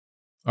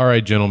All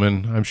right,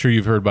 gentlemen, I'm sure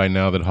you've heard by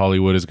now that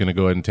Hollywood is going to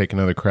go ahead and take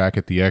another crack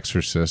at The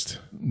Exorcist.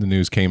 The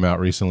news came out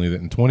recently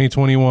that in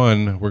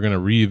 2021, we're going to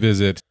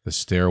revisit The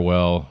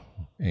Stairwell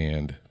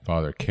and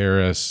Father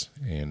Karras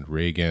and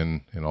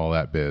Reagan and all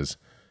that biz.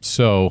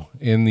 So,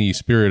 in the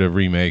spirit of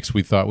remakes,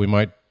 we thought we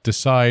might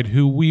decide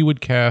who we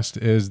would cast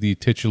as the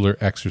titular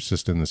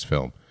exorcist in this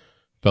film.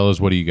 Fellas,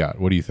 what do you got?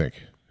 What do you think?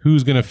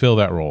 Who's going to fill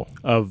that role?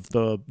 Of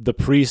the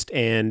priest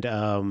and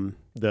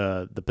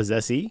the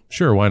possessee?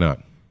 Sure, why not?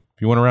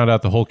 If you want to round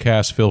out the whole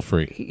cast, feel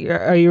free.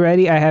 Are you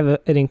ready? I have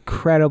an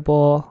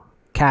incredible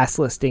cast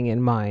listing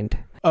in mind.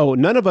 Oh,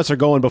 none of us are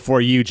going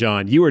before you,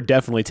 John. You are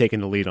definitely taking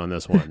the lead on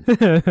this one.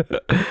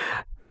 All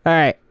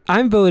right.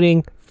 I'm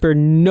voting for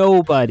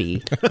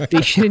nobody.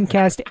 They shouldn't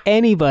cast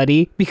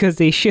anybody because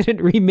they shouldn't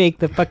remake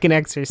The fucking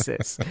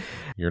Exorcist.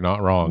 You're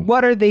not wrong.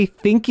 What are they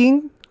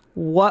thinking?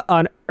 What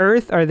on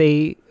earth are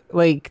they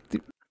like?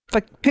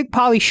 Pick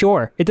Pauly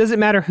Shore. It doesn't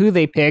matter who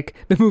they pick.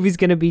 The movie's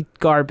going to be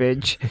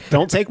garbage.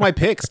 Don't take my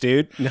picks,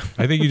 dude. No.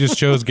 I think you just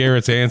chose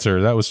Garrett's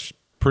answer. That was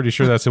pretty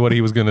sure that's what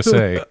he was going to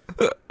say.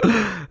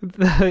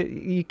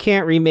 You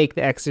can't remake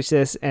The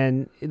Exorcist,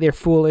 and they're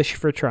foolish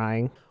for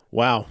trying.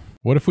 Wow.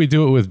 What if we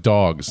do it with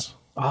dogs?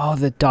 Oh,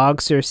 the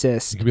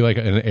Dogcercist. It could be like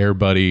an Air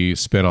Buddy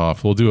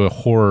spinoff. We'll do a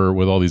horror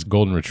with all these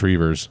golden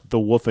retrievers. The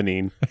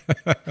Wolfening.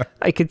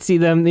 I could see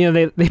them,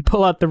 they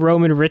pull out the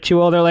Roman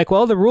ritual. They're like,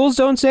 well, the rules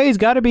don't say he's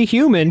got to be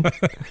human.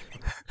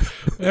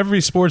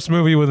 Every sports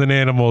movie with an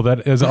animal,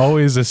 that is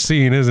always a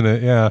scene, isn't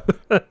it? Yeah.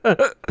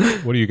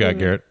 What do you got,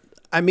 Garrett?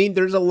 I mean,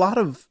 there's a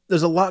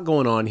lot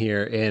going on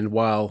here, and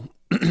while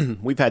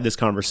we've had this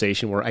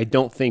conversation where I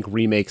don't think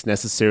remakes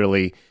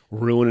necessarily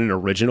ruin an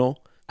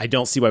original, I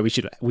don't see why we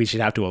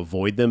should have to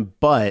avoid them.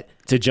 But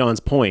to John's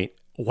point,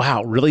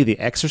 wow, really, The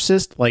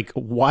Exorcist? Like,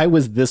 why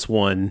was this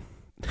one?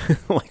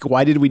 Like,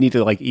 why did we need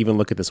to even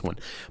look at this one?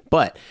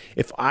 But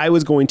if I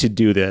was going to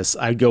do this,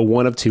 I'd go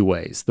one of two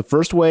ways. The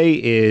first way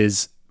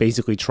is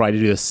basically try to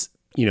do this,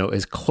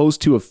 as close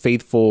to a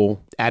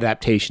faithful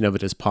adaptation of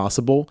it as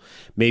possible.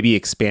 Maybe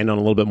expand on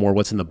a little bit more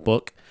what's in the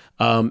book,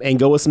 and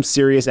go with some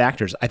serious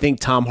actors. I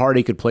think Tom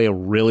Hardy could play a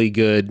really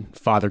good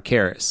Father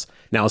Karras.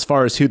 Now, as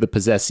far as who the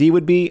possessee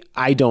would be,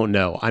 I don't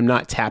know. I'm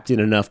not tapped in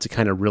enough to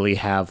kind of really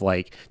have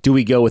do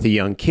we go with a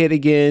young kid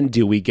again?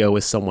 Do we go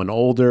with someone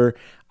older?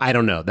 I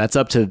don't know. That's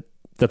up to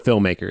the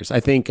filmmakers. I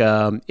think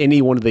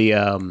any one of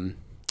the,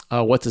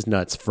 what's his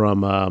nuts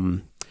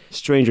from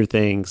Stranger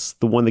Things,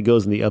 the one that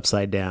goes in the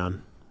Upside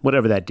Down,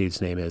 whatever that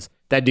dude's name is,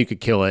 that dude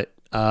could kill it.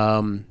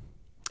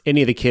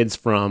 Any of the kids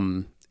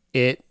from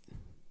It,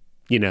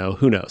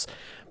 who knows?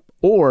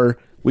 Or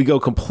we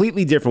go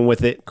completely different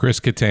with it. Chris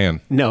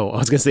Kattan. No, I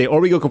was going to say, or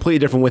we go completely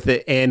different with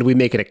it and we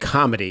make it a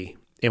comedy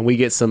and we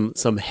get some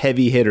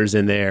heavy hitters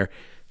in there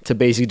to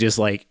basically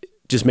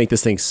just make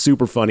this thing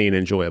super funny and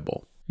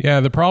enjoyable.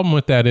 Yeah, the problem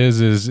with that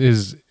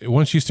is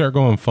once you start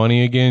going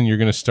funny again, you're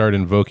going to start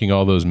invoking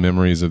all those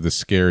memories of the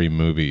scary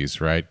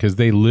movies, right? Because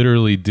they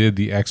literally did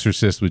The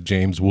Exorcist with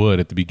James Wood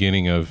at the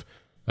beginning of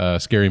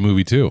Scary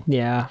Movie 2.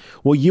 Yeah.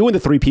 Well, you and the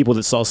three people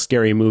that saw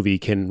Scary Movie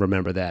can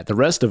remember that. The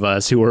rest of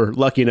us who were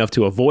lucky enough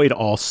to avoid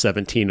all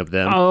 17 of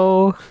them.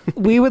 Oh,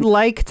 we would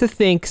like to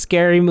think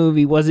Scary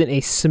Movie wasn't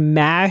a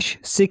smash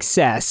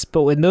success,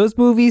 but when those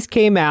movies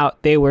came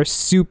out, they were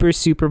super,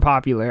 super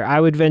popular.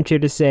 I would venture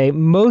to say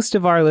most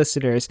of our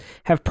listeners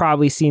have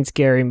probably seen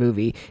Scary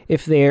Movie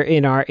if they're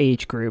in our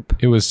age group.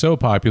 It was so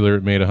popular,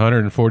 it made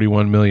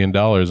 $141 million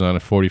on a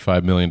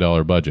 $45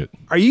 million budget.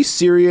 Are you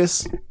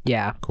serious?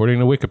 Yeah. According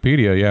to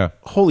Wikipedia, yeah.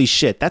 Holy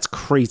shit, that's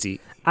crazy.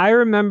 I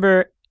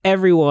remember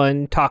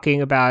everyone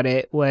talking about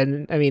it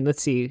when,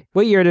 let's see,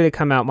 what year did it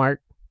come out, Mark?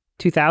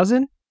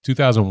 2000?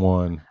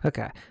 2001.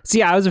 Okay. So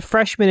yeah, I was a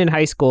freshman in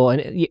high school,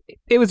 and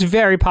it was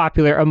very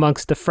popular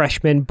amongst the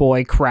freshman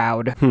boy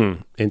crowd.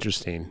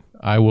 Interesting.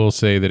 I will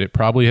say that it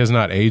probably has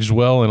not aged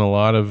well in a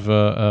lot of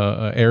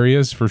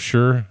areas for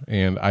sure,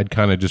 and I'd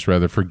kind of just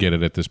rather forget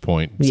it at this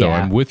point. So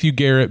I'm with you,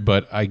 Garrett,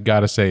 but I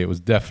gotta say it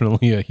was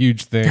definitely a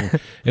huge thing,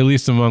 at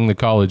least among the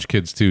college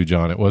kids too,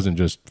 John. It wasn't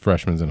just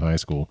freshmen in high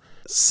school.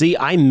 See,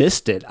 I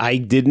missed it.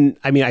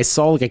 I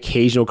saw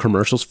occasional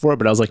commercials for it,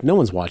 but I was like, no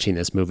one's watching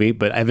this movie.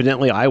 But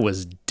evidently I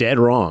was dead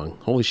wrong.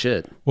 Holy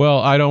shit. Well,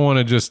 I don't want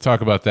to just talk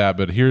about that,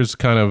 but here's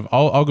kind of,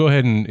 I'll go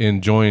ahead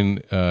and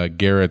join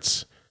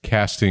Garrett's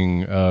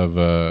casting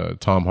of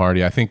Tom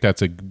Hardy. I think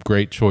that's a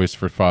great choice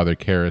for Father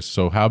Karras.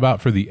 So how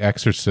about for The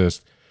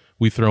Exorcist,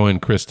 we throw in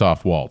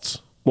Christoph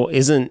Waltz? Well,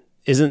 isn't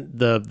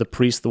the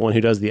priest the one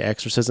who does the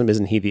exorcism?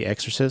 Isn't he the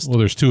exorcist? Well,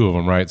 there's two of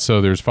them, right? So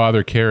there's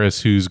Father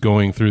Karras, who's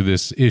going through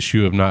this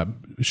issue of not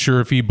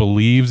sure if he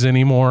believes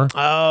anymore.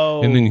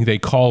 Oh. And then they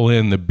call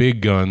in the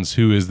big guns,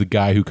 who is the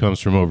guy who comes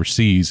from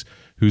overseas,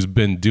 who's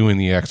been doing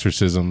the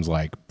exorcisms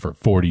for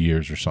 40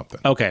 years or something.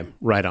 Okay,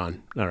 right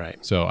on. All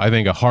right. So I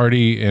think a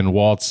Hardy and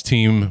Waltz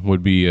team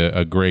would be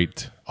a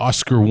great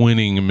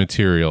Oscar-winning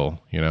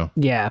material,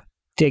 Yeah,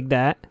 dig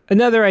that.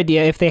 Another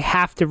idea, if they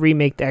have to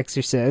remake The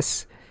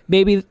Exorcist,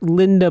 maybe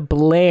Linda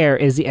Blair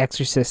is the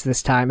exorcist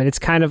this time, and it's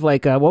kind of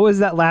like what was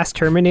that last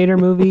Terminator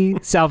movie,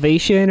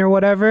 Salvation or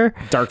whatever?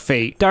 Dark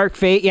Fate. Dark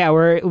Fate, yeah,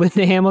 where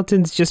Linda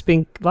Hamilton's just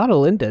been, a lot of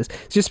Lindas,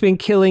 just been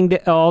killing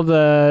all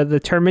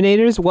the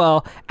Terminators.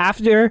 Well,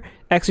 after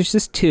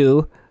Exorcist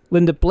 2,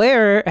 Linda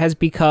Blair has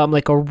become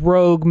like a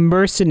rogue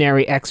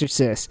mercenary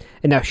exorcist,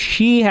 and now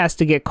she has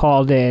to get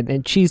called in,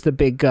 and she's the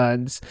big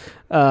guns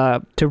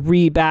to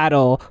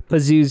rebattle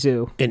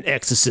Pazuzu. An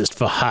exorcist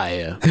for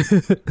hire.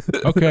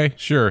 Okay,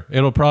 sure.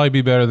 It'll probably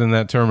be better than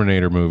that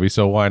Terminator movie,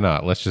 so why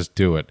not? Let's just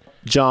do it.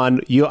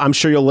 John, I'm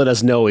sure you'll let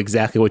us know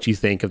exactly what you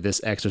think of this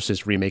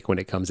Exorcist remake when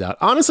it comes out.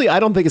 Honestly, I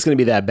don't think it's going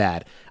to be that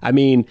bad. I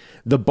mean,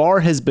 the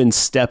bar has been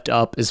stepped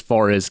up as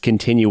far as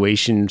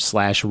continuation /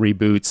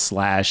 reboot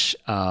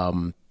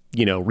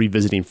 /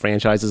 revisiting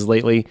franchises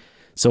lately.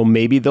 So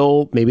maybe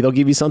they'll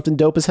give you something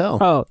dope as hell.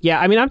 Oh, yeah.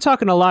 I mean, I'm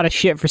talking a lot of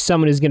shit for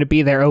someone who's going to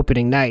be there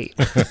opening night.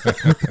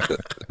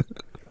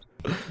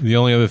 The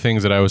only other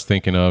things that I was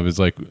thinking of is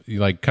like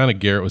kind of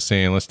Garrett was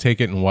saying, let's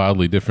take it in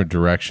wildly different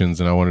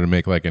directions. And I wanted to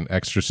make like an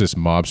exorcist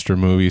mobster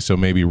movie. So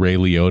maybe Ray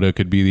Liotta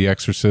could be the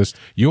exorcist.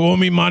 You owe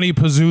me money,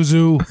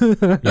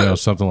 Pazuzu.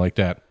 Something like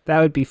that.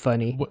 That would be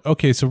funny.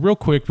 Okay, so real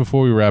quick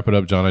before we wrap it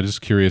up, John, I'm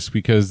just curious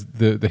because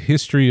the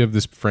history of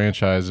this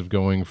franchise of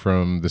going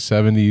from the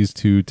 70s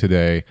to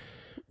today,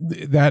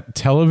 that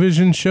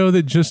television show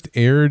that just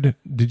aired,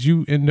 did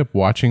you end up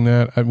watching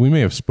that? We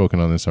may have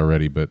spoken on this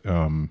already, but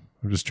I'm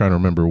just trying to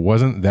remember.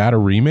 Wasn't that a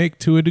remake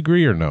to a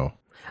degree or no?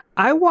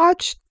 I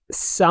watched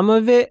some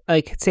of it,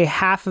 like say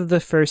half of the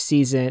first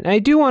season. I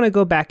do want to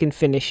go back and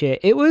finish it.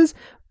 It was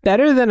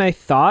better than I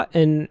thought,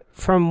 and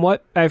from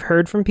what I've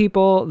heard from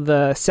people,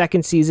 the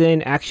second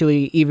season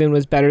actually even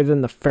was better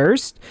than the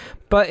first.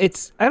 But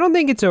I don't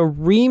think it's a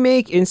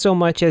remake in so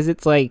much as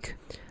it's like,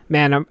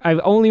 man, I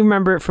only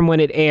remember it from when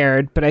it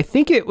aired, but I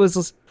think it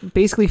was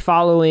basically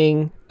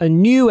following a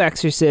new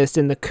exorcist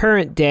in the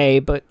current day,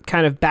 but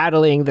kind of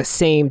battling the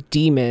same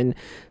demon.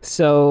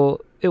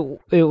 So it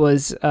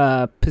was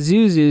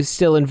Pazuzu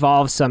still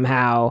involved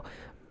somehow,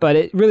 but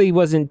it really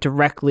wasn't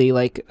directly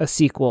like a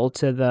sequel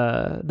to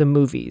the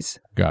movies.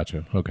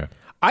 Gotcha. Okay.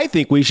 I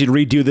think we should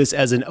redo this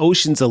as an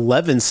Ocean's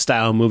 11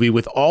 style movie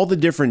with all the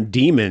different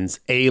demons,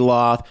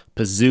 Aloth,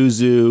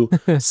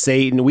 Pazuzu,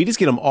 Satan. We just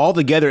get them all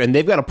together and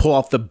they've got to pull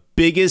off the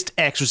biggest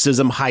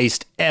exorcism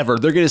heist ever.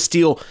 They're going to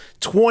steal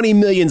 20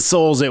 million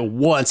souls at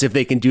once if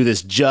they can do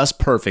this just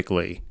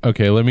perfectly.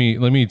 Okay, let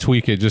me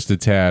tweak it just a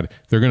tad.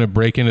 They're going to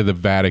break into the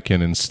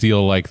Vatican and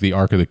steal like the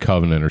Ark of the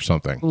Covenant or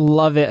something.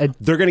 Love it.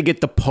 They're going to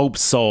get the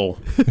Pope's soul.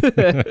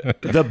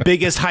 The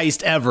biggest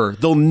heist ever.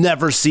 They'll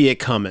never see it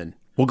coming.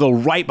 We'll go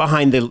right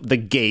behind the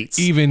gates.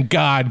 Even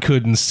God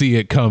couldn't see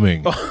it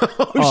coming.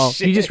 Oh,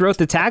 you just wrote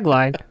the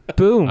tagline.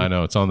 Boom. I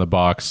know, it's on the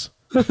box.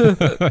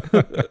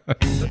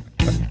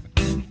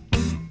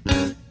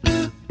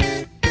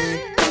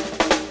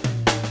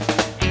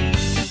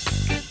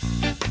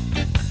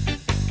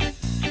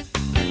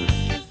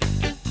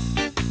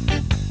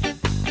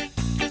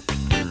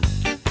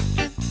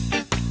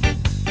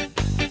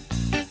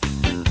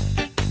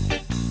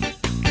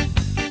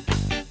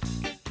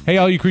 Hey,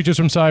 all you creatures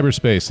from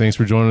cyberspace. Thanks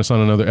for joining us on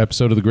another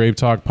episode of the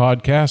GraveTalk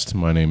podcast.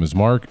 My name is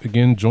Mark.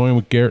 Again, joined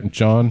with Garrett and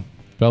John.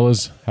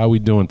 Fellas, how we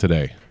doing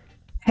today?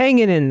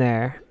 Hanging in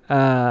there.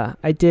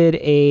 I did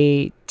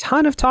a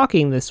ton of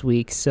talking this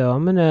week, so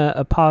I'm going to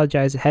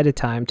apologize ahead of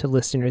time to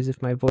listeners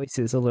if my voice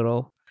is a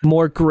little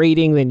more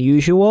grating than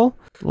usual.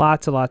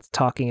 Lots of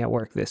talking at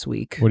work this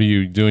week. What are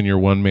you doing, your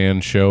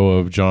one-man show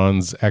of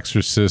John's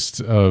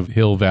Exorcist of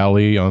Hill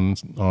Valley on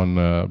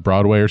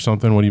Broadway or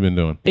something? What have you been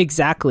doing?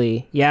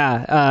 Exactly.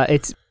 Yeah.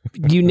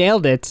 You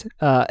nailed it.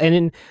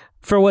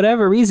 For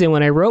whatever reason,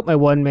 when I wrote my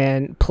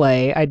one-man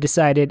play, I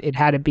decided it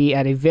had to be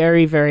at a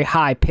very, very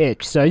high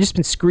pitch. So I've just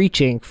been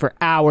screeching for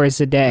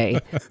hours a day,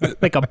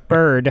 like a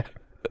bird.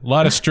 A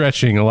lot of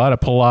stretching, a lot of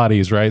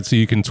Pilates, right? So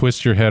you can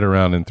twist your head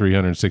around in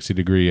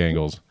 360-degree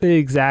angles.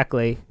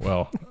 Exactly.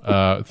 Well,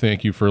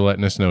 thank you for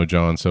letting us know,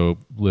 John. So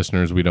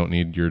listeners, we don't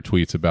need your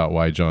tweets about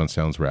why John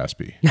sounds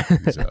raspy.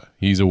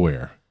 He's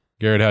aware.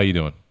 Garrett, how you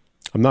doing?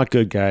 I'm not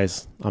good,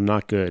 guys. I'm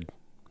not good.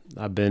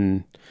 I've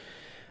been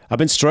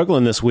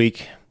struggling this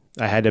week.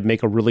 I had to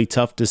make a really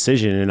tough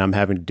decision, and I'm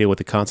having to deal with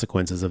the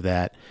consequences of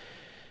that.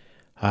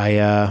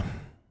 I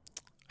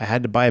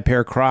had to buy a pair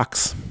of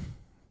Crocs.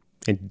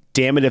 And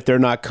damn it if they're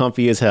not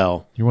comfy as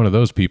hell. You're one of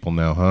those people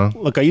now, huh?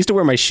 Look, I used to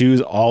wear my shoes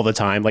all the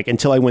time, like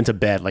until I went to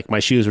bed. Like my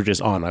shoes were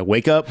just on. I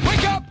wake up,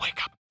 get out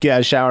of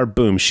the shower,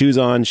 boom, shoes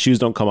on. Shoes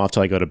don't come off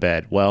till I go to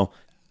bed. Well,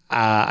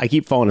 I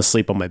keep falling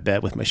asleep on my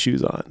bed with my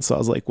shoes on. So I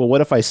was like, well,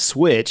 what if I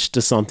switch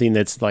to something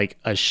that's like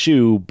a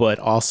shoe, but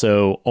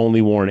also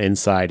only worn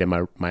inside in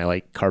my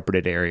like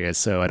carpeted areas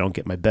so I don't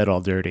get my bed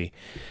all dirty.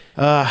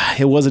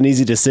 It was an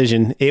easy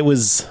decision.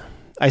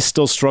 I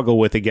still struggle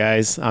with it,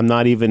 guys. I'm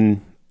not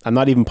even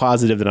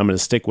positive that I'm going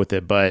to stick with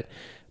it, but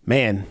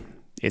man,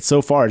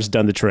 so far it's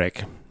done the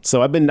trick.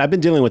 So I've been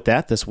dealing with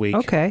that this week.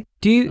 Okay.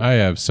 I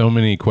have so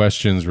many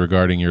questions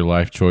regarding your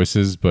life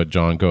choices, but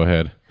John, go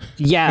ahead.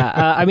 Yeah,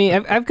 I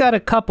mean, I've got a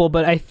couple,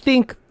 but I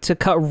think to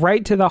cut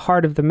right to the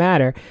heart of the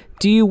matter,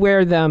 do you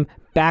wear them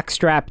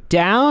backstrap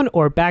down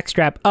or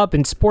backstrap up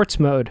in sports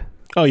mode?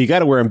 Oh, you got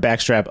to wear them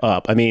backstrap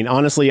up. I mean,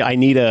 honestly, I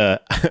need a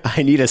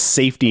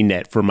safety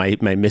net for my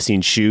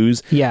missing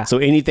shoes. Yeah. So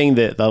anything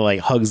that like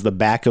hugs the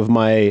back of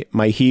my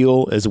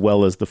heel as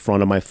well as the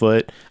front of my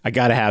foot, I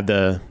got to have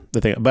the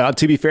thing. But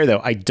to be fair,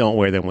 though, I don't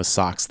wear them with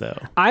socks, though.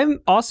 I'm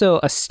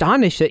also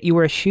astonished that you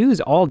wear shoes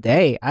all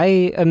day.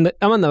 I'm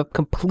on the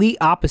complete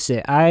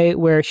opposite. I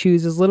wear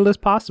shoes as little as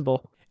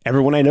possible.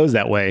 Everyone I know is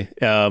that way.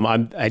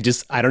 I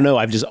don't know.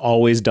 I've just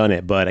always done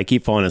it, but I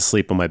keep falling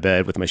asleep on my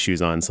bed with my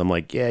shoes on. So I'm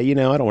like, yeah, I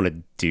don't want to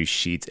do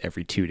sheets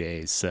every 2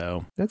 days.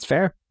 So that's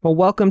fair. Well,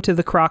 welcome to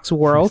the Crocs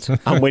world.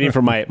 I'm waiting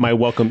for my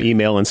welcome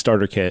email and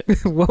starter kit.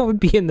 What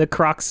would be in the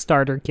Crocs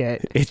starter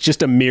kit? It's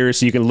just a mirror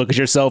so you can look at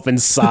yourself and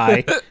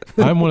sigh.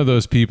 I'm one of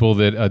those people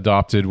that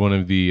adopted one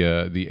of the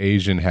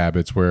Asian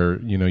habits where,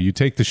 you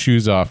take the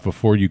shoes off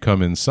before you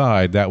come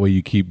inside. That way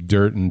you keep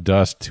dirt and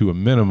dust to a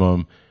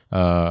minimum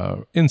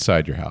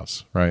inside your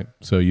house, right?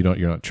 So you're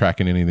not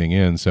tracking anything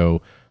in.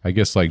 So I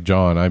guess like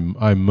John,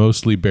 I'm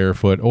mostly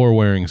barefoot or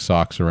wearing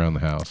socks around the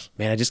house.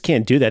 Man, I just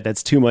can't do that.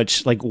 That's too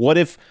much. Like, what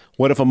if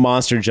a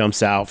monster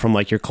jumps out from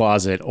like your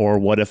closet, or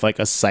what if like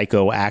a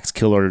psycho axe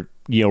killer,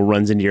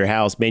 runs into your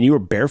house? Man, you were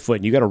barefoot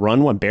and you got to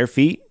run one bare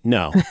feet?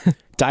 No.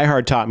 Die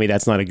Hard taught me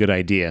that's not a good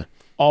idea.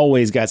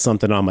 Always got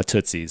something on my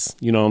tootsies.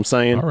 You know what I'm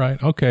saying? All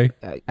right. Okay.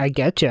 I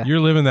get you.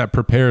 You're living that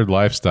prepared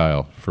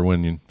lifestyle for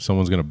when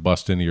someone's going to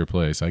bust into your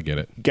place. I get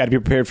it. Got to be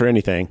prepared for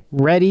anything.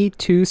 Ready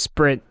to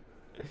sprint.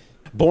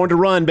 Born to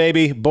run,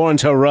 baby. Born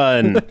to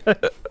run.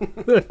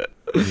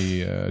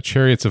 The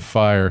Chariots of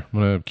Fire. I'm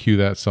going to cue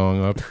that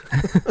song up.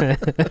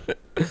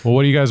 Well,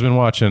 what have you guys been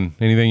watching?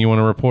 Anything you want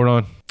to report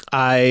on?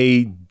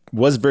 I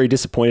was very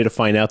disappointed to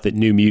find out that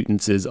New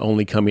Mutants is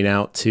only coming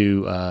out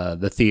to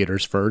the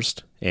theaters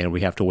first, and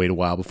we have to wait a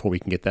while before we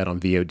can get that on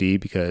VOD,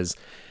 because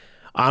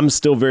I'm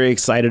still very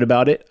excited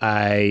about it.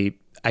 I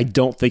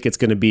don't think it's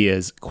going to be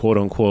as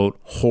quote-unquote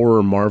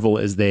horror Marvel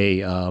as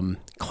they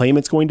claim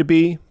it's going to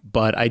be,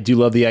 but I do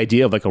love the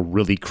idea of like a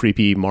really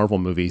creepy Marvel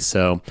movie,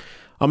 so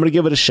I'm going to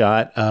give it a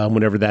shot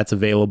whenever that's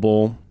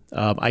available.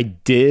 I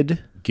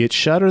did get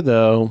Shudder,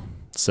 though,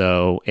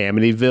 so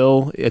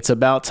Amityville, It's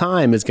About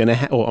Time is going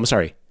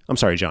to I'm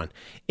sorry, John.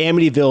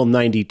 Amityville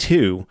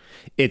 92,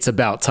 It's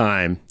About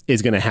Time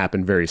is going to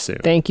happen very soon.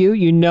 Thank you.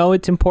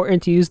 It's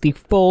important to use the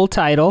full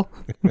title.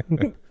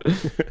 I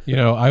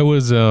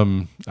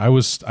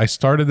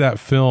started that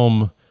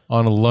film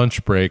on a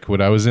lunch break when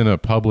I was in a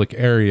public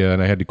area,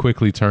 and I had to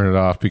quickly turn it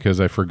off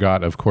because I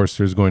forgot, of course,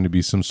 there's going to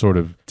be some sort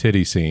of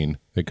titty scene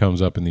that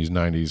comes up in these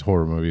 90s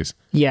horror movies.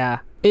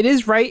 Yeah. It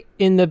is right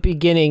in the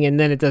beginning, and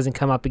then it doesn't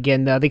come up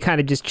again, though. They kind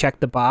of just check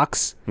the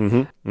box. Mm-hmm.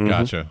 Mm-hmm.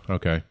 Gotcha.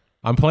 Okay.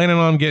 I'm planning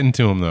on getting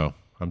to them, though.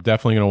 I'm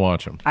definitely going to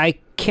watch them. I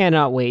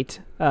cannot wait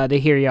to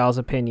hear y'all's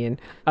opinion.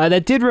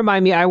 That did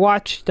remind me, I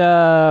watched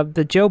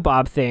the Joe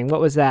Bob thing. What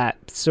was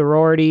that?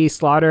 Sorority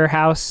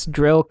Slaughterhouse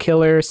Drill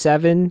Killer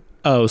 7?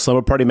 Oh,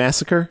 Slumber Party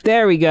Massacre?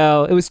 There we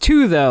go. It was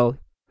 2, though.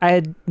 I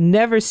had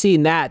never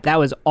seen that. That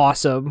was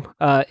awesome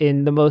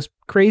in the most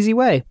crazy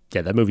way.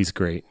 Yeah, that movie's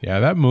great. Yeah,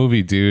 that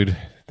movie, dude.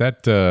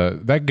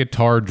 That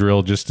guitar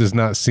drill just does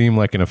not seem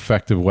like an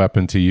effective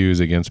weapon to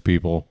use against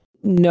people.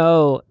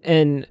 No,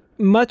 and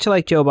much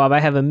like Joe Bob, I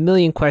have a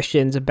million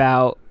questions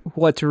about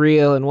what's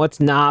real and what's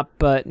not,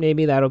 but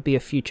maybe that'll be a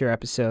future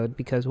episode,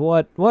 because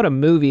what a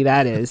movie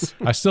that is.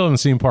 I still haven't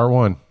seen part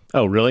 1.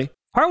 Oh, really?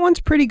 Part 1's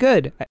pretty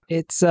good.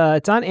 It's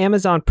on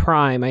Amazon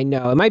Prime, I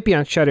know. It might be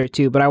on Shudder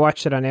too, but I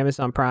watched it on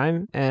Amazon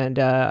Prime, and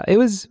it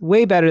was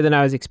way better than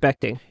I was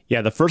expecting.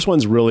 Yeah, the first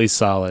one's really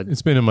solid.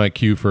 It's been in my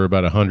queue for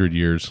about 100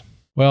 years.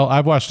 Well,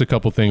 I've watched a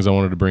couple things I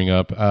wanted to bring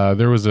up.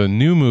 There was a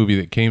new movie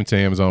that came to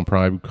Amazon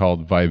Prime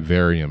called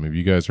Vivarium. Have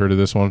you guys heard of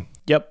this one?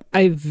 Yep.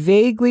 I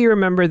vaguely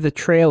remember the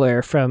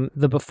trailer from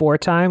the before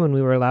time when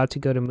we were allowed to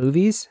go to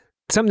movies.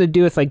 Something to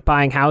do with like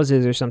buying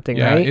houses or something,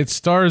 right? Yeah, it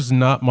stars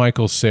not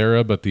Michael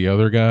Cera, but the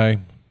other guy,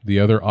 the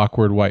other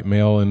awkward white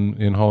male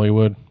in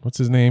Hollywood. What's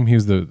his name? He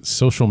was the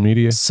social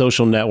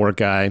network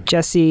guy.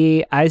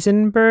 Jesse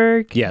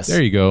Eisenberg? Yes.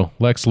 There you go.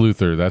 Lex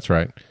Luthor. That's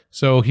right.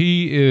 So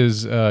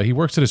he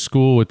works at a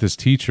school with this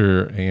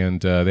teacher,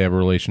 and they have a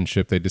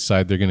relationship. They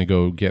decide they're going to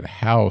go get a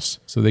house.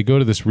 So they go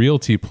to this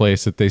realty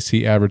place that they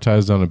see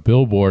advertised on a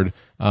billboard.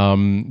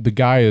 The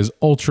guy is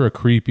ultra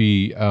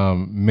creepy.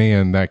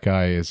 Man, that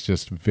guy is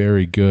just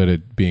very good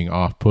at being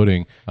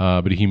off-putting.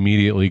 But he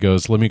immediately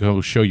goes, let me go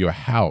show you a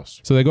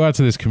house. So they go out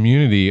to this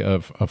community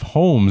of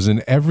homes,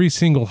 and every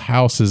single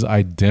house is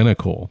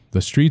identical.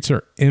 The streets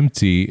are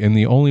empty, and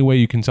the only way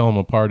you can tell them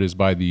apart is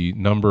by the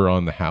number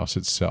on the house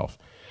itself.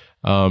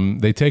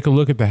 They take a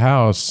look at the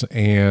house,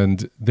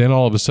 and then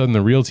all of a sudden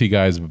the realty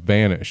guy's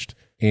vanished,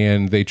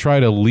 and they try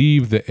to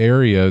leave the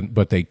area,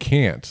 but they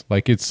can't.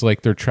 It's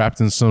like they're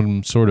trapped in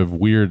some sort of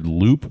weird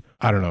loop.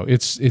 I don't know.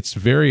 It's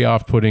very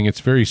off-putting.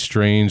 It's very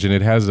strange, and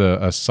it has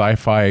a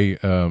sci-fi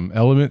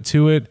element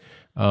to it.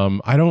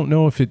 I don't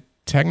know if it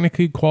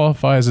technically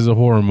qualifies as a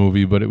horror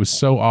movie, but it was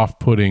so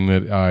off-putting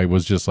that I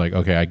was just like,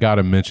 okay, I got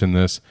to mention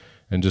this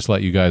and just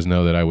let you guys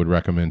know that I would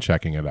recommend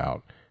checking it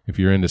out. If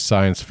you're into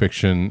science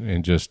fiction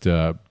and just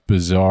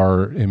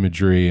bizarre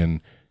imagery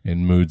and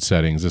mood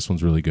settings, this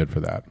one's really good for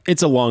that.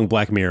 It's a long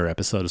Black Mirror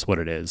episode is what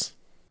it is.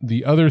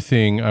 The other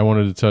thing I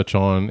wanted to touch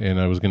on, and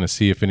I was going to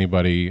see if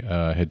anybody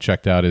had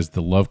checked out, is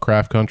the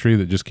Lovecraft Country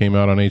that just came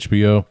out on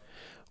HBO.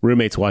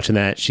 Roommate's watching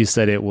that. She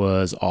said it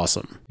was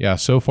awesome. Yeah,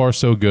 so far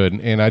so good.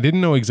 And I didn't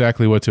know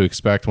exactly what to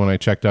expect when I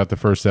checked out the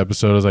first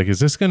episode. I was like, is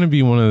this going to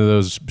be one of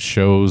those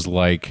shows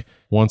like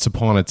Once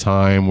Upon a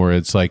Time where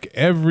it's like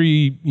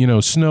every,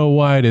 Snow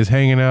White is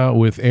hanging out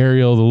with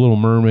Ariel, the Little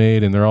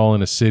Mermaid, and they're all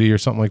in a city or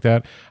something like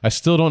that? I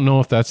still don't know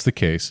if that's the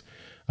case.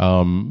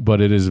 But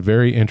it is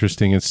very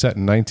interesting. It's set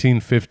in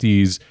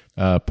 1950s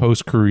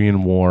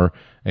post-Korean War,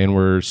 and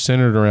we're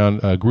centered around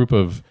a group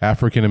of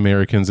African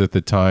Americans at the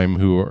time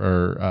who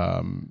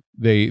are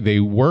they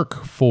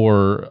work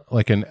for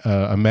like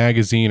a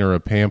magazine or a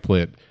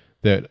pamphlet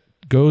that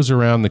goes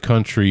around the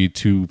country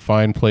to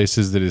find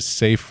places that is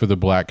safe for the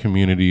Black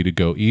community to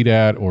go eat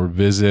at or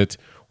visit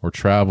or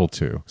travel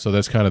to. So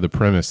that's kind of the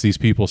premise. These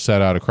people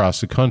set out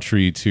across the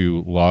country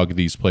to log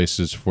these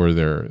places for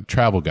their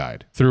travel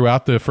guide.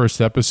 Throughout the first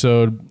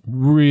episode,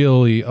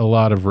 really a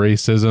lot of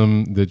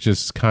racism that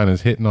just kind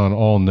of hitting on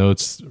all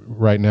notes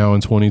right now in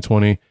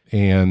 2020.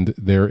 And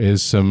there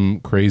is some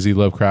crazy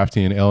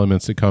Lovecraftian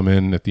elements that come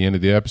in at the end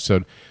of the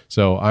episode.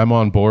 So I'm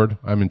on board.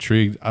 I'm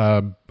intrigued.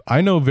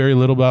 I know very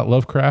little about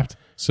Lovecraft,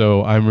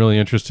 so I'm really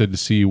interested to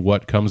see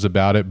what comes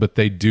about it. But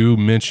they do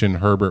mention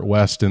Herbert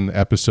West in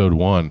episode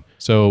 1.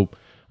 So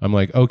I'm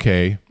like,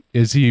 okay,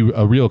 is he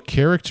a real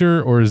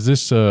character, or is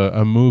this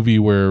a movie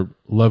where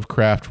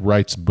Lovecraft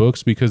writes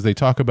books? Because they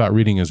talk about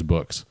reading his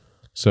books.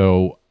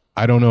 So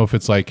I don't know if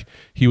it's like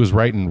he was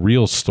writing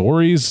real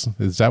stories.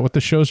 Is that what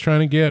the show's trying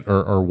to get,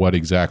 or what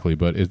exactly?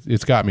 But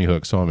it's got me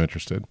hooked, so I'm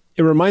interested.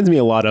 It reminds me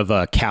a lot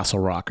of Castle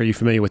Rock. Are you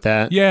familiar with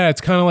that? Yeah,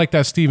 it's kind of like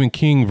that Stephen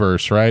King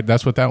verse, right?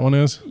 That's what that one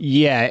is?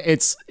 Yeah,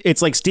 it's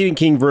like Stephen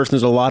King verse.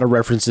 There's a lot of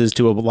references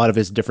to a lot of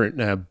his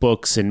different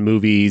books and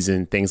movies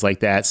and things like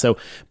that. So,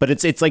 but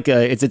it's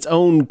its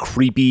own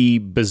creepy,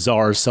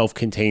 bizarre,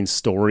 self-contained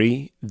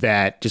story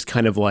that just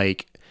kind of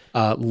like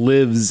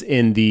lives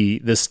in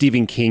the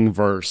Stephen King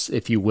verse,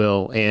 if you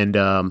will. And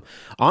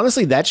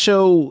honestly, that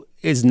show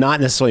is not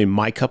necessarily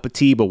my cup of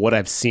tea, but what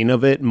I've seen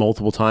of it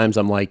multiple times,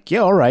 I'm like, yeah,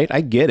 all right, I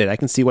get it. I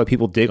can see why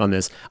people dig on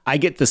this. I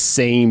get the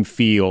same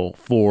feel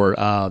for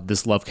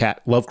this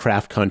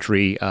Lovecraft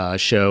Country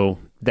show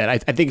that I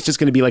think it's just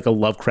going to be like a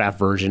Lovecraft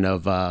version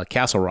of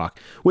Castle Rock,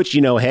 which,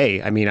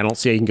 hey, I mean, I don't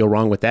see how you can go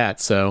wrong with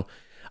that. So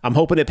I'm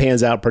hoping it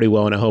pans out pretty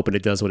well, and I'm hoping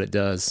it does what it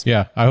does.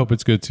 Yeah, I hope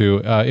it's good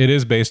too. It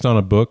is based on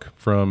a book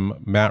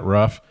from Matt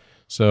Ruff,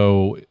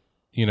 so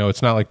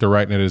it's not like they're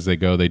writing it as they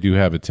go. They do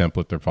have a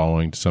template they're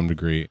following to some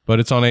degree, but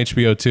it's on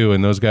HBO too,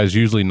 and those guys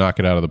usually knock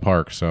it out of the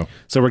park. So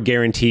we're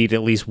guaranteed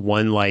at least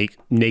one like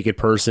naked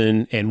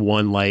person and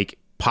one like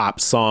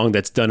pop song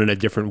that's done in a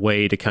different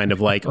way to kind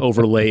of like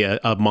overlay a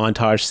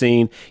montage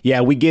scene.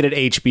 Yeah, we get it,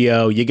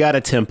 HBO. You got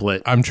a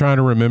template. I'm trying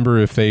to remember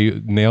if they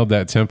nailed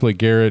that template,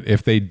 Garrett.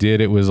 If they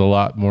did, it was a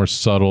lot more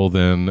subtle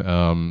than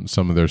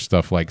some of their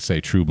stuff like, say,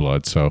 True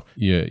Blood. So,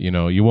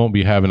 you won't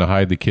be having to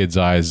hide the kid's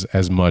eyes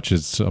as much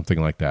as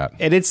something like that.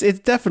 And it's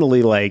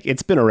definitely like,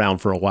 it's been around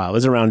for a while. It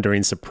was around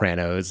during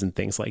Sopranos and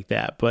things like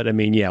that. But I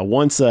mean, yeah,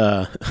 once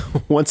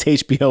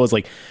HBO was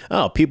like,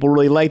 oh, people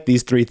really like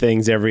these 3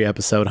 things every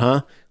episode,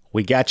 huh?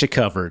 We got you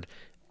covered.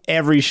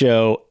 Every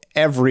show,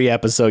 every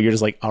episode, you're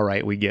just like, all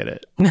right, we get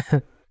it.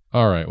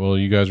 All right. Well,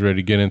 you guys ready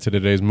to get into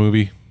today's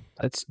movie?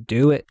 Let's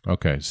do it.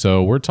 Okay.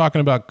 So we're talking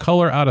about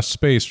Color Out of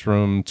Space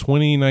from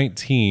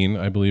 2019,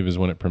 I believe is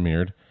when it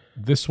premiered.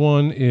 This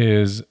one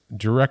is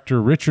director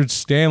Richard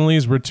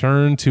Stanley's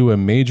return to a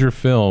major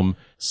film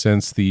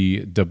since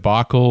the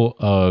debacle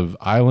of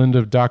Island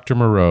of Dr.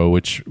 Moreau,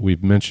 which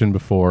we've mentioned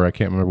before. I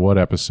can't remember what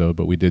episode,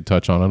 but we did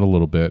touch on it a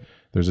little bit.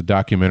 There's a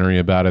documentary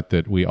about it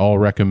that we all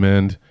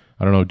recommend.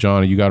 I don't know,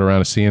 John, you got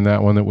around to seeing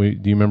that one? Do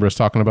you remember us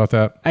talking about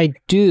that? I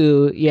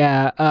do,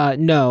 yeah.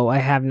 No, I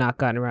have not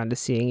gotten around to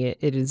seeing it.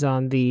 It is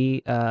on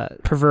the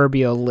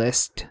proverbial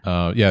list.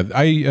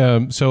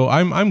 So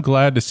I'm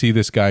glad to see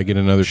this guy get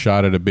another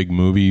shot at a big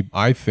movie.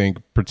 I think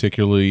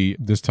particularly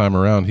this time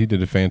around, he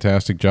did a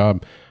fantastic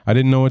job. I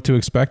didn't know what to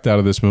expect out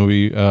of this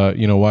movie.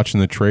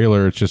 Watching the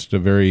trailer, it's just a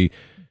very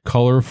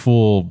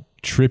colorful,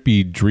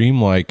 trippy,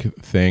 dreamlike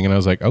thing, and I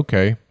was like,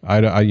 okay,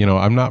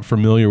 I'm not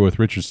familiar with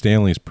Richard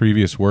Stanley's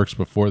previous works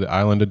before the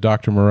Island of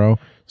Dr. Moreau,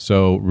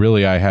 so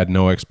really I had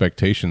no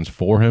expectations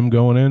for him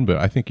going in, but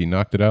I think he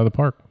knocked it out of the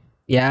park.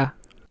 Yeah.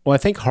 Well, I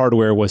think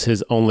Hardware was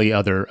his only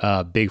other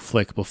big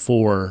flick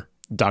before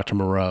Dr.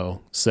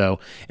 Moreau, so,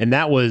 and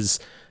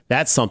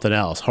that's something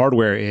else.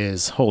 Hardware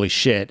is, holy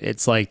shit,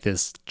 it's like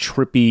this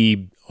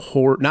trippy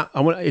horror,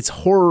 it's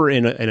horror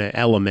in an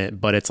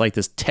element, but it's like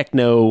this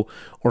techno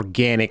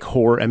organic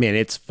horror. I mean,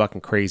 it's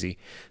fucking crazy.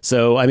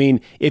 So, I mean,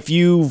 if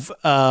you've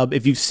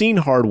seen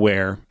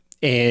Hardware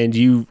and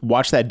you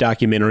watch that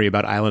documentary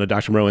about Island of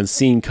Dr. Moreau and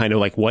seeing kind of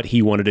like what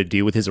he wanted to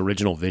do with his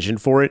original vision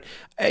for it,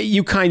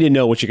 you kind of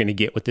know what you're going to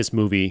get with this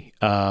movie.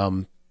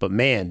 But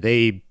man,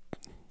 they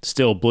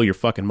still blow your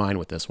fucking mind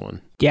with this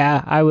one.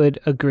 Yeah, I would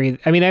agree.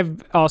 I mean,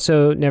 I've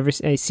also never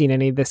seen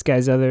any of this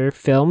guy's other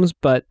films,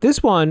 but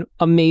this one,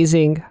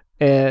 amazing.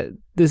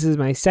 This is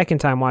my second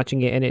time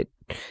watching it, and it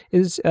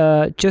is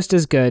just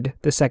as good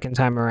the second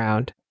time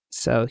around.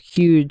 So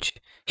huge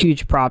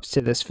props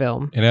to this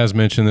film. And as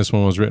mentioned, this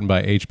one was written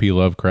by HP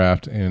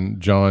Lovecraft. And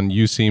John,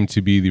 you seem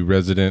to be the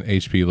resident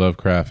HP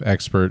Lovecraft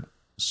expert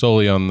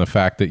solely on the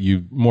fact that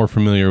you're more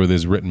familiar with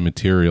his written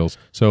materials.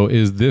 So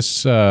is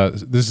this a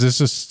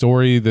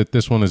story that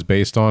this one is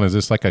based on? Is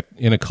this like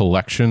in a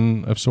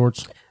collection of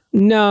sorts?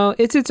 No,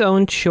 it's its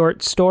own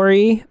short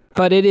story,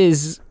 but it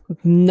is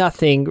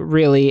nothing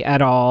really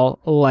at all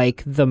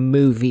like the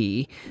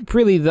movie.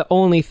 Really, the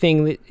only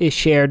thing that is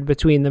shared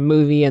between the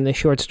movie and the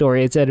short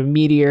story is that a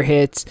meteor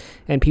hits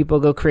and people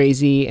go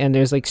crazy and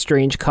there's like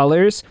strange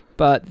colors,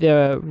 but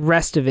the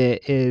rest of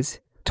it is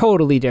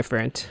totally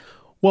different.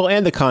 Well,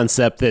 and the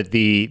concept that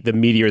the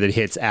meteor that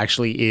hits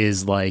actually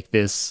is like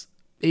this,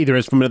 either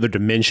it's from another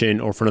dimension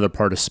or from another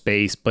part of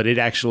space, but it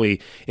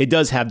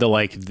does have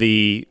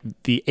the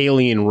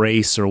alien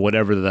race or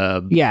whatever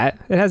it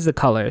has the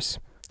colors.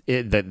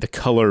 The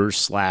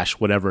colors /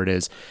 whatever it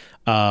is.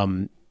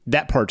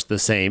 That part's the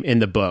same in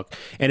the book,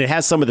 and it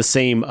has some of the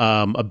same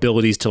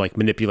abilities to like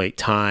manipulate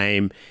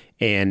time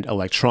and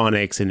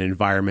electronics and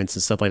environments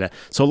and stuff like that.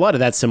 So a lot of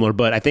that's similar,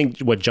 but I think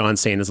what John's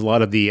saying is a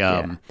lot of the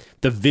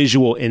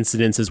visual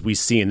incidences we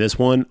see in this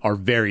one are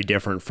very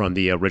different from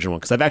the original one,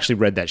 because I've actually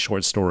read that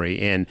short story,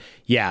 and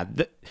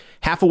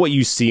half of what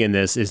you see in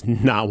this is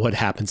not what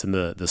happens in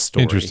the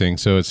story. Interesting.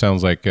 So it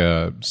sounds like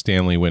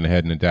Stanley went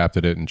ahead and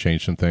adapted it and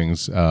changed some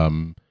things.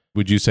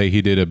 Would you say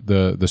he did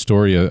the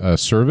story a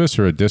service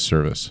or a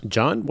disservice?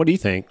 John, what do you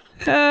think?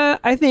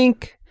 I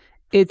think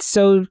it's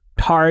so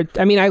hard.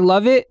 I mean, I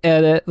love it.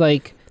 They're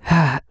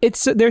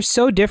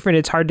so different.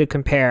 It's hard to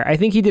compare. I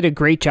think he did a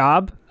great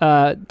job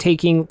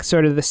taking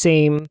sort of the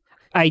same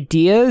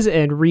ideas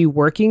and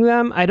reworking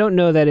them. I don't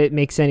know that it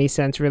makes any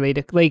sense really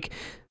to like.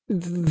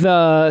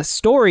 The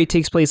story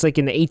takes place like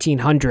in the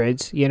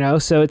 1800s, you know,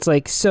 so it's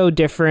like so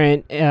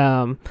different.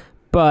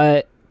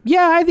 But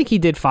yeah, I think he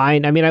did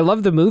fine. I mean, I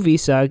love the movie,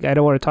 so I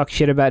don't want to talk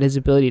shit about his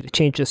ability to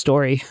change the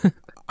story.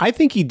 I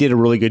think he did a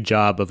really good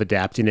job of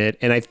adapting it.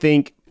 And I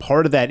think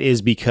part of that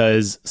is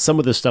because some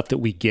of the stuff that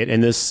we get in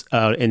this,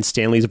 in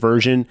Stanley's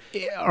version,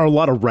 are a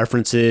lot of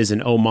references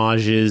and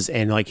homages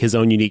and like his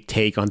own unique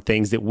take on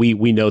things that we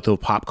know through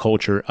pop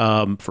culture.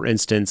 For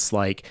instance,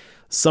 like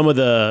some of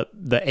the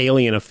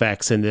alien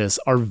effects in this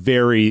are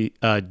very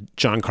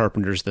John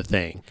Carpenter's The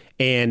Thing.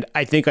 And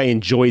I think I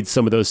enjoyed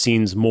some of those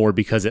scenes more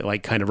because it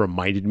like kind of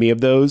reminded me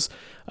of those.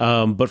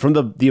 But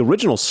from the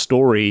original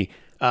story,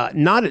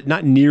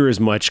 not near as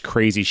much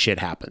crazy shit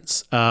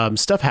happens.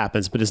 Stuff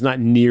happens, but it's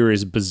not near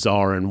as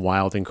bizarre and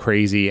wild and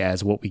crazy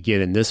as what we get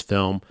in this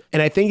film.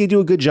 And I think they do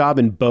a good job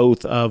in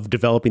both of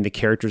developing the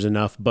characters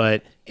enough,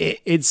 but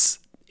it's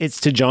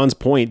to John's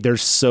point, they're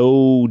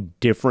so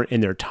different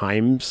in their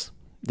times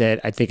that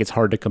I think it's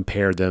hard to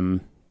compare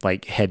them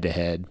like head to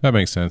head. That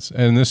makes sense.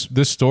 And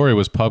this story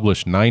was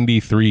published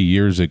 93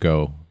 years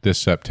ago this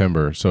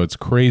September. So it's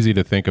crazy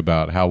to think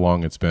about how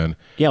long it's been.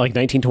 Yeah, like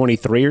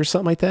 1923 or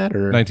something like that?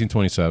 Or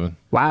 1927.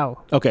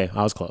 Wow. Okay,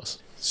 I was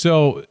close.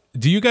 So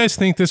do you guys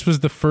think this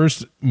was the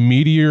first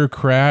meteor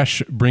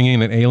crash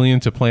bringing an alien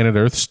to planet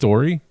Earth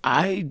story?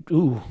 Like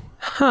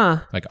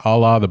a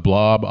la The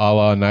Blob, a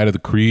la Night of the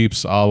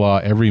Creeps, a la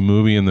every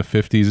movie in the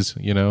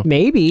 50s, you know?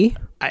 Maybe.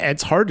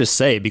 It's hard to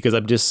say because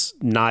I'm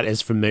just not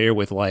as familiar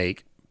with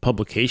like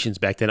publications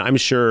back then. I'm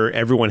sure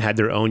everyone had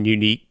their own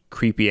unique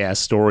creepy ass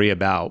story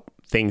about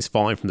things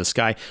falling from the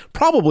sky.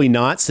 Probably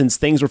not, since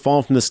things were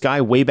falling from the sky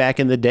way back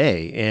in the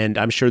day. And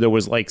I'm sure there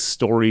was like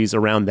stories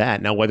around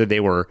that. Now, whether they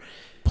were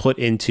put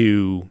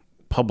into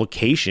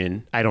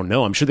publication, I don't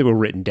know. I'm sure they were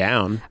written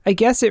down. I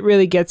guess it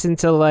really gets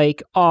into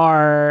like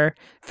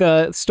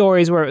the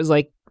stories where it was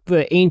like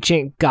the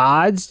ancient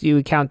gods. Do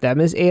you count them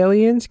as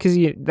aliens? Because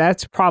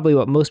that's probably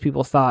what most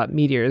people thought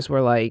meteors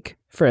were like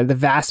for the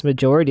vast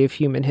majority of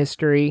human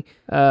history.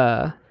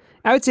 I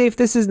would say if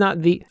this is not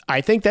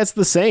I think that's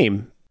the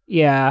same.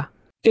 Yeah.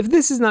 If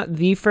this is not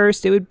the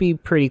first, it would be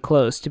pretty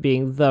close to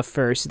being the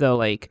first, though,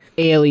 like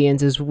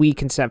aliens as we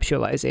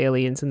conceptualize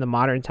aliens in the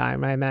modern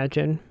time, I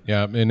imagine.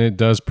 Yeah, and it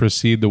does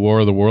precede the War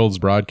of the Worlds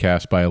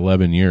broadcast by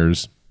 11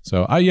 years.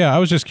 So, I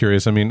was just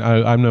curious. I mean,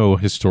 I'm no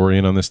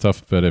historian on this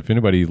stuff, but if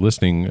anybody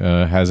listening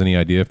has any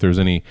idea if there's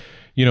any,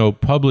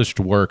 published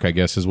work, I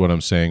guess is what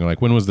I'm saying.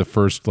 Like, when was the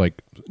first,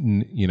 like,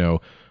 a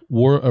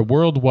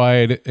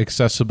worldwide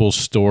accessible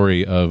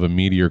story of a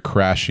meteor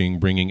crashing,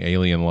 bringing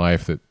alien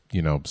life that,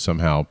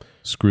 somehow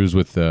screws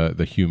with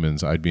the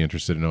humans? I'd be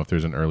interested to know if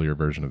there's an earlier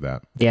version of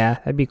that. Yeah,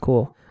 that'd be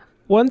cool.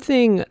 One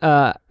thing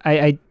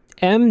I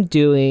am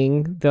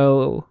doing,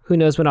 though who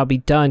knows when I'll be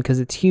done because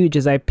it's huge,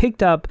 is I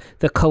picked up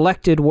the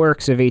collected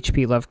works of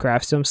HP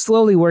Lovecraft. So I'm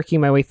slowly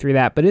working my way through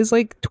that, but it's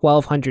like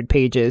 1,200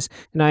 pages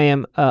and I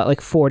am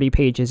like 40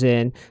 pages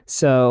in.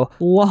 So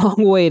long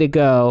way to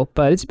go,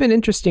 but it's been an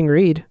interesting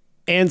read.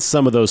 And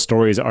some of those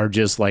stories are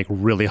just like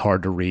really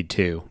hard to read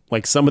too.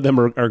 Like some of them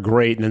are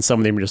great, and then some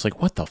of them are just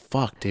like, what the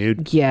fuck,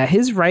 dude? Yeah,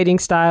 his writing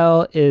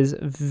style is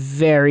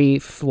very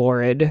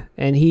florid,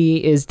 and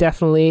he is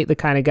definitely the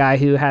kind of guy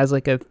who has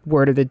like a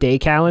word of the day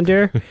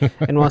calendar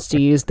and wants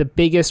to use the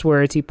biggest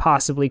words he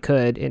possibly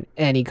could in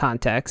any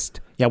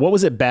context. Yeah, what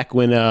was it back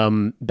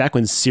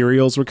when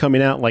serials were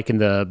coming out, like in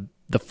the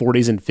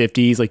 40s and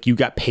 50s, like you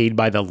got paid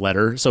by the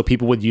letter. So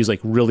people would use like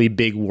really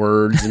big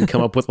words and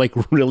come up with like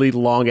really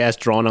long ass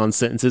drawn on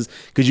sentences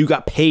because you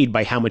got paid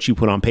by how much you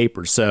put on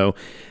paper. So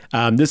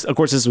this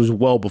was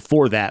well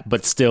before that,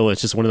 but still it's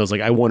just one of those,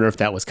 like, I wonder if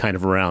that was kind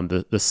of around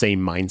the same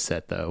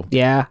mindset though.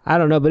 Yeah, I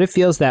don't know, but it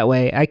feels that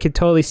way. I could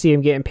totally see him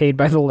getting paid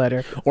by the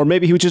letter. Or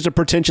maybe he was just a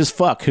pretentious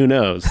fuck. Who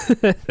knows?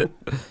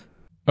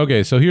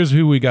 Okay, so here's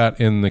who we got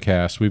in the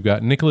cast. We've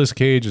got Nicolas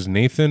Cage as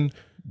Nathan,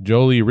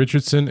 Jolie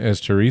Richardson as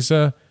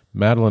Teresa,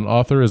 Madeline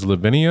Arthur as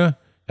Lavinia,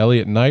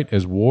 Elliot Knight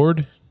as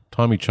Ward,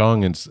 Tommy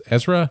Chong as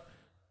Ezra,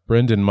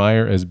 Brendan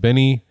Meyer as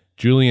Benny,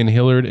 Julian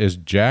Hillard as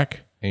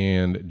Jack,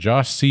 and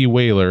Josh C.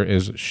 Whaler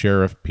as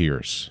Sheriff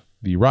Pierce.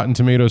 The Rotten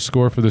Tomatoes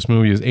score for this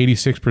movie is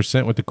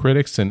 86% with the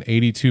critics and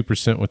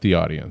 82% with the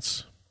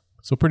audience.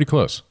 So pretty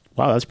close.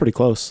 Wow, that's pretty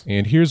close.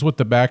 And here's what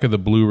the back of the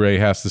Blu-ray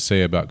has to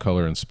say about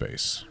color and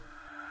space.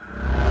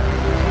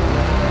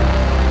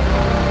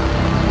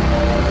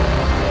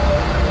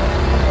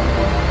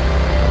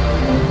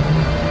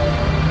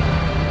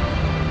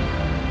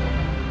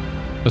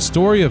 A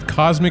story of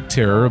cosmic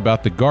terror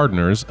about the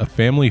Gardeners, a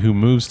family who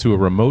moves to a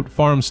remote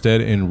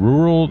farmstead in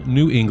rural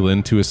New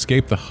England to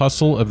escape the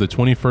hustle of the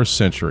 21st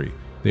century.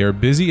 They are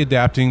busy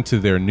adapting to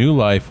their new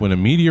life when a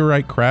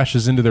meteorite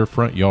crashes into their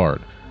front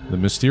yard. The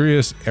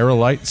mysterious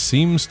aerolite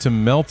seems to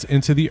melt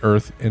into the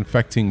earth,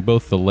 infecting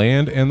both the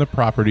land and the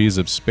properties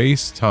of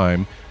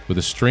space-time with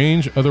a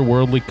strange,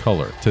 otherworldly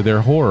color. To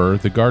their horror,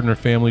 the Gardner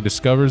family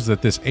discovers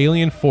that this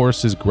alien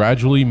force is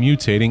gradually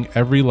mutating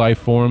every life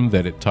form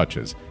that it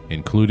touches,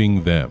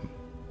 including them.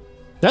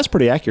 That's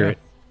pretty accurate.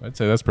 Yeah, I'd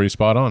say that's pretty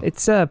spot on.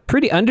 It's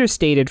pretty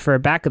understated for a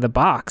back of the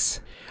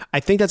box. I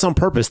think that's on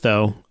purpose,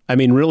 though. I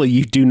mean, really,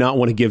 you do not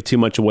want to give too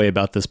much away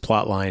about this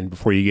plot line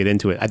before you get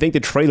into it. I think the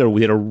trailer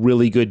did a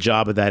really good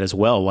job of that as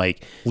well,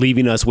 like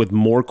leaving us with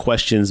more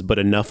questions, but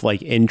enough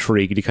like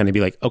intrigue to kind of be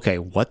like, okay,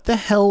 what the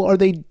hell are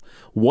they?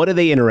 What are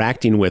they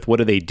interacting with?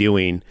 What are they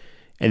doing?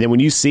 And then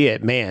when you see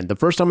it, man, the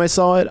first time I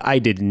saw it, I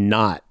did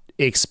not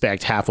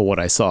expect half of what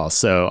I saw.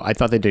 So I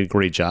thought they did a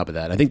great job of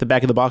that. I think the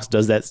back of the box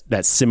does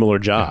that similar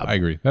job. Yeah, I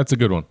agree. That's a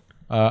good one.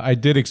 I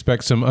did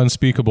expect some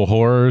unspeakable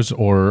horrors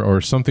or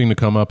something to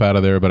come up out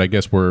of there, but I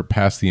guess we're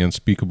past the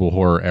unspeakable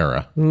horror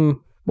era.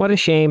 What a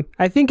shame.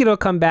 I think it'll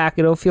come back.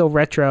 It'll feel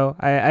retro.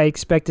 I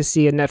expect to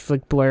see a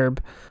Netflix blurb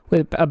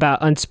about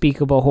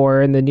unspeakable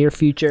horror in the near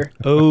future.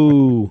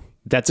 Oh,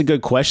 that's a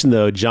good question,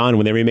 though. John,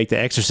 when they remake The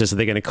Exorcist, are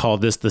they going to call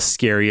this the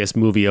scariest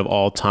movie of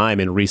all time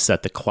and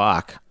reset the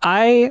clock?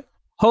 I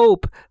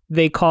hope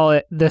they call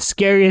it the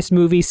scariest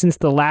movie since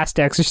The Last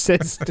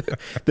Exorcist.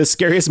 The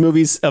scariest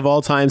movies of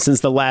all time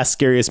since the last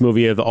scariest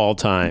movie of all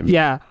time.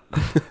 Yeah.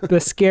 The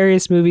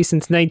scariest movie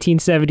since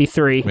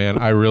 1973. Man,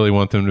 I really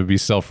want them to be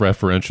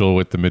self-referential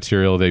with the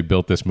material they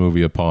built this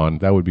movie upon.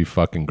 That would be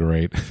fucking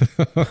great.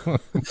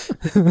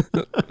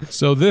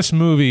 So this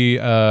movie,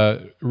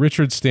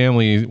 Richard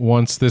Stanley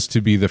wants this to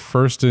be the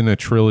first in a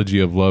trilogy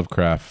of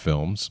Lovecraft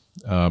films.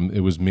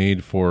 It was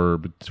made for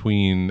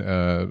between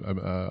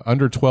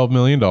under $12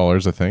 million, I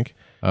think.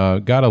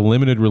 Got a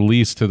limited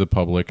release to the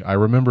public. I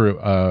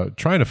remember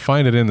trying to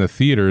find it in the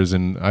theaters,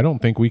 and I don't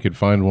think we could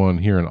find one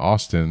here in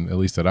Austin, at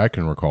least that I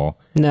can recall.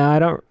 No, I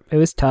don't. It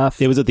was tough.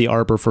 It was at the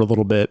Arbor for a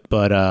little bit,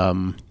 but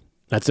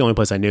that's the only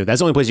place I knew. That's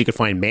the only place you could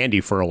find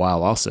Mandy for a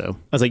while also.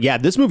 I was like, yeah,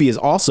 this movie is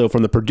also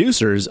from the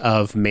producers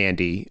of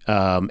Mandy.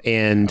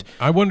 And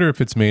I wonder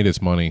if it's made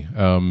its money.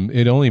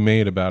 It only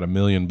made about $1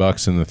 million in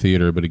the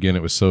theater, but again,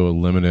 it was so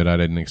limited, I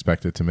didn't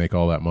expect it to make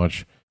all that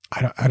much.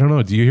 I don't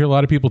know. Do you hear a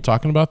lot of people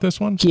talking about this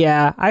one?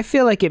 Yeah, I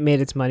feel like it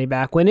made its money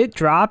back. When it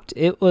dropped,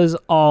 it was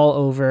all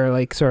over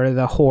like sort of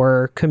the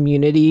horror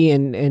community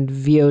and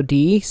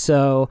VOD.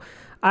 So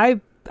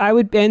I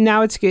would, and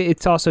now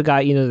it's also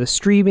got, you know, the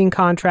streaming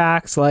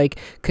contracts. Like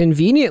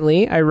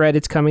conveniently, I read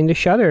it's coming to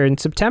Shudder in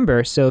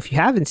September. So if you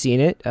haven't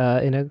seen it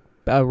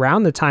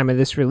around the time of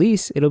this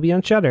release, it'll be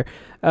on Shudder.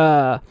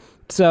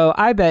 So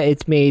I bet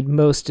it's made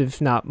most,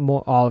 if not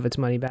all of its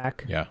money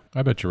back. Yeah,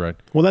 I bet you're right.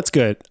 Well, that's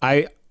good.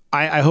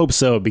 I hope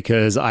so,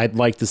 because I'd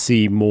like to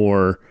see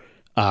more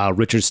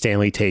Richard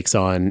Stanley takes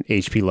on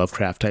HP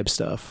Lovecraft type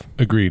stuff.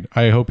 Agreed.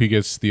 I hope he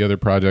gets the other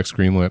projects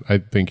greenlit. I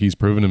think he's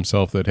proven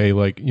himself that, hey,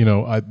 like, you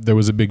know, there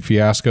was a big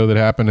fiasco that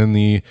happened in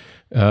the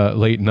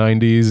late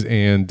 90s,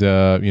 and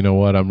you know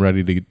what? I'm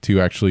ready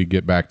to actually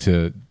get back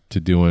to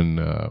doing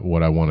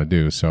what I want to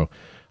do. So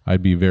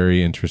I'd be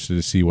very interested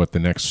to see what the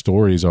next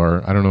stories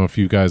are. I don't know if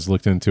you guys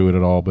looked into it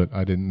at all, but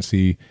I didn't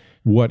see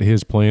what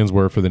his plans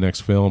were for the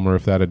next film or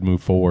if that had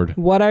moved forward.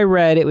 What I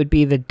read, it would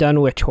be the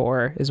Dunwich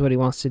Horror is what he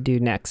wants to do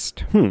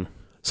next.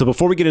 So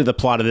before we get into the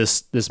plot of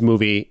this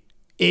movie,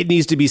 it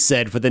needs to be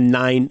said for the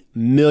 9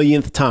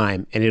 millionth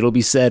time, and it'll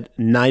be said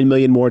 9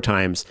 million more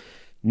times,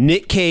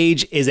 Nic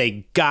Cage is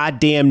a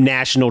goddamn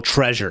national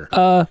treasure.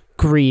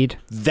 Agreed.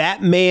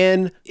 That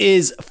man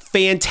is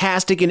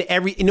fantastic in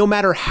no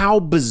matter how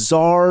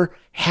bizarre,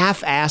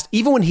 half-assed,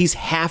 even when he's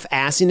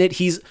half-assing it,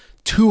 he's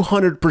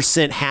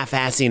 200%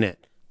 half-assing it.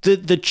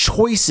 The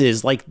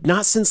choices, like,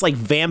 not since like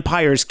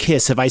Vampire's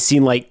Kiss have I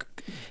seen like,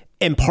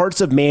 in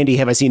parts of Mandy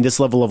have I seen this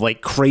level of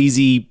like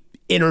crazy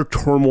inner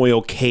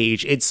turmoil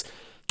Cage. It's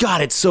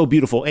so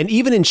beautiful. And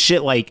even in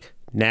shit like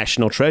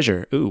National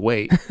Treasure. Ooh,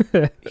 wait.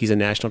 He's a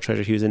national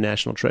treasure. He was a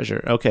national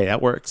treasure. Okay,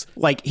 that works.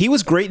 Like, he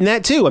was great in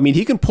that too. I mean,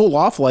 he can pull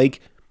off like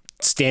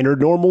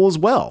standard normal as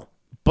well.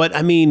 But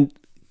I mean,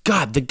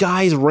 God, the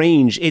guy's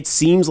range, it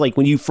seems like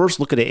when you first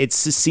look at it, it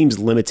just seems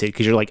limited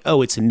because you're like,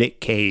 oh, it's a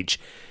Nic Cage.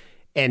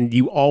 And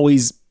you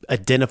always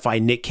identify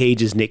Nic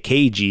Cage as Nic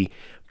Cagey.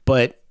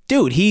 But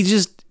dude, he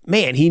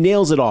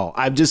nails it all.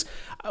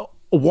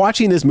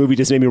 Watching this movie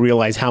just made me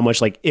realize how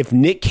much, like, if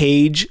Nic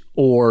Cage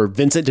or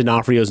Vincent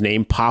D'Onofrio's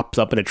name pops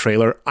up in a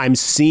trailer, I'm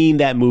seeing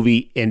that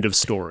movie, end of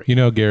story. You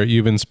know, Garrett,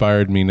 you've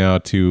inspired me now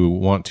to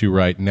want to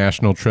write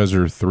National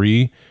Treasure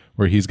 3,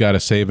 where he's got to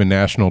save a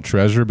national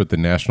treasure, but the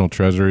national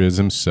treasure is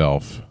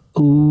himself.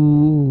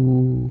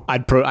 Ooh.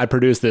 I'd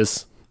produce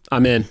this.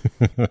 I'm in.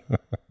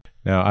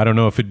 Now, I don't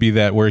know if it'd be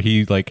that where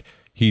he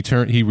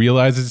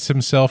realizes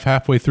himself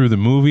halfway through the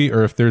movie,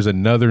 or if there's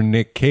another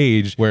Nic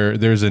Cage where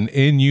there's an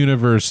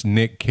in-universe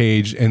Nic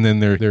Cage and then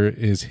there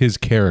is his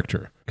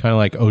character. Kind of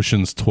like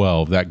Ocean's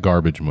 12, that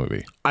garbage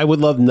movie. I would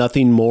love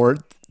nothing more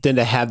than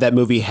to have that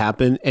movie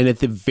happen, and at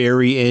the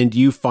very end,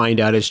 you find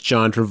out it's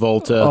John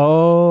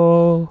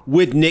Travolta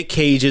with Nic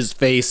Cage's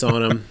face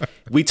on him.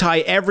 We tie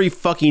every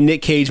fucking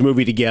Nic Cage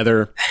movie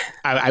together.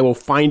 I will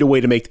find a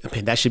way to make...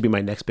 Man, that should be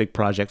my next big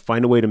project.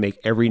 Find a way to make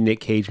every Nic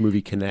Cage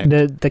movie connect.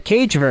 The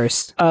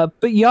Cageverse.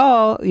 But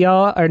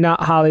y'all are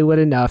not Hollywood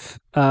enough.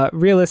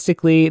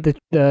 Realistically,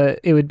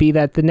 it would be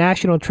that the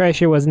national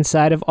treasure was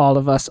inside of all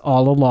of us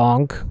all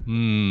along.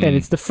 And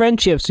it's the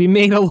friendships we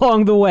made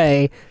along the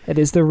way that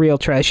is the real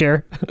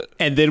treasure.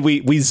 And then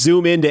we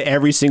zoom into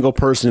every single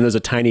person, and there's a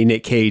tiny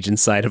Nic Cage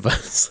inside of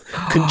us,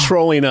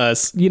 controlling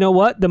us. You know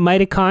what? The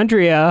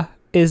mitochondria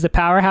is the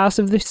powerhouse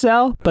of the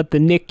cell, but the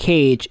Nic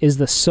Cage is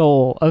the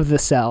soul of the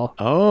cell.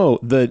 Oh,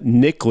 the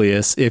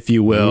nucleus, if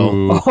you will.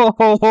 Ooh.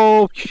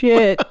 Oh,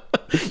 shit.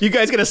 You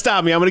guys gotta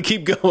stop me. I'm gonna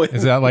keep going.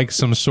 Is that like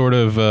some sort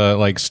of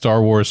like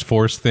Star Wars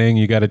Force thing?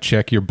 You got to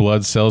check your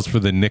blood cells for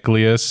the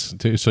nucleus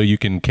so you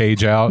can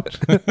cage out?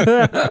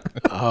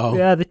 Oh.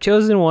 Yeah, the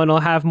chosen one will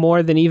have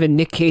more than even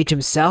Nic Cage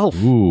himself.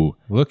 Ooh,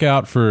 look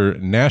out for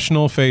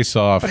National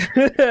Face-Off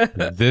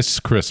this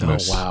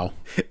Christmas. Oh, wow.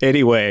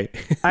 Anyway.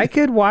 I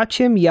could watch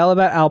him yell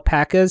about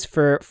alpacas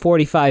for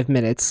 45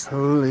 minutes.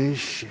 Holy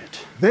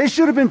shit. They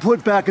should have been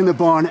put back in the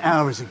barn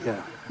hours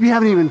ago. You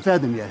haven't even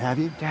fed them yet, have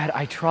you? Dad,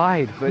 I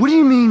tried, but... What do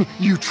you mean,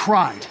 you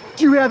tried?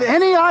 Do you have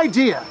any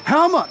idea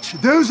how much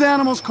those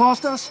animals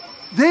cost us?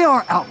 They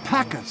are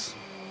alpacas.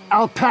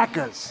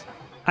 Alpacas.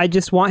 I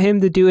just want him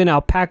to do an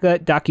alpaca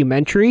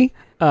documentary.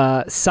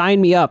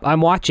 Sign me up.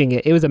 I'm watching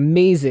it. It was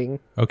amazing.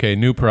 Okay,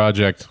 new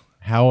project.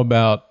 How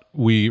about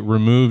we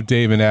remove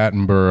David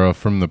Attenborough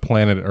from the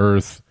Planet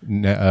Earth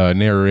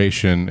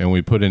narration and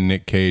we put in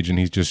Nic Cage and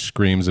he just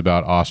screams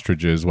about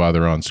ostriches while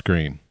they're on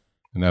screen?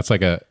 And that's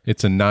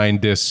it's a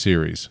 9-disc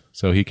series.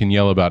 So he can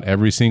yell about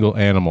every single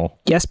animal.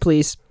 Yes,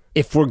 please.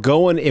 If we're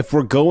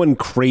going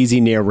crazy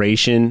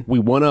narration, we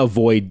want to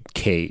avoid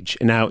Cage.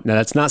 Now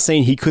that's not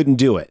saying he couldn't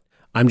do it.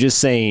 I'm just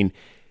saying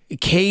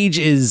Cage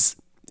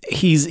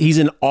he's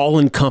an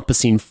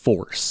all-encompassing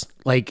force.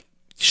 Like,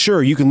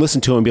 sure, you can listen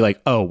to him and be like,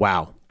 oh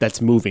wow,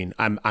 that's moving.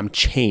 I'm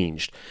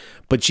changed.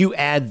 But you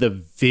add the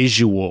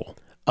visual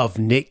of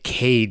Nic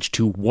Cage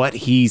to what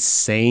he's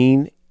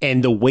saying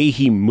and the way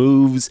he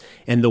moves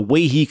and the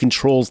way he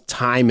controls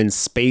time and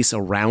space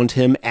around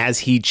him as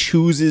he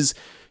chooses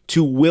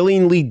to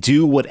willingly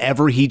do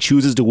whatever he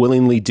chooses to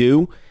willingly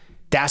do,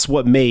 that's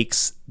what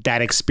makes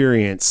that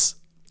experience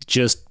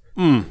just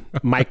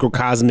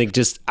microcosmic,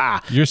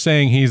 You're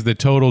saying he's the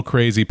total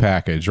crazy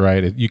package,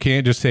 right? You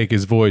can't just take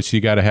his voice, you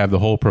got to have the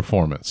whole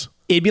performance.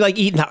 It'd be like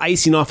eating the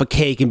icing off a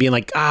cake and being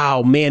like,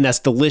 oh man, that's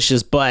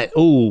delicious, but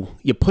ooh,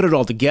 you put it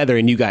all together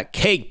and you got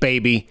cake,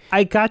 baby.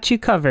 I got you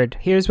covered.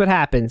 Here's what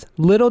happens.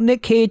 Little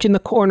Nic Cage in the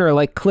corner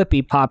like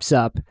Clippy pops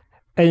up.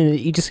 And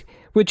you just,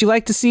 would you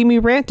like to see me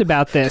rant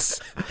about this?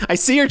 I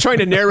see you're trying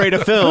to narrate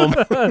a film.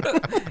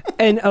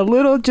 And a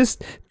little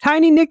just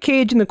tiny Nic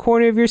Cage in the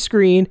corner of your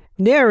screen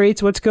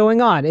narrates what's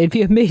going on. It'd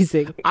be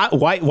amazing.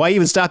 Why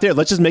even stop there?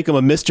 Let's just make him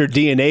a Mr.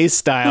 DNA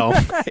style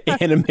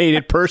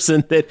animated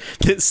person that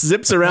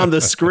zips around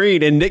the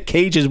screen, and Nic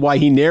Cage is why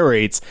he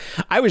narrates.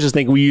 I was just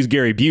thinking we use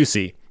Gary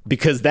Busey.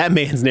 because that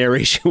man's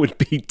narration would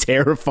be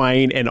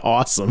terrifying and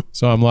awesome.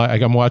 So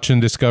I'm watching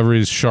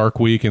Discovery's Shark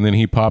Week, and then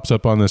he pops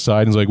up on the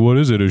side and is like, "What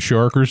is it? A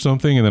shark or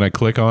something?" And then I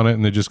click on it,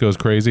 and it just goes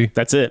crazy.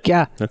 That's it.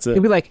 Yeah. That's it.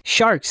 It'd be like,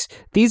 sharks.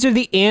 These are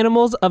the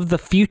animals of the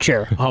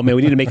future. Oh man,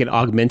 we need to make an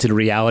augmented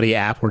reality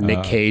app where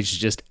Nic Cage is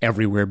just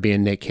everywhere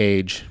being Nic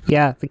Cage.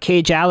 Yeah, the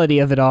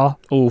cageality of it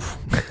all. Oof.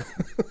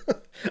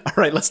 All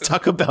right, let's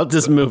talk about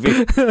this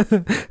movie.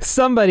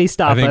 Somebody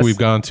stop us. I think we've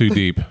gone too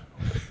deep.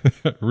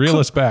 Reel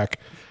us back.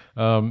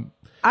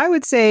 I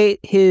would say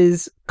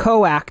his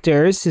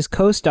co-actors, his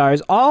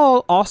co-stars,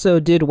 all also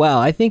did well.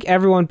 I think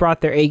everyone brought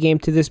their A game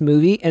to this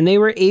movie, and they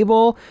were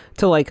able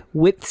to like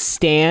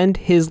withstand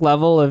his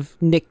level of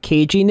Nic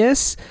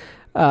Caginess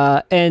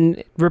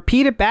and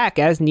repeat it back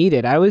as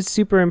needed. I was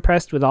super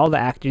impressed with all the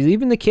actors,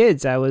 even the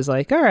kids. I was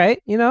like, all right,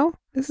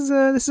 this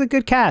is a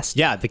good cast.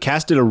 Yeah, the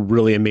cast did a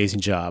really amazing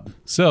job.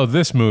 So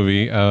this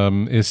movie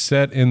is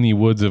set in the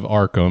woods of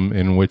Arkham,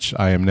 in which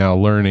I am now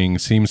learning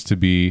seems to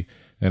be,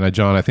 and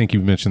John, I think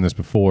you've mentioned this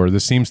before,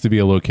 this seems to be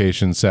a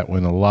location set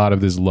in a lot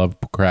of his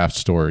Lovecraft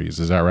stories.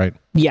 Is that right?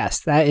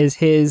 Yes, that is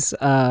his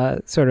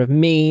sort of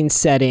main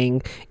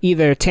setting,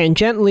 either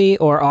tangentially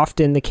or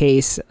often the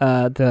case,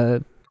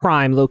 the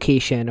prime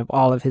location of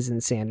all of his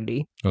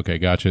insanity. Okay,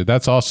 gotcha.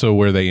 That's also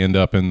where they end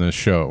up in the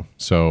show.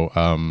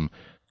 So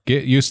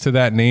get used to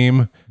that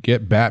name.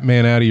 Get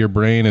Batman out of your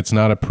brain. It's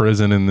not a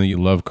prison in the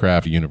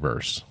Lovecraft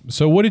universe.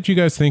 So what did you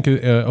guys think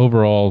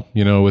overall,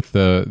 with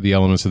the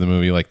elements of the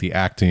movie, like the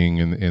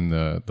acting and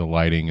the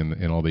lighting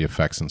and all the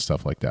effects and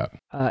stuff like that?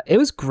 It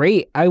was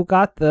great. I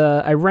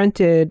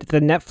rented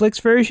the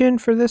Netflix version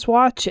for this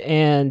watch,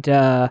 and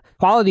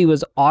quality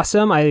was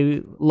awesome.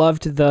 I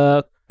loved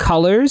the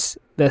colors.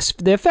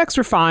 The effects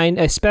were fine,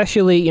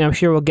 especially, I'm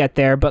sure we'll get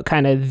there, but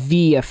kind of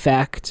the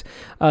effect,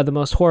 the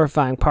most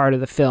horrifying part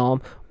of the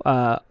film,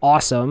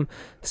 awesome.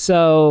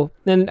 So,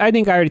 then I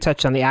think I already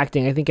touched on the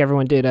acting. I think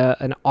everyone did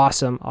an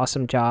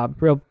awesome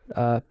job, real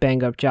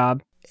bang-up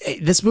job.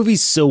 This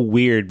movie's so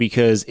weird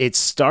because it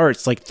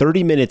starts like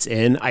 30 minutes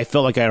in. I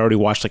felt like I already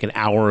watched like an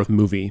hour of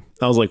movie.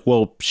 I was like,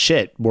 well,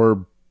 shit, we're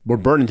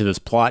burning to this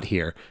plot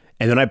here.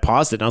 And then I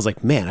paused it and I was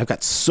like, man, I've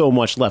got so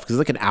much left because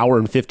it's like an hour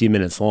and 50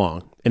 minutes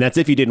long. And that's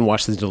if you didn't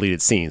watch the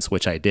deleted scenes,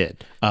 which I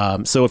did.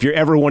 So if you're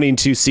ever wanting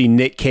to see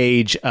Nic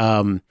Cage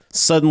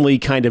suddenly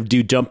kind of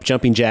do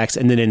jumping jacks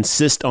and then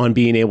insist on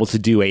being able to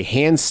do a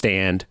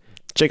handstand,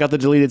 check out the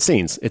deleted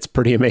scenes. It's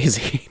pretty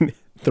amazing.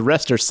 The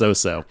rest are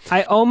so-so.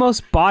 I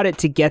almost bought it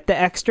to get the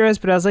extras,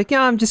 but I was like,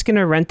 yeah, I'm just going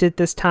to rent it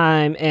this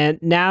time.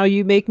 And now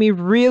you make me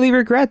really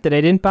regret that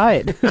I didn't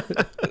buy it.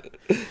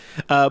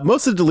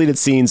 Most of the deleted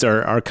scenes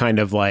are kind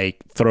of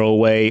like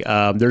throwaway.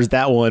 There's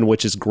that one,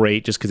 which is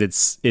great just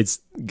because it's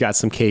got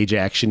some Cage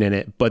action in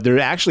it. But there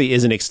actually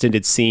is an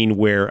extended scene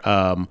where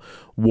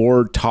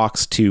Ward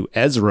talks to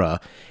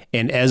Ezra,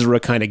 and Ezra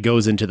kind of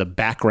goes into the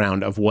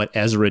background of what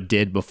Ezra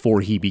did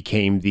before he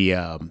became the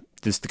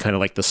kind of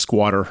like the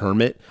squatter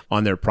hermit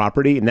on their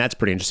property. And that's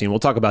pretty interesting. We'll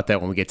talk about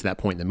that when we get to that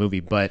point in the movie.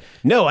 But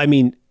no, I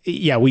mean,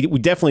 yeah, we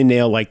definitely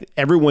nail, like,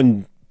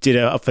 everyone did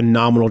a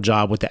phenomenal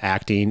job with the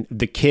acting.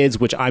 The kids,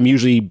 which I'm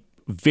usually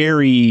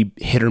very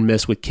hit or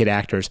miss with kid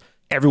actors,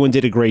 everyone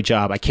did a great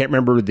job. I can't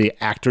remember the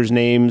actors'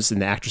 names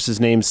and the actresses'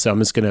 names, so I'm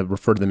just going to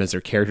refer to them as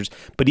their characters.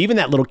 But even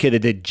that little kid that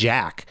did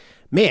Jack,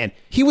 man,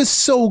 he was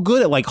so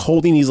good at like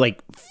holding these like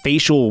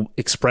facial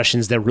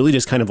expressions that really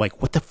just kind of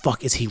like, what the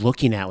fuck is he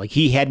looking at? Like,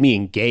 he had me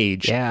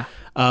engaged. Yeah.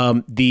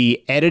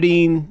 The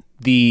editing,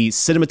 the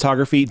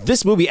cinematography,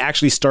 this movie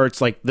actually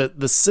starts like the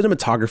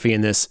cinematography in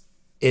this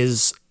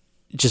is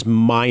just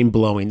mind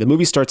blowing. The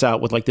movie starts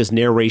out with like this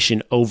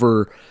narration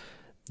over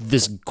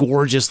this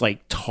gorgeous,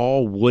 like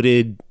tall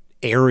wooded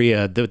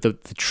area. The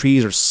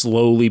trees are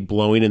slowly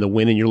blowing in the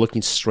wind and you're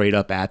looking straight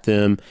up at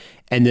them.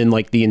 And then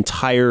like the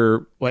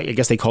entire, I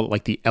guess they call it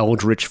like the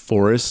Eldritch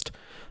Forest.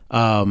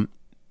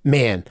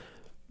 Man,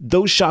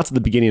 those shots at the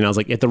beginning, I was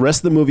like, if the rest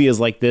of the movie is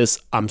like this,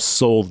 I'm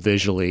sold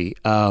visually.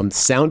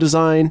 Sound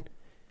design,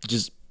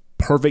 just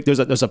perfect. There's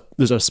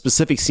a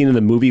specific scene in the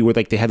movie where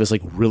like they have this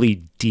like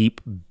really deep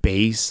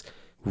bass,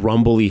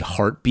 rumbly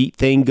heartbeat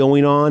thing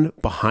going on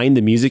behind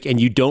the music, and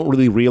you don't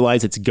really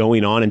realize it's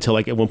going on until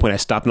like at one point I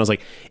stopped and I was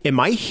like, am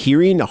I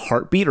hearing a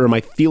heartbeat or am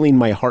I feeling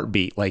my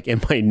heartbeat like in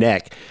my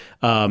neck?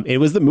 It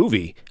was the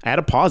movie. I had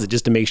to pause it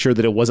just to make sure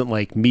that it wasn't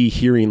like me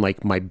hearing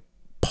like my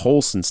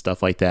pulse and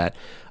stuff like that.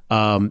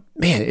 Man,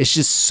 it's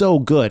just so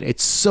good.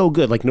 It's so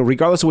good. Like, no,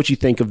 regardless of what you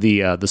think of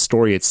the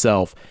story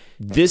itself,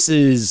 this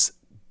is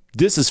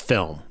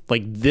film.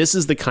 Like, this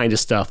is the kind of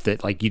stuff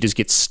that like you just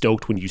get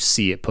stoked when you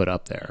see it put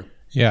up there.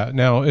 Yeah.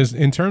 Now,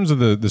 in terms of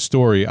the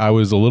story, I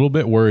was a little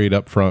bit worried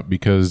up front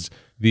because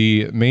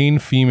the main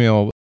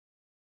female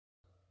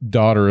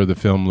daughter of the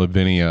film,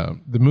 Lavinia,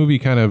 the movie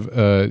kind of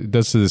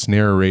does this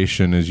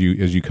narration as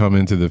you come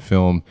into the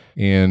film,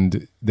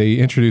 and they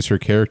introduce her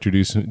character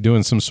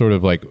doing some sort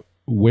of like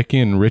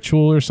Wiccan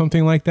ritual or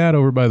something like that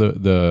over by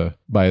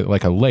by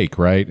like a lake,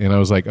 right? And I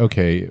was like,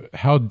 okay,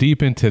 how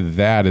deep into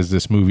that is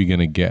this movie going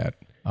to get?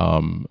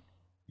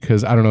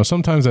 because I don't know,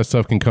 sometimes that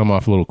stuff can come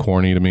off a little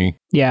corny to me.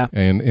 Yeah.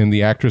 And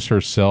the actress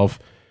herself,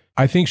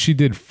 I think she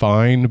did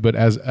fine, but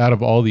as out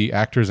of all the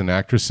actors and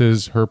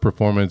actresses, her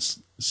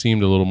performance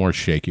seemed a little more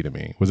shaky to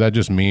me. Was that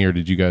just me, or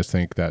did you guys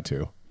think that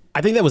too? I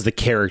think that was the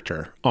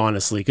character,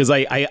 honestly, because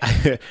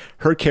I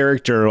her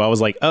character, I was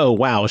like, oh,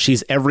 wow,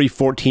 she's every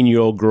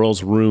 14-year-old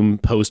girl's room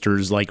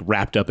posters like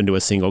wrapped up into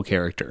a single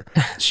character.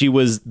 She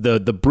was the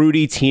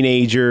broody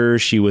teenager.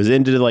 She was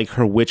into like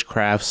her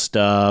witchcraft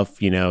stuff.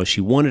 You know,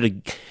 she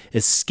wanted to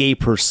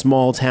escape her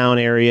small town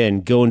area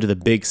and go into the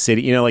big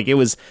city. You know, like it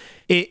was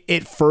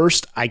at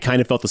first I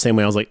kind of felt the same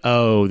way. I was like,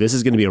 oh, this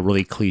is going to be a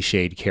really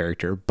cliched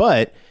character.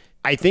 But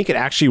I think it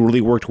actually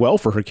really worked well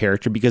for her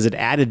character because it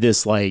added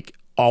this like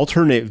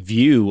alternate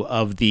view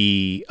of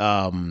the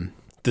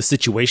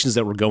situations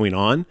that were going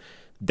on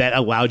that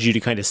allowed you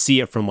to kind of see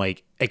it from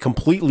like a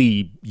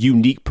completely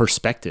unique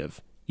perspective.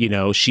 You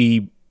know,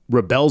 she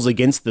rebels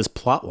against this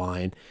plot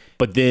line,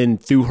 but then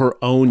through her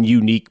own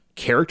unique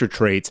character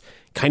traits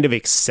kind of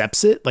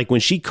accepts it. Like when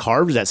she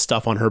carves that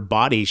stuff on her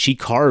body, she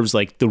carves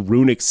like the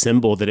runic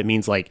symbol that it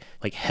means like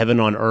heaven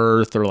on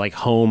earth or like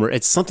home, or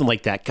it's something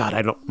like that. God,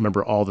 I don't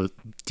remember all the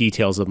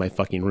details of my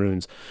fucking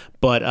runes,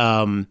 but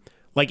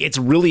like, it's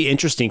really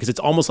interesting because it's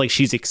almost like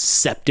she's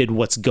accepted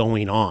what's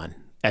going on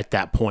at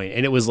that point.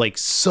 And it was like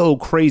so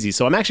crazy.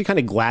 So I'm actually kind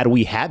of glad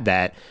we had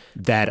that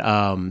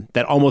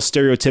almost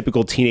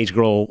stereotypical teenage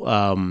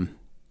girl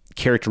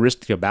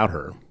characteristic about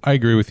her. I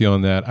agree with you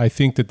on that. I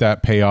think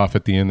that payoff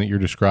at the end that you're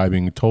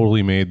describing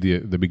totally made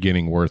the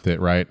beginning worth it,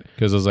 right?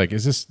 Because I was like,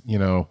 is this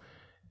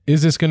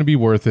going to be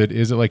worth it?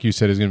 Is it, like you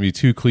said, is it going to be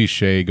too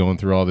cliche going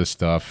through all this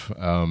stuff?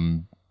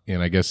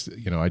 And I guess,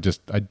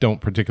 I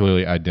don't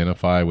particularly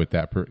identify with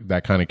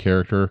that kind of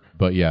character.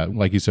 But yeah,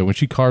 like you said, when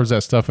she carves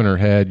that stuff in her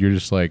head, you're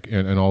just like,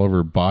 and all over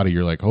her body,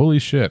 you're like, holy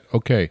shit.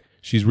 Okay.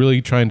 She's really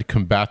trying to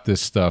combat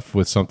this stuff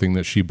with something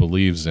that she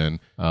believes in.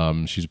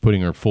 She's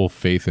putting her full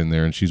faith in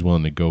there and she's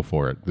willing to go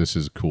for it. This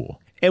is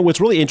cool. And what's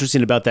really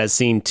interesting about that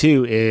scene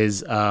too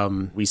is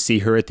we see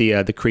her at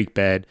the creek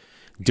bed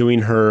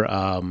doing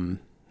her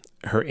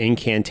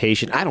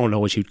incantation. I don't know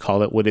what you'd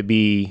call it. Would it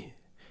be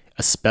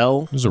a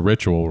spell? It was a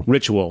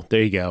ritual.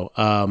 There you go.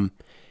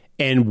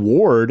 And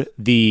Ward,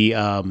 the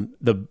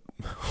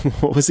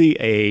what was he?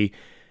 A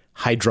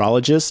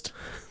hydrologist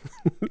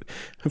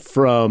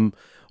from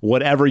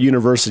whatever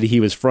university he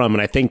was from,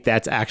 and I think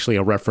that's actually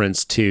a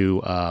reference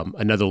to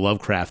another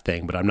Lovecraft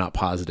thing, but I'm not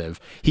positive.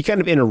 He kind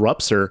of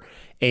interrupts her,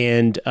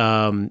 and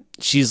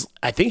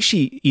I think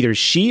either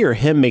she or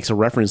him makes a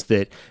reference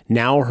that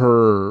now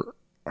her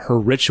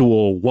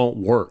ritual won't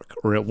work,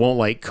 or it won't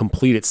like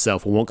complete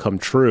itself, it won't come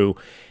true.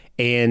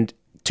 And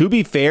to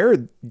be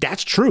fair,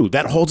 that's true.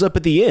 That holds up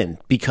at the end.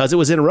 Because it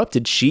was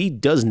interrupted, she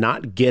does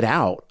not get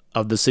out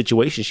of the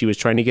situation she was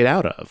trying to get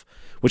out of,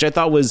 which I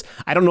thought was,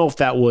 I don't know if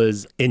that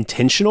was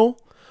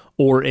intentional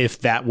or if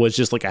that was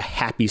just like a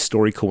happy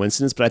story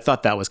coincidence, but I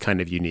thought that was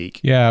kind of unique.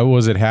 Yeah,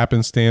 was it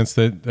happenstance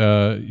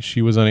that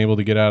she was unable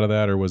to get out of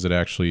that, or was it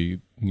actually,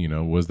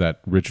 was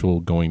that ritual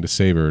going to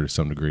save her to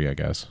some degree, I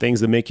guess? Things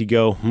that make you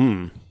go,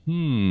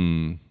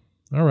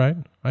 All right,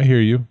 I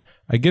hear you.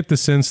 I get the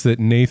sense that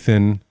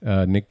Nathan,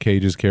 Nic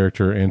Cage's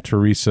character, and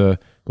Teresa,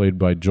 played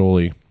by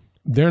Jolie,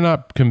 they're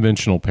not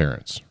conventional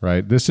parents,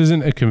 right? This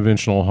isn't a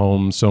conventional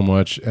home so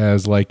much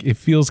as like it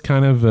feels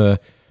kind of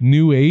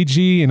new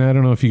agey, and I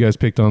don't know if you guys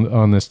picked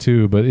on this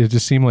too, but it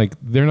just seemed like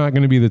they're not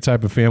going to be the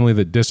type of family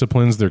that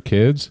disciplines their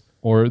kids,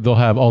 or they'll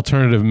have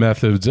alternative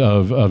methods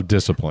of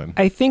discipline.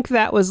 I think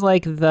that was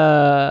like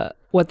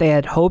what they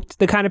had hoped,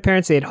 the kind of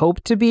parents they had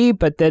hoped to be,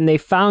 but then they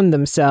found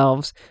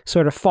themselves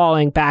sort of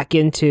falling back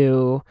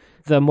into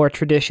the more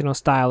traditional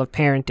style of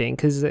parenting,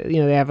 because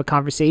they have a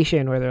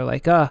conversation where they're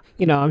like,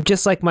 I'm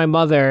just like my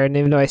mother, and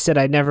even though I said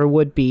I never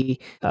would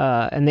be,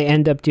 and they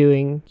end up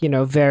doing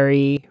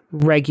very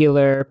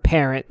regular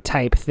parent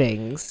type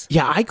things.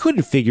 Yeah, I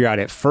couldn't figure out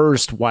at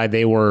first why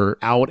they were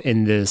out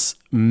in this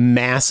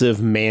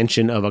massive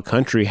mansion of a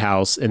country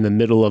house in the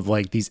middle of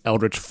like these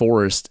eldritch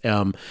forests,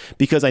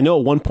 because I know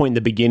at one point in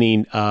the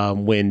beginning,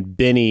 when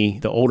Benny,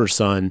 the older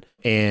son,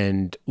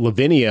 and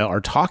Lavinia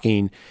are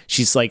talking,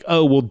 she's like,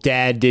 oh, well,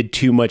 Dad did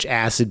too much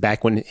acid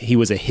back when he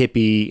was a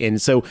hippie.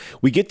 And so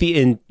we get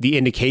the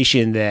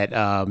indication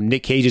that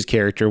Nic Cage's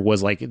character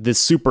was like this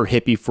super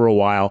hippie for a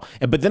while.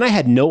 But then I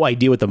had no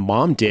idea what the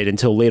mom did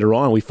until later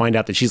on. We find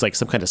out that she's like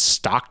some kind of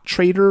stock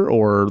trader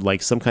or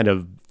like some kind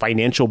of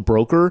financial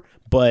broker.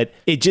 But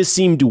it just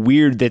seemed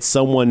weird that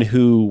someone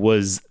who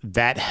was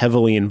that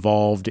heavily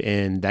involved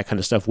in that kind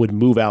of stuff would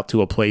move out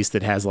to a place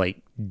that has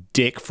like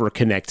dick for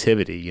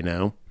connectivity,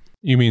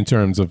 You mean in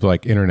terms of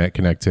like internet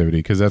connectivity?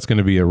 Because that's going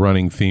to be a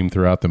running theme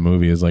throughout the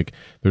movie, is like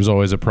there's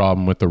always a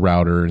problem with the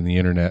router and the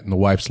internet, and the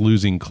wife's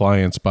losing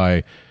clients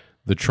by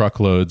the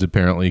truckloads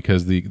apparently,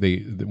 because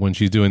when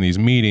she's doing these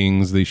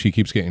meetings, she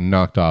keeps getting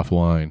knocked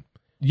offline.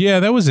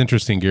 Yeah, that was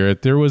interesting,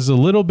 Garrett. There was a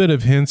little bit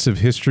of hints of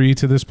history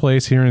to this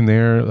place here and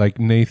there. Like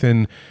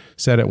Nathan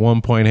said at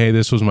one point, hey,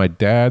 this was my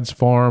dad's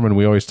farm, and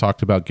we always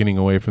talked about getting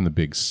away from the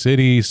big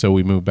city, so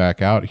we moved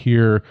back out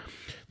here.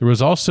 There was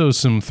also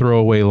some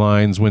throwaway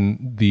lines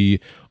when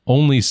the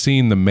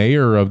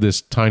mayor of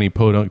this tiny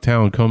podunk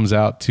town comes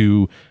out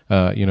to,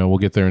 we'll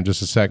get there in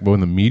just a sec, but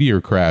when the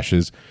meteor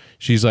crashes,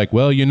 she's like,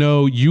 well,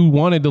 you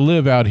wanted to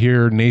live out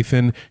here,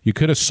 Nathan. You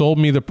could have sold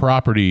me the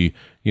property,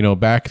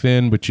 back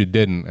then, but you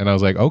didn't. And I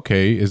was like,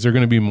 okay, is there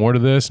going to be more to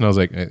this? And I was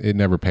like, it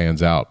never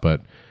pans out,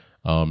 but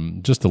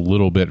just a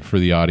little bit for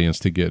the audience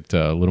to get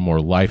a little more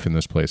life in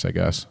this place, I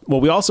guess. Well,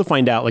 we also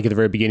find out, like at the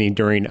very beginning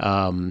during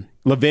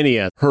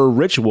Lavinia, her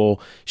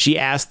ritual, she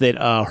asked that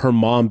her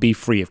mom be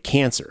free of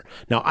cancer.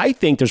 Now, I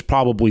think there's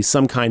probably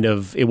some kind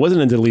of, it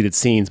wasn't in deleted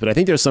scenes, but I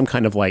think there's some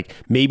kind of like,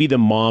 maybe the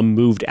mom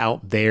moved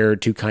out there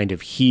to kind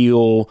of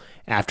heal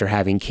after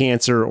having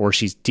cancer, or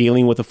she's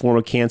dealing with a form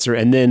of cancer.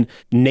 And then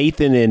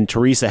Nathan and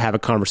Teresa have a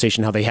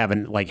conversation how they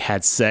haven't like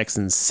had sex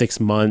in 6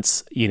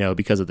 months,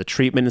 because of the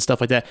treatment and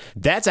stuff like that.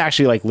 That's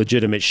actually like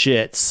legitimate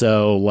shit.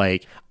 So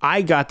like,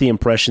 I got the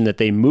impression that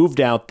they moved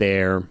out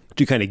there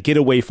to kind of get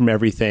away from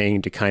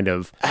everything, to kind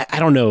of, I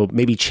don't know,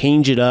 maybe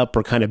change it up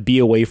or kind of be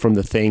away from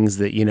the things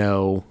that,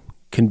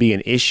 can be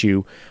an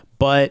issue.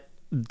 But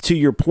to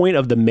your point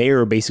of the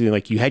mayor, basically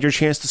like, you had your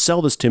chance to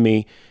sell this to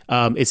me.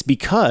 It's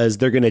because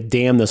they're going to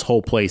dam this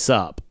whole place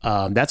up.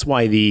 That's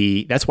why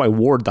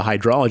Ward, the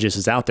hydrologist,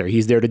 is out there.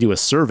 He's there to do a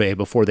survey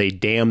before they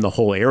dam the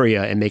whole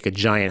area and make a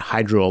giant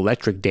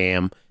hydroelectric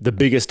dam, the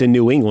biggest in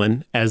New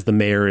England, as the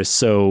mayor is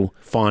so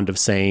fond of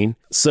saying.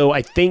 So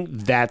I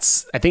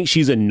think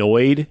she's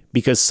annoyed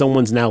because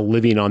someone's now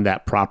living on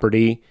that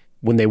property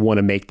when they want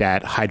to make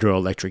that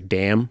hydroelectric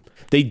dam.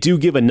 They do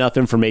give enough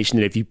information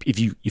that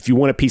if you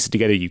want to piece it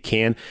together, you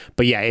can.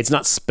 But yeah, it's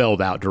not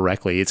spelled out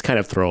directly. It's kind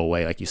of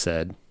throwaway, like you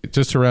said.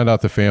 Just to round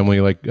out the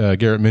family, like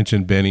Garrett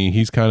mentioned, Benny,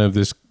 he's kind of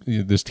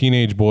this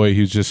teenage boy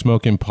who's just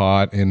smoking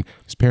pot, and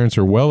his parents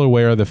are well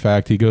aware of the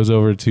fact. He goes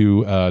over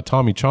to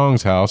Tommy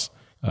Chong's house,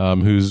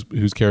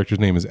 whose character's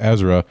name is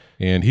Ezra,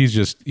 and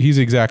he's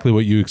exactly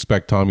what you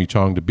expect Tommy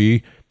Chong to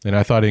be. And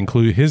I thought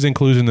his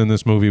inclusion in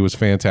this movie was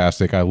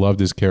fantastic. I loved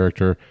his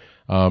character.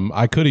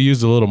 I could have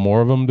used a little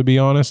more of him, to be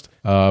honest.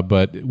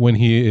 But when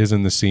he is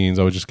in the scenes,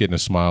 I was just getting a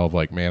smile of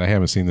like, man, I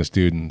haven't seen this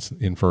dude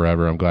in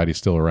forever. I'm glad he's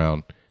still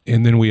around.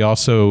 And then we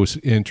also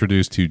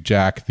introduced to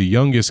Jack, the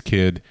youngest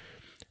kid,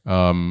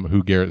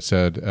 who Garrett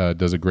said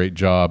does a great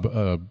job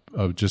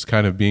of just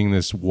kind of being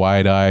this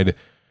wide-eyed,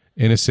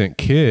 innocent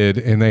kid.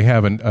 And they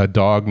have a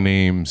dog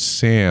named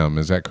Sam.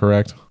 Is that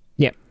correct?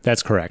 Yeah,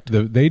 that's correct.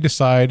 They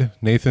decide,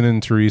 Nathan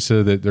and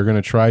Teresa, that they're going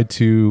to try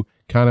to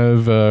kind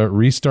of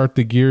restart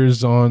the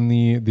gears on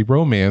the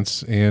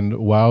romance. And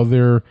while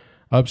they're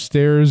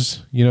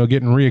upstairs,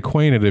 getting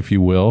reacquainted, if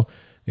you will,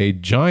 a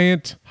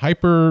giant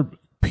hyper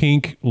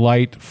pink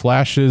light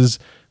flashes,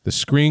 the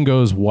screen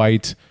goes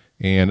white,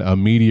 and a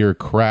meteor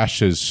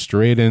crashes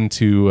straight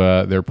into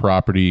their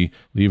property,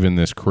 leaving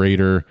this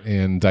crater.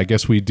 And I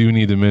guess we do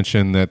need to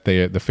mention that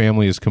the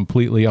family is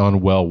completely on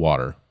well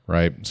water,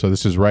 right? So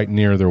this is right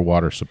near their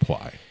water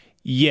supply.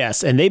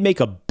 Yes, and they make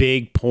a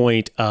big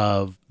point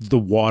of the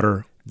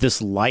water,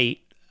 this light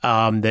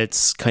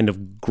that's kind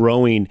of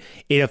growing.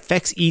 It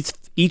affects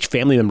each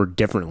family member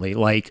differently.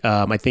 Like,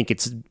 I think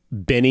it's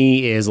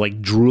Benny is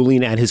like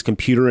drooling at his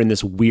computer in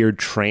this weird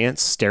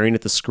trance, staring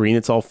at the screen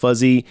that's all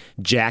fuzzy.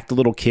 Jack, the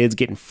little kid's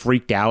getting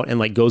freaked out and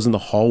like goes in the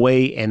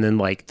hallway, and then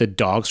like the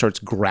dog starts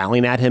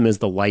growling at him as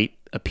the light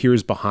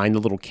appears behind the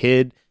little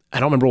kid. I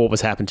don't remember what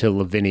was happening to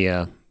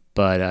Lavinia,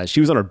 but she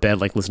was on her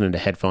bed, like listening to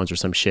headphones or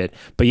some shit.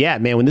 But yeah,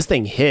 man, when this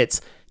thing hits,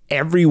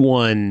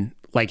 everyone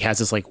like has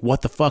this like,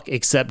 what the fuck,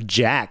 except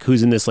Jack,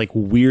 who's in this like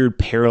weird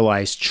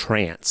paralyzed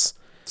trance.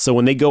 So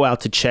when they go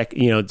out to check,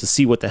 to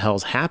see what the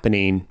hell's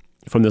happening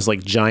from this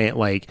like giant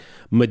like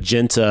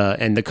magenta,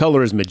 and the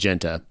color is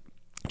magenta,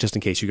 just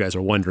in case you guys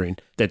are wondering,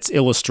 that's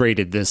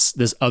illustrated this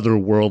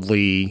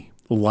otherworldly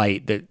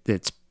light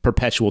that's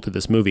perpetual to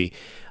this movie.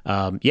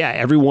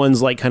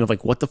 Everyone's like kind of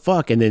like, what the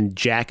fuck? And then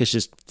Jack is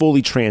just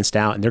fully tranced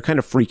out, and they're kind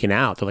of freaking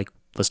out. They're like,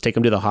 let's take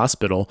him to the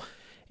hospital.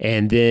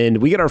 And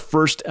then we get our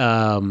first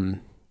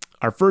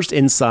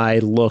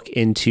inside look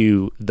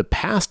into the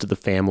past of the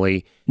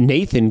family.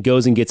 Nathan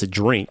goes and gets a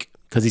drink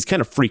because he's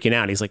kind of freaking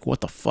out. He's like,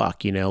 what the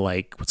fuck?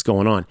 Like, what's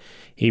going on?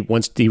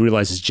 Once he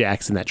realizes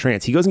Jack's in that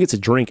trance, he goes and gets a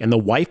drink, and the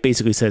wife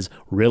basically says,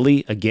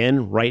 really,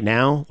 again, right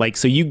now? Like,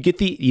 so you get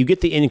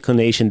the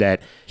inclination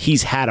that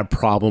he's had a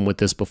problem with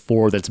this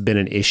before, that's been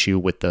an issue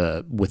with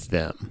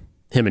them,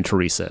 him and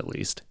Teresa at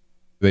least.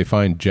 They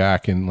find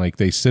Jack, and like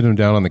they sit him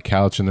down on the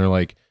couch, and they're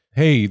like,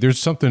 hey, there's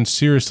something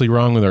seriously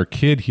wrong with our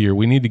kid here.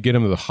 We need to get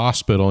him to the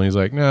hospital. And he's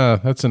like, nah,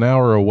 that's an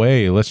hour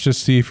away. Let's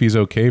just see if he's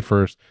okay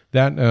first.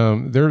 That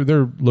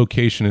their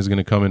location is going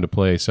to come into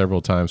play several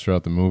times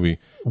throughout the movie.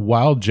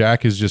 While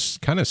Jack is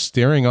just kind of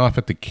staring off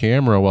at the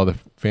camera while the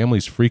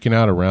family's freaking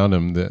out around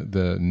him,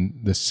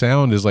 the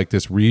sound is like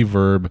this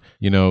reverb.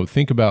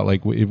 Think about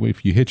like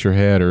if you hit your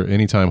head, or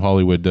anytime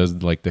Hollywood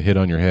does like the hit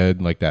on your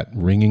head, like that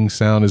ringing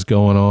sound is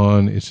going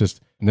on. It's just...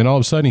 And then all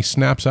of a sudden he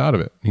snaps out of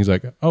it. He's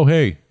like, oh,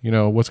 hey,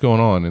 what's going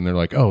on? And they're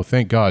like, oh,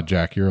 thank God,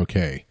 Jack, you're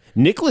okay.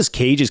 Nicolas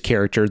Cage's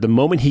character, the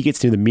moment he gets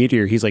to the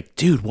meteor, he's like,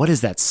 dude, what is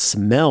that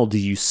smell? Do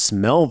you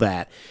smell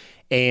that?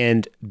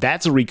 And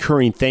that's a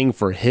recurring thing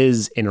for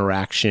his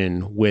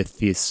interaction with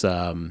this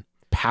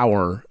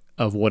power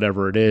of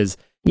whatever it is.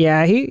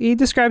 Yeah, he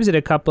describes it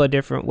a couple of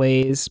different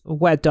ways.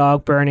 Wet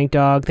dog, burning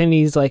dog. Then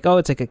he's like, oh,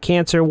 it's like a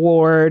cancer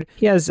ward.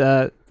 He has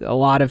a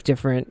lot of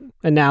different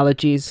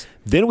analogies.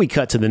 Then we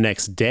cut to the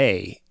next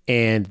day,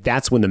 and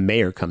that's when the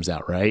mayor comes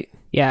out, right?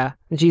 Yeah.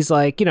 And she's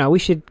like, we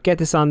should get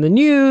this on the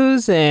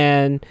news.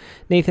 And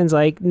Nathan's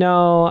like,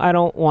 no, I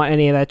don't want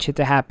any of that shit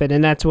to happen.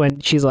 And that's when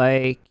she's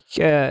like,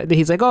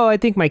 he's like, oh, I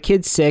think my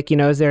kid's sick.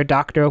 Is there a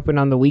doctor open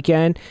on the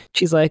weekend?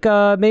 She's like,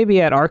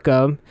 maybe at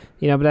Arkham,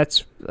 but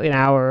that's an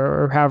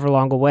hour or however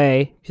long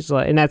away. She's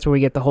like, and that's where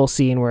we get the whole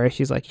scene where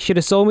she's like, you should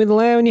have sold me the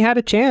land when you had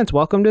a chance.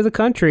 Welcome to the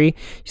country.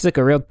 She's like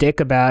a real dick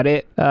about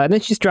it. And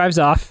then she just drives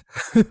off.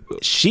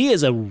 She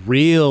is a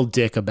real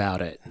dick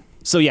about it.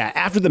 So yeah,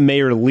 after the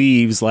mayor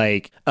leaves,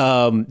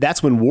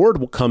 that's when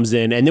Ward comes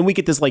in, and then we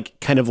get this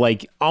kind of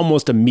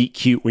almost a meet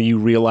cute where you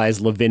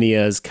realize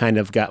Lavinia's kind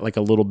of got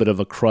a little bit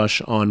of a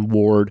crush on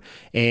Ward,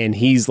 and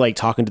he's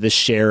talking to the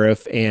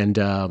sheriff and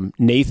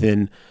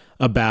Nathan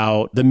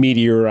about the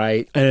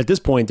meteorite. And at this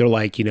point, they're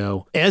like,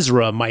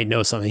 Ezra might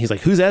know something. He's like,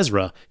 who's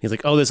Ezra? He's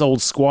like, oh, this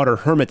old squatter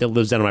hermit that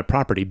lives down on my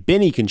property.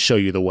 Benny can show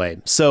you the way.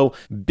 So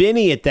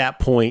Benny at that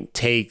point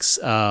takes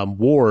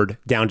Ward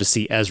down to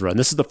see Ezra. And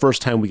this is the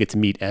first time we get to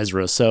meet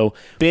Ezra. So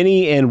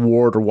Benny and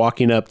Ward are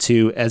walking up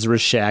to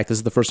Ezra's shack. This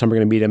is the first time we're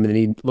going to meet him. And then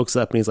he looks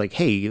up and he's like,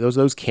 hey,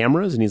 those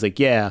cameras? And he's like,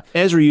 yeah,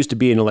 Ezra used to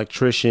be an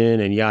electrician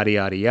and yada,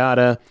 yada,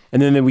 yada.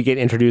 And then we get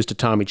introduced to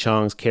Tommy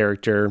Chong's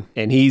character.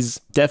 And he's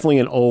definitely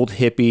an old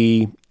hippie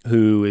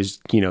who is,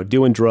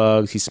 doing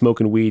drugs. He's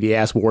smoking weed. He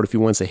asks Ward if he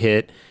wants a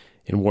hit.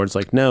 And Ward's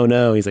like,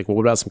 no. He's like, well,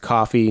 what about some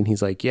coffee? And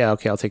he's like, yeah,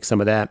 okay, I'll take some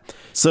of that.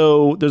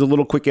 So there's a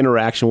little quick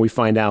interaction. We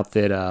find out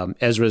that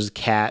Ezra's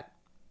cat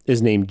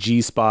is named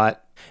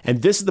G-Spot.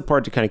 And this is the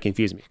part that kind of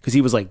confused me, because he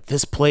was like,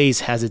 this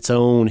place has its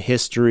own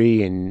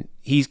history. And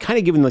he's kind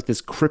of given this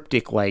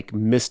cryptic,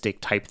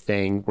 mystic type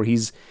thing where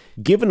he's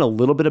given a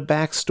little bit of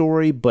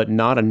backstory, but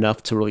not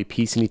enough to really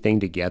piece anything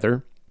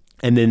together.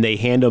 And then they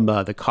hand him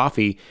the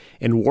coffee,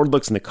 and Ward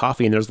looks in the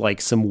coffee, and there's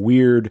some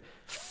weird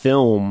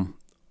film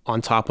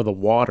on top of the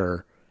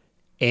water.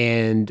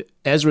 And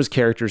Ezra's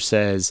character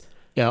says,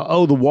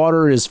 oh, the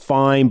water is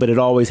fine, but it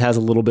always has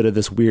a little bit of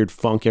this weird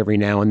funk every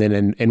now and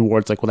then. And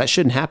Ward's like, well, that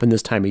shouldn't happen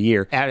this time of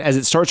year. As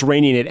it starts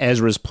raining at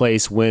Ezra's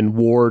place, when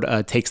Ward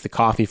takes the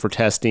coffee for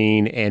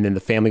testing, and then the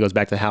family goes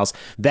back to the house,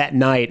 that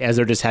night, as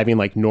they're just having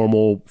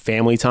normal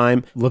family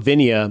time,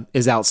 Lavinia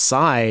is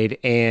outside,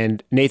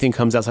 and Nathan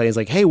comes outside. And he's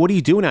like, hey, what are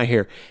you doing out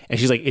here? And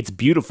she's like, it's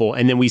beautiful.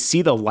 And then we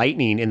see the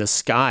lightning in the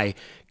sky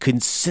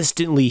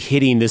consistently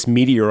hitting this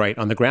meteorite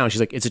on the ground.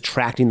 She's like, it's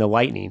attracting the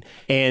lightning.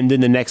 And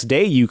then the next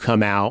day you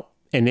come out,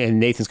 and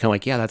Nathan's kind of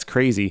like, yeah, that's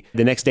crazy.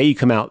 The next day you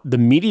come out, the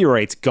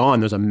meteorite's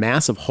gone. There's a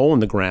massive hole in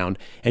the ground.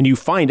 And you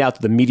find out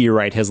that the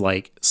meteorite has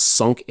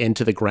sunk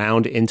into the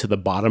ground, into the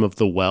bottom of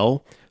the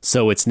well.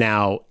 So it's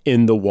now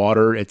in the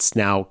water. It's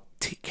now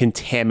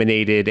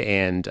contaminated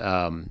and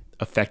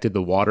affected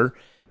the water.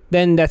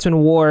 Then that's when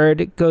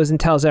Ward goes and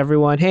tells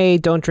everyone, hey,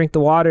 don't drink the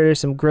water. There's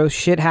some gross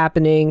shit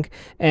happening.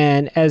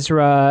 And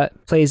Ezra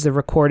plays the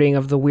recording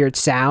of the weird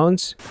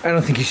sounds. I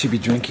don't think you should be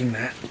drinking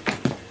that.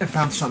 I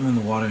found something in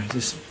the water.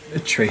 Just a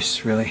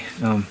trace, really.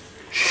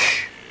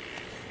 Shh.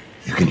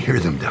 You can hear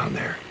them down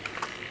there.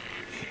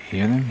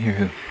 Hear them? Hear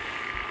who?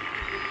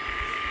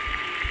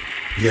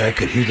 Yeah, I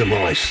could hear them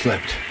while I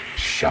slept.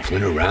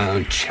 Shuffling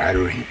around,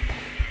 chattering.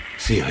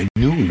 See, I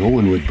knew no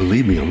one would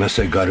believe me unless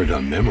I got it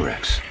on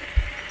Memorex.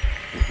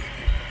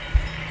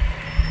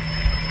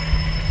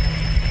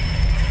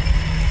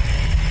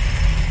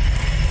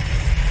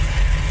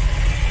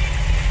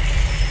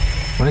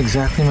 What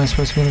exactly am I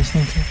supposed to be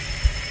listening to?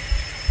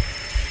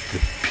 The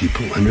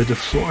people under the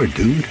floor,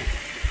 dude.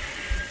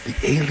 The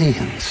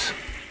aliens.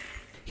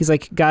 He's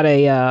got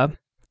a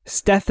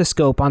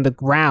stethoscope on the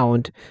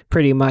ground,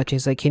 pretty much.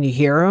 He's like, can you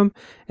hear them?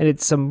 And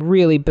it's some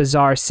really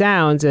bizarre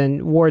sounds.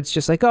 And Ward's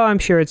just like, oh, I'm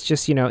sure it's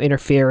just,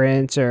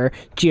 interference or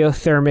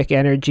geothermic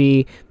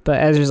energy.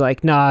 But Ezra's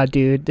like, nah,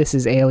 dude, this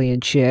is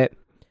alien shit.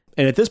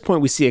 And at this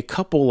point, we see a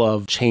couple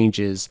of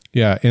changes.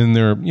 Yeah, and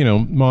they're,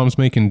 mom's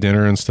making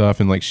dinner and stuff,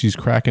 and she's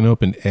cracking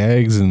open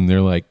eggs, and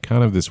they're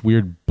kind of this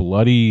weird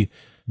bloody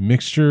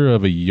mixture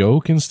of a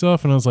yolk and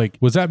stuff. And I was like,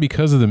 was that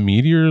because of the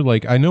meteor?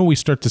 I know we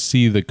start to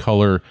see the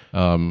color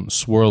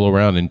swirl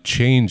around and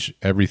change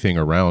everything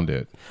around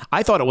it.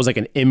 I thought it was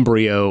an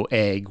embryo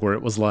egg where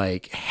it was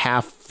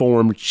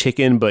half-formed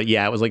chicken, but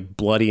yeah, it was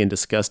bloody and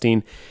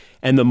disgusting.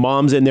 And the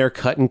mom's in there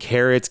cutting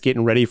carrots,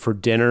 getting ready for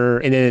dinner.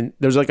 And then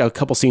there's a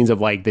couple scenes of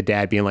the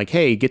dad being like,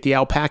 hey, get the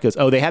alpacas.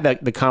 Oh, they had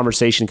the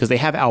conversation because they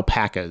have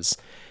alpacas.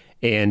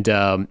 And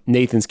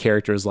Nathan's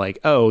character is like,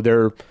 oh,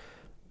 they're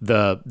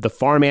the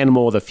farm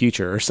animal of the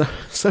future or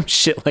some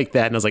shit like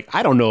that. And I was like,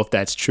 I don't know if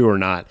that's true or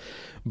not.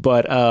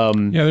 But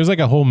yeah, there's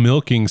a whole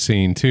milking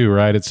scene too,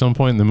 right? At some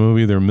point in the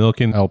movie, they're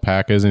milking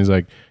alpacas. And he's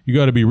like, you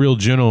got to be real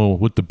gentle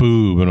with the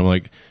boob. And I'm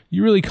like,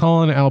 you really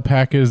calling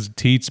alpacas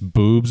teats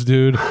boobs,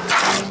 dude?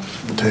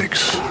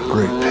 Takes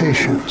great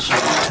patience,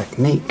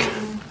 technique,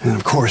 And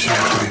of course, you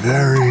have to be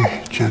very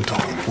gentle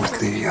with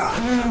the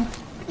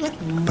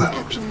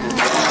boat.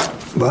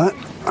 But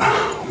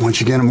once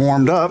you get them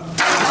warmed up...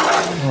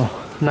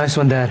 Oh, nice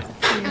one, Dad.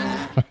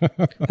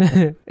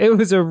 It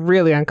was a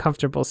really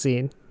uncomfortable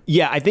scene.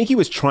 Yeah, I think he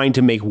was trying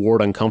to make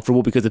Ward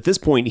uncomfortable because at this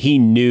point he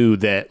knew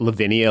that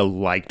Lavinia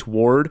liked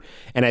Ward,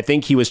 and I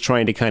think he was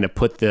trying to kind of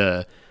put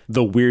the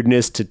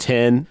weirdness to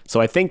 10.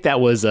 So I think that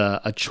was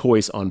a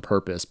choice on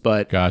purpose.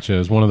 But gotcha. It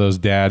was one of those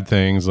dad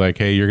things like,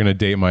 hey, you're going to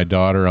date my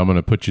daughter. I'm going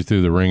to put you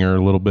through the ringer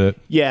a little bit.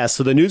 Yeah,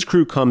 so the news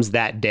crew comes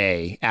that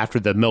day after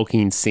the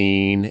milking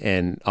scene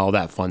and all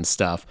that fun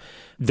stuff.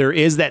 There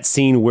is that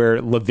scene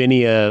where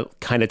Lavinia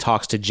kind of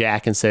talks to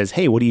Jack and says,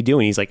 hey, what are you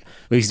doing? He's like,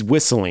 he's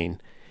whistling.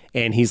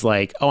 And he's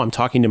like, oh, I'm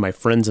talking to my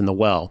friends in the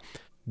well.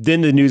 Then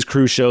the news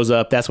crew shows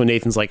up. That's when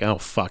Nathan's like, oh,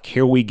 fuck,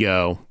 here we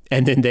go.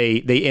 And then they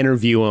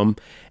interview him.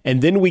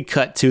 And then we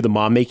cut to the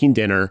mom making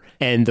dinner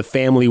and the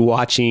family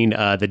watching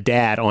the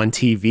dad on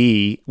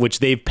TV, which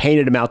they've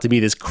painted him out to be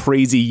this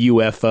crazy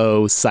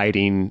UFO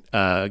sighting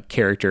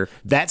character.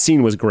 That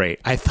scene was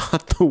great. I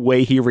thought the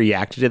way he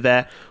reacted to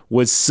that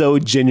was so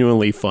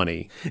genuinely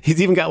funny.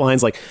 He's even got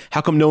lines like,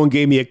 how come no one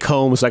gave me a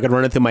comb so I could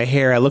run it through my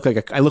hair? I look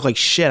like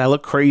shit. I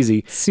look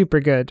crazy.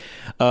 Super good.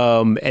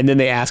 And then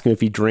they ask him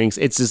if he drinks.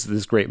 It's just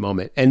this great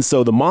moment. And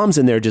so the mom's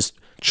in there just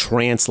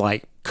trance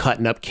like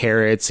cutting up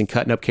carrots. And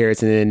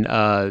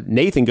then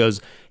Nathan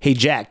goes, hey,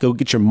 Jack, go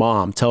get your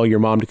mom. Tell your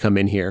mom to come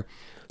in here.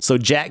 So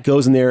Jack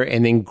goes in there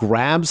and then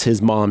grabs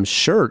his mom's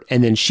shirt,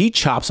 and then she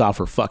chops off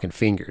her fucking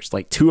fingers,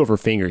 like 2 of her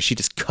fingers. She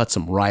just cuts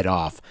them right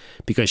off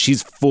because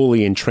she's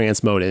fully in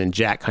trance mode, and then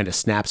Jack kind of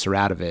snaps her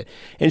out of it.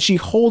 And she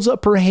holds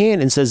up her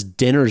hand and says,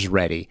 dinner's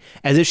ready,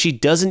 as if she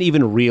doesn't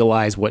even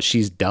realize what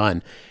she's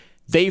done.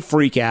 They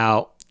freak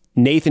out.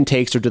 Nathan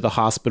takes her to the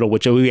hospital,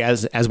 which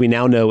as we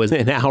now know is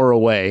an hour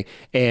away.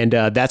 And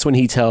that's when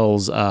he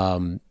tells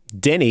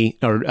Benny,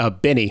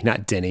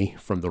 not Denny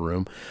from the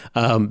room.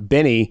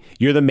 Benny,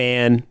 you're the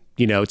man,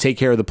 take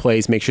care of the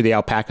place, make sure the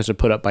alpacas are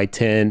put up by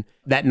 10.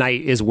 That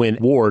night is when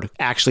Ward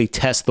actually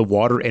tests the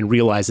water and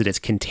realizes that it's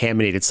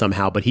contaminated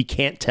somehow, but he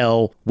can't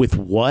tell with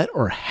what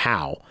or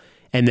how.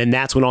 And then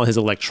that's when all his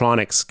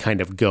electronics kind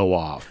of go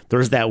off.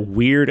 There's that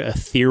weird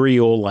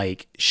ethereal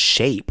like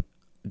shape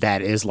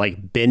that is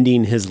like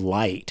bending his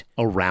light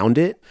around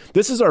it.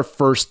 This is our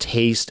first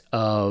taste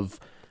of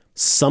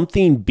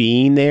something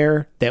being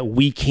there that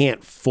we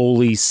can't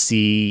fully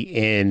see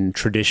in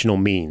traditional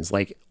means.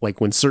 Like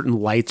when certain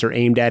lights are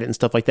aimed at it and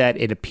stuff like that,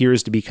 it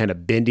appears to be kind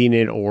of bending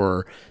it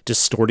or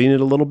distorting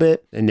it a little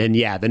bit. And then,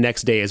 the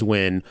next day is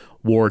when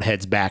Ward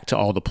heads back to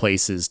all the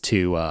places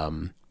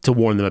to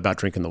warn them about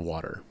drinking the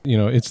water.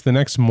 It's the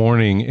next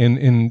morning,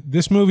 and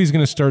this movie's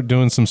going to start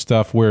doing some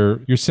stuff where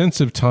your sense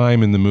of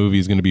time in the movie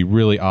is going to be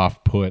really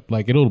off-put.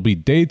 Like, it'll be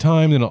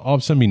daytime, then it'll all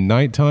of a sudden be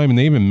nighttime, and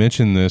they even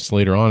mention this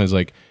later on, is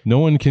like, no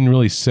one can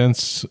really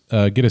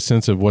get a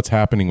sense of what's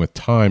happening with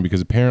time,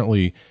 because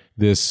apparently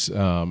this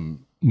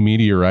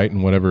meteorite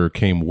and whatever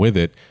came with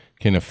it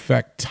can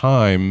affect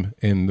time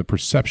and the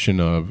perception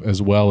of, as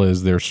well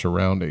as their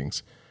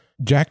surroundings.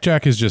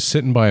 Jack is just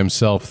sitting by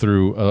himself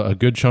through a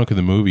good chunk of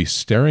the movie,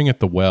 staring at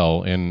the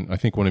well. And I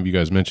think one of you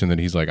guys mentioned that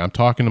he's like, I'm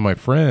talking to my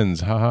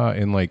friends, haha.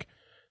 And like,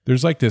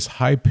 there's like this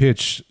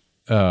high-pitched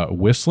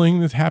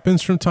whistling that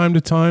happens from time to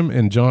time.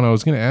 And John, I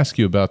was going to ask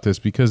you about this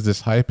because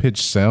this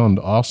high-pitched sound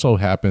also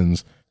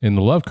happens in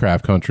the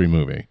Lovecraft Country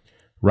movie,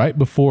 right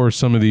before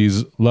some of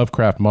these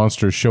Lovecraft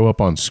monsters show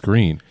up on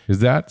screen.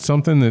 Is that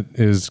something that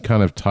is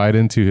kind of tied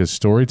into his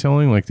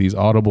storytelling, like these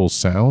audible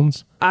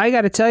sounds? I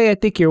got to tell you, I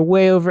think you're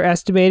way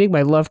overestimating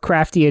my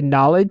Lovecraftian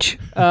knowledge.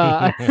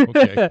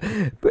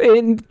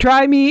 And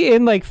try me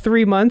in like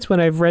 3 months when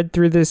I've read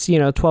through this,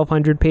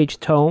 1,200-page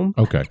tome.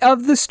 Okay.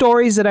 Of the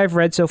stories that I've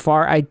read so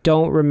far, I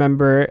don't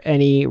remember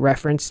any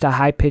reference to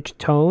high-pitched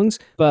tones.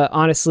 But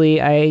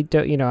honestly, I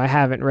don't, I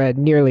haven't read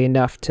nearly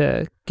enough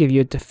to give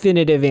you a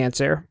definitive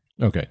answer.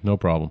 Okay, no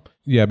problem.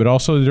 Yeah, but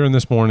also during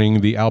this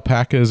morning, the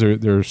alpacas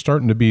they're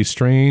starting to be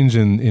strange,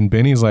 and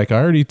Benny's like, I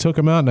already took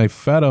them out and I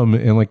fed them,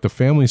 and like the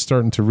family's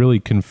starting to really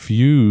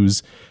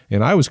confuse,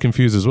 and I was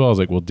confused as well. I was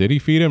like, well, did he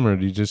feed him or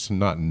did he just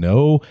not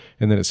know?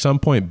 And then at some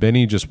point,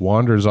 Benny just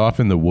wanders off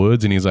in the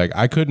woods, and he's like,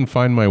 I couldn't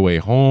find my way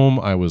home.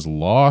 I was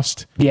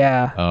lost.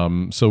 Yeah.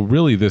 So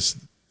really, this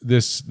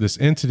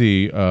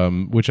entity,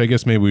 which I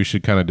guess maybe we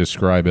should kind of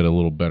describe it a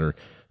little better,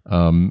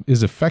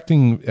 is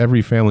affecting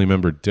every family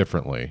member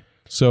differently.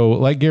 So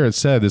like Garrett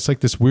said, it's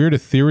like this weird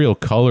ethereal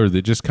color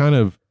that just kind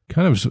of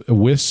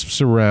wisps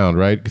around,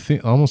 right?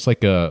 Almost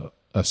like a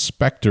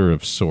specter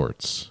of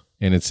sorts.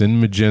 And it's in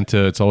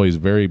magenta. It's always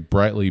very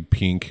brightly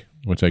pink,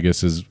 which I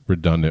guess is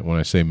redundant when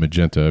I say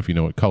magenta, if you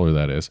know what color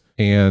that is.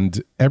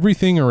 And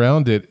everything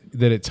around it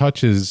that it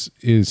touches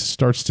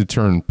starts to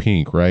turn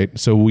pink, right?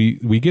 So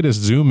we get a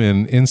zoom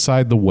in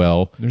inside the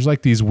well. There's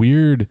like these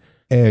weird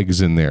eggs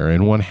in there,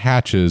 and one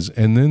hatches,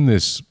 and then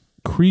this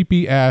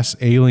creepy ass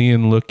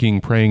alien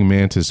looking praying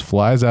mantis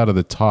flies out of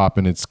the top,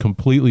 and it's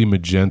completely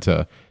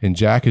magenta, and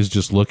Jack is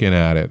just looking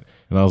at it,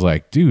 and I was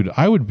like, dude,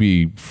 I would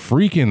be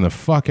freaking the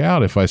fuck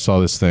out if I saw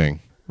this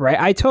thing. Right.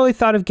 I totally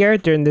thought of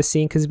Garrett during this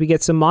scene because we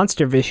get some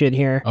monster vision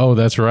here. Oh,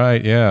 that's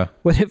right. Yeah.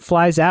 When it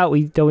flies out,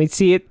 we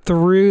see it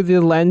through the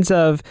lens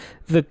of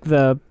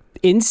the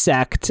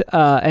insect,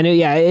 and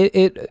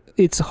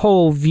its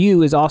whole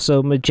view is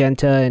also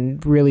magenta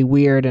and really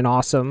weird and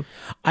awesome.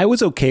 I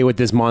was okay with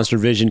this monster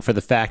vision for the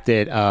fact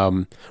that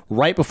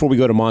right before we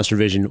go to monster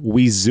vision,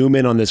 we zoom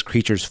in on this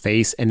creature's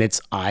face, and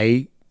its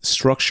eye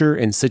structure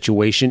and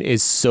situation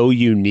is so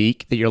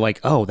unique that you're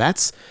like, oh,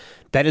 that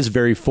is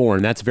very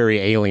foreign, that's very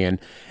alien.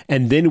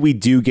 And then we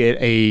do get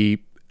a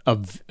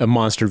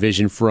monster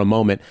vision for a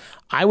moment.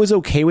 I was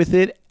okay with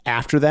it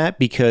after that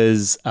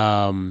because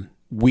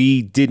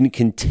we didn't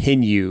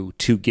continue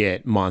to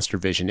get monster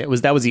vision.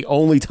 That was the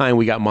only time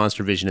we got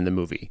monster vision in the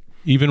movie.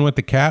 Even with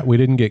the cat, we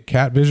didn't get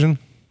cat vision?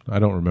 I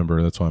don't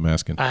remember. That's why I'm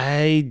asking.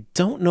 I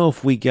don't know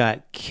if we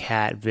got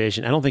cat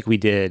vision. I don't think we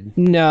did.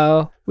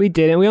 No, we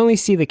didn't. We only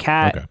see the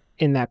cat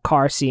in that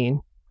car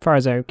scene, as far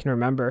as I can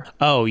remember.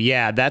 Oh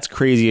yeah, that's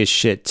crazy as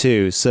shit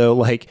too. So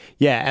like,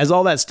 yeah, as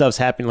all that stuff's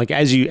happening, like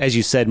as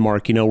you said,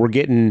 Mark, we're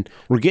getting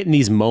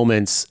these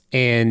moments,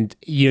 and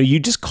you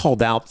just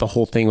called out the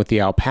whole thing with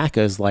the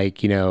alpacas. Like,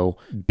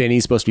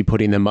 Benny's supposed to be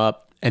putting them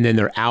up, and then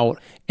they're out,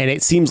 and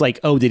it seems like,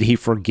 oh, did he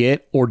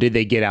forget, or did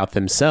they get out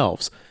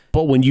themselves?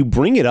 But when you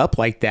bring it up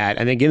like that,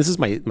 and again, this is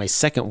my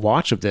second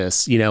watch of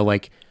this,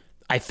 like,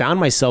 I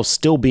found myself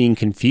still being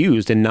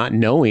confused and not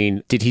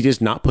knowing, did he just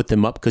not put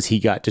them up because he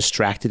got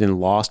distracted and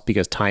lost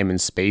because time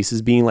and space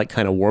is being like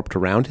kind of warped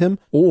around him?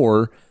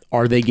 Or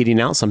are they getting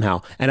out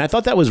somehow? And I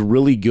thought that was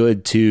really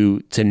good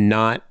to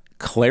not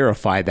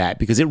clarify that,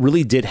 because it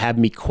really did have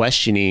me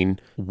questioning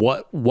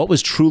what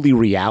was truly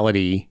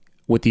reality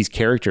with these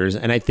characters.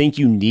 And I think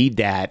you need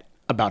that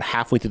about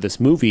halfway through this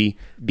movie,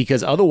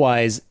 because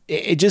otherwise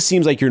it just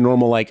seems like your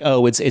normal, like,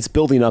 oh, it's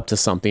building up to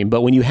something.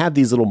 But when you have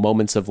these little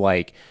moments of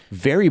like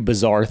very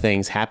bizarre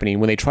things happening,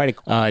 when they try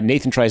to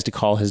Nathan tries to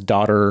call his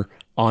daughter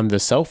on the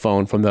cell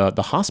phone from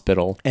the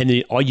hospital, and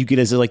then all you get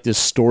is like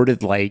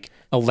distorted like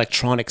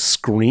electronic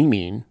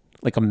screaming,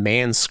 like a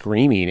man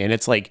screaming, and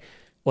it's like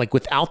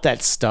without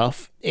that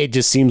stuff, it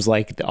just seems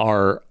like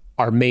our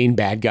main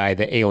bad guy,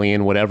 the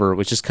alien, whatever,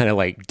 was just kind of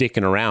like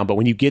dicking around. But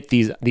when you get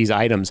these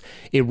items,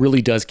 it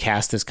really does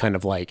cast this kind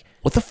of like,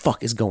 what the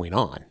fuck is going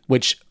on?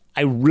 Which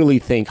I really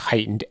think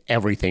heightened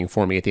everything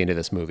for me at the end of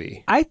this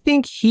movie. I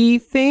think he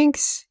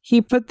thinks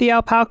he put the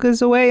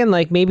alpacas away, and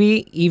like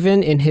maybe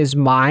even in his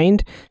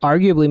mind,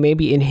 arguably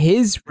maybe in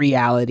his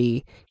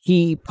reality,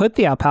 he put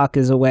the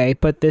alpacas away,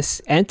 but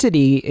this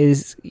entity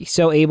is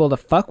so able to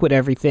fuck with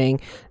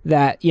everything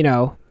that,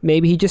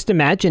 maybe he just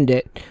imagined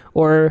it,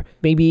 or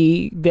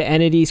maybe the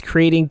entity's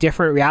creating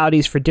different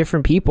realities for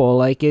different people.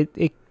 Like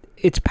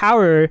its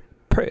power,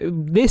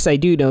 this I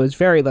do know is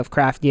very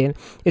Lovecraftian.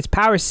 Its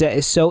power set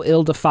is so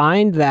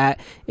ill-defined that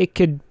it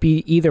could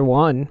be either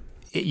one.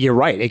 You're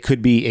right. It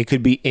could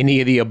be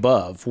any of the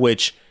above,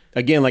 which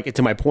again, like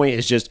to my point,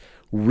 is just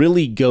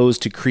really goes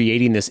to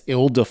creating this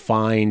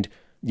ill-defined,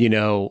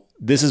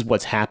 this is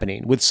what's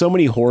happening with so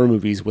many horror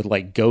movies with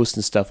like ghosts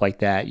and stuff like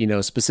that,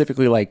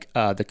 specifically like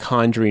the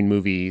Conjuring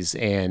movies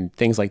and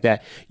things like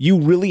that. You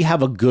really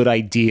have a good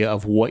idea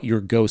of what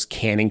your ghost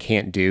can and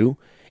can't do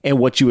and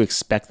what you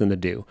expect them to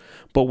do.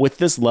 But with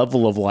this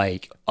level of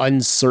like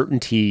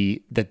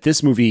uncertainty that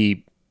this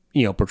movie,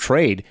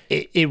 portrayed,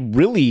 it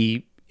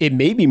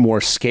made me more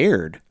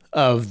scared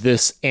of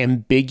this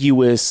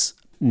ambiguous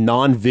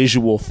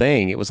non-visual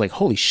thing. It was like,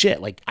 holy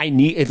shit, like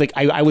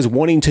I was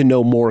wanting to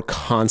know more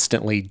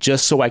constantly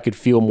just so I could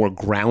feel more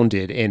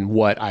grounded in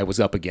what I was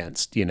up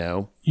against,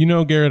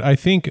 Garrett, I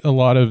think a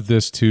lot of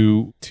this,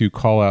 to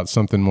call out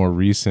something more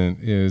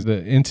recent, is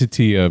the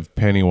entity of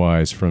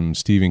Pennywise from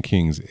Stephen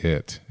King's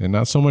It. And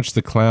not so much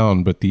the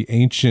clown, but the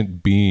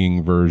ancient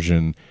being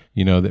version,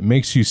 that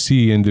makes you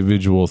see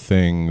individual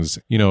things.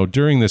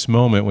 During this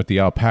moment with the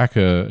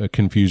alpaca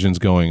confusions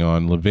going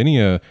on,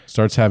 Lavinia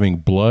starts having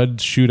blood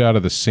shoot out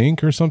of the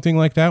sink or something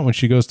like that when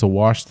she goes to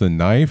wash the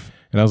knife.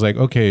 And I was like,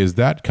 okay, is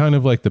that kind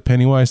of like the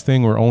Pennywise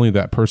thing where only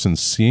that person's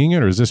seeing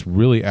it, or is this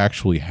really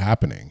actually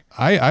happening?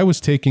 I was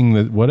taking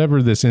that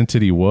whatever this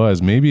entity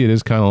was, maybe it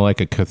is kind of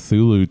like a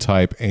Cthulhu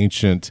type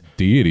ancient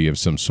deity of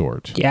some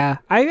sort. Yeah,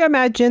 I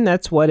imagine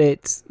that's what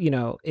its,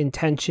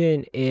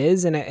 intention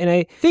is. And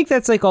I think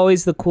that's like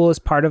always the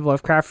coolest part of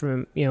Lovecraft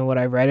from, what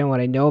I read and what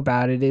I know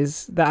about it,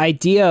 is the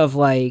idea of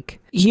like,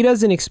 he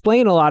doesn't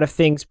explain a lot of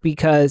things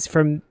because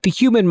from the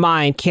human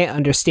mind can't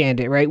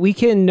understand it, right? We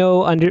can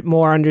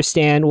more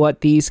understand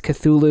what these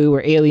Cthulhu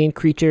or alien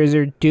creatures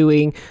are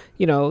doing,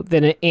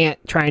 than an ant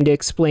trying to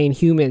explain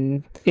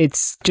human.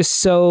 It's just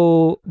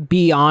so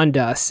beyond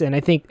us. And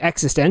I think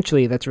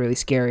existentially, that's really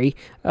scary.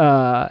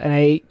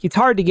 It's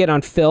hard to get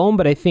on film,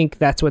 but I think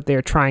that's what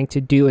they're trying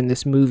to do in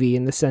this movie,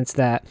 in the sense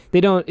that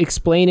they don't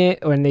explain it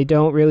and they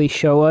don't really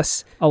show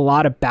us a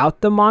lot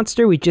about the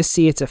monster. We just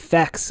see its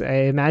effects, I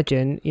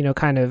imagine,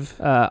 kind of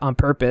on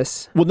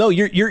purpose. Well, no,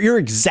 you're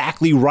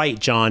exactly right,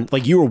 John.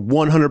 Like, you are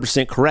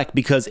 100% correct,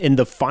 because in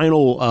the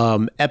final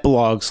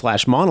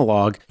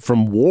epilogue/monologue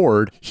from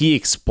Ward, he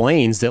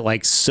explains that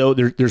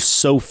there's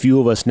so few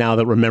of us now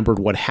that remembered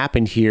what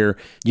happened here.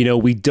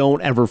 We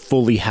don't ever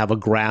fully have a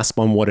grasp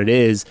on what it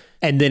is.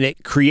 And then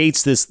it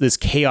creates this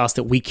chaos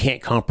that we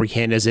can't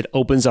comprehend, as it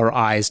opens our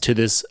eyes to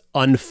this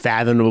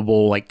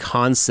unfathomable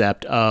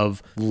concept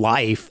of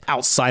life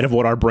outside of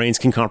what our brains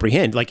can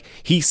comprehend.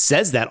 He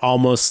says that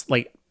almost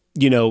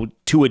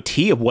to a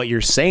T of what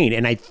you're saying.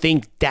 And I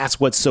think that's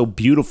what's so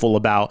beautiful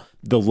about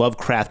the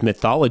Lovecraft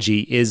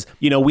mythology is,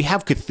 we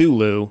have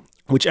Cthulhu,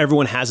 which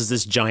everyone has as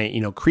this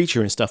giant,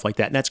 creature and stuff like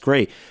that. And that's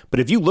great. But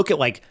if you look at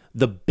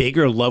the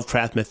bigger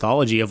Lovecraft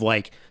mythology of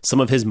some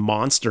of his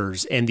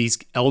monsters and these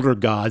elder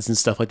gods and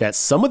stuff like that,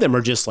 some of them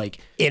are just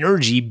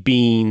energy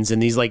beings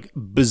and these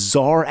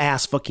bizarre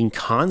ass fucking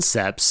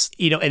concepts,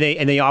 and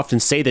they often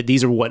say that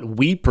these are what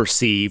we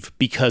perceive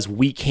because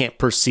we can't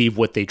perceive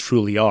what they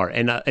truly are.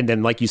 And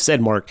then, like you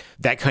said, Mark,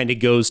 that kind of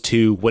goes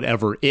to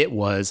whatever it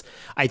was.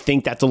 I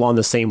think that's along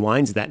the same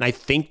lines of that. And I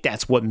think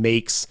that's what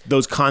makes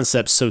those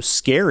concepts so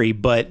scary.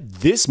 But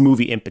this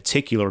movie in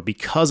particular,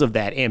 because of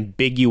that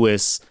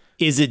ambiguous,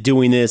 is it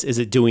doing this? Is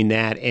it doing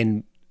that?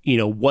 And,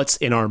 what's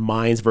in our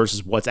minds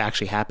versus what's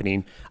actually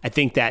happening. I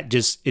think that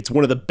it's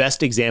one of the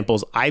best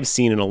examples I've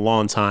seen in a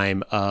long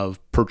time of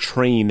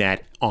portraying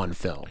that on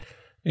film.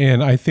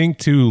 And I think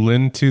to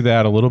lend to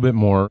that a little bit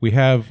more, we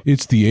have,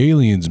 it's the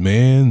aliens,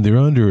 man. They're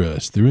under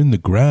us. They're in the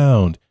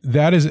ground.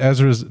 That is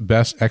Ezra's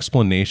best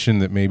explanation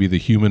that maybe the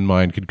human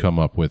mind could come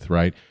up with,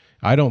 right?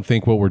 I don't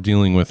think what we're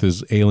dealing with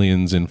is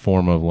aliens in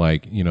form of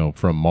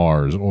from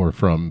Mars or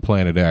from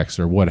Planet X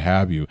or what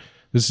have you.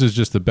 This is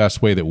just the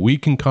best way that we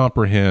can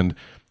comprehend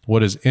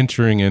what is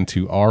entering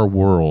into our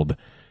world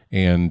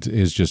and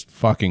is just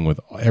fucking with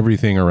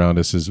everything around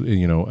us, as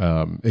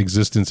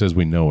existence as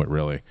we know it,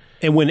 really.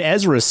 And when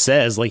Ezra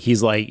says,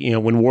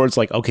 when Ward's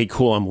okay,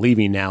 cool, I'm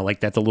leaving now,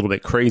 that's a little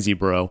bit crazy,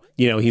 bro.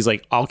 He's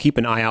I'll keep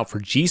an eye out for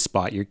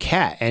G-Spot, your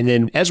cat. And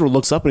then Ezra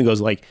looks up and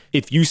goes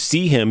if you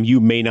see him, you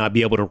may not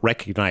be able to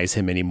recognize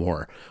him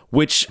anymore,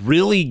 which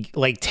really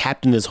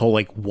tapped in this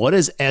whole, what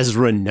does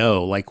Ezra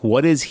know?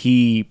 What is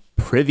he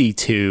privy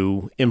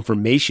to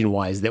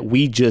information-wise that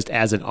we just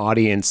as an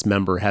audience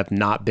member have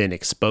not been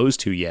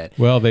exposed to yet?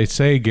 Well, they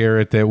say,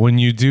 Garrett, that when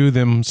you do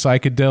them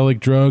psychedelic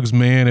drugs,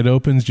 man, it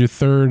opens your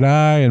third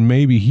eye, and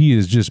maybe he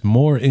is just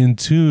more in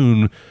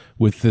tune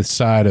with the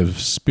side of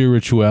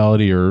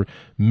spirituality or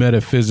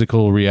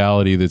metaphysical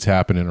reality that's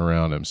happening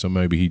around him. So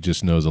maybe he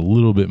just knows a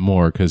little bit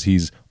more because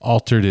he's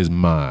altered his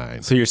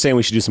mind. So you're saying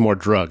we should do some more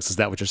drugs? Is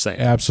that what you're saying?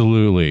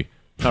 Absolutely.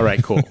 All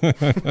right, cool.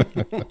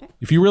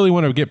 If you really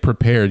want to get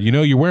prepared,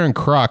 you're wearing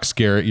Crocs,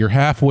 Garrett. You're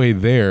halfway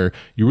there.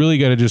 You really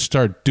got to just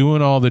start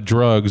doing all the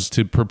drugs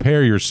to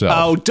prepare yourself.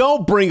 Oh,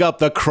 don't bring up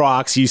the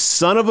Crocs, you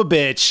son of a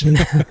bitch.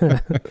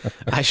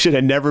 I should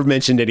have never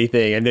mentioned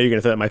anything. I know you're going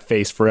to throw that in my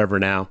face forever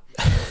now.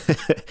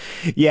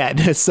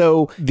 Yeah,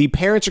 so the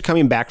parents are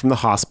coming back from the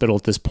hospital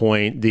at this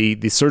point.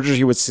 The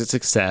surgery was a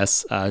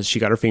success. She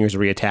got her fingers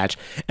reattached.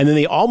 And then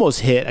they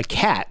almost hit a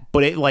cat,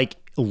 but it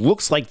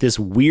looks like this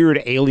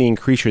weird alien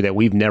creature that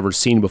we've never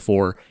seen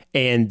before.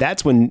 And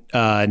that's when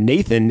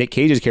Nathan, Nic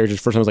Cage's character,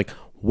 first time was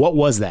what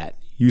was that?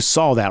 You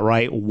saw that,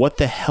 right? What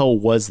the hell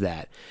was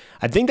that?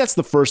 I think that's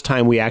the first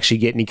time we actually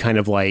get any kind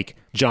of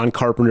John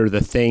Carpenter,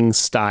 The Thing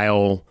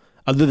style,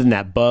 other than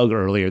that bug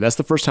earlier. That's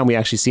the first time we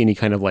actually see any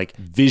kind of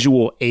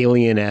visual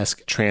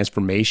alien-esque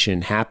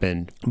transformation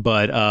happen.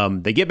 But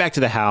they get back to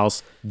the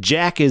house.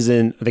 Jack is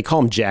in, they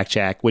call him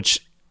Jack,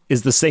 which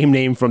is the same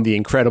name from The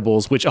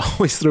Incredibles, which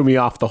always threw me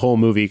off the whole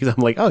movie because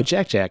I'm oh,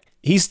 Jack.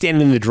 He's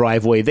standing in the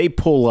driveway. They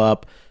pull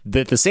up.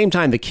 At the same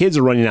time, the kids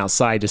are running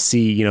outside to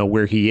see,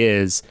 where he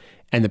is.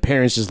 And the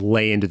parents just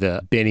lay into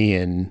the Benny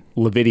and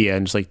Lavinia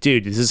and just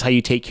dude, this is how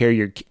you take care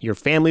of your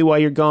family while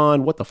you're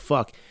gone? What the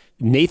fuck?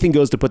 Nathan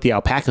goes to put the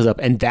alpacas up,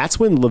 and that's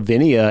when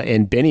Lavinia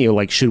and Benny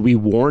are should we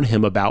warn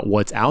him about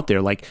what's out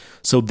there?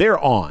 So they're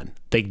on.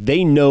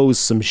 They know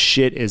some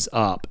shit is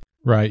up.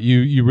 Right.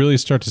 You really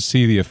start to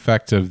see the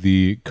effect of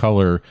the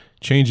color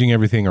changing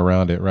everything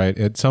around it, right?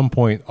 At some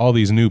point, all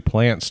these new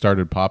plants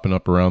started popping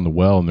up around the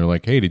well, and they're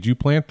hey, did you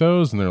plant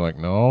those? And they're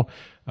no.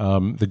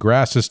 The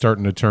grass is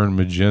starting to turn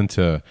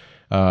magenta.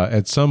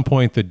 At some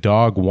point, the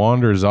dog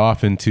wanders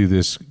off into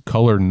this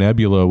color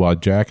nebula while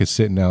Jack is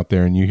sitting out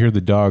there, and you hear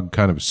the dog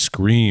kind of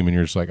scream, and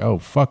you're just oh,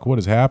 fuck, what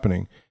is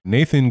happening?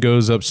 Nathan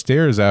goes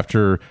upstairs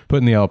after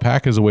putting the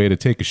alpacas away to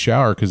take a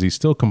shower because he's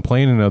still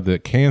complaining of the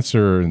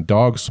cancer and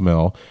dog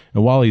smell.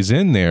 And while he's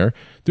in there,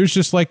 there's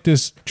just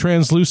this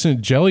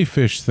translucent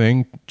jellyfish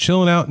thing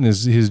chilling out in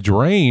his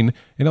drain,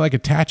 and it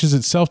attaches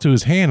itself to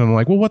his hand. And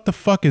I'm well, what the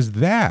fuck is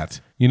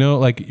that? You know,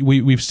 like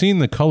we've seen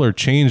the color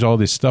change all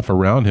this stuff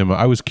around him.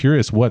 I was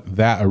curious what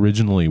that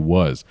originally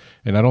was.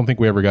 And I don't think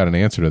we ever got an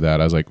answer to that.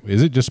 I was like,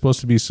 is it just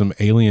supposed to be some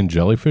alien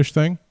jellyfish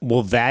thing?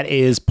 Well, that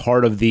is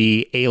part of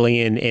the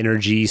alien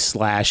energy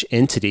 /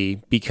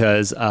 entity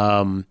because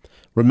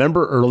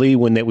remember early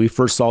when we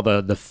first saw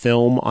the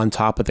film on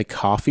top of the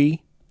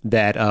coffee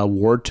that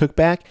Ward took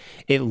back?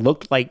 It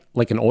looked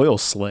like an oil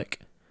slick.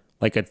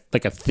 Like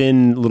a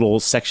thin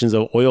little sections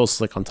of oil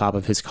slick on top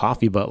of his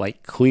coffee, but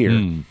like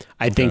clear.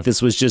 I think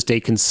this was just a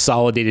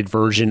consolidated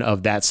version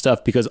of that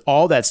stuff because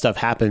all that stuff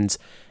happens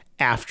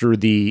after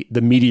the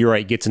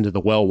meteorite gets into the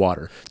well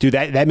water. Dude,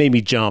 that made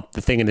me jump.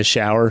 The thing in the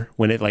shower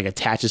when it like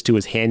attaches to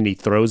his hand and he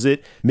throws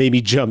it made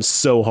me jump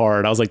so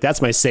hard. I was like,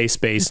 that's my safe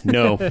space.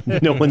 No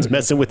one's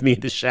messing with me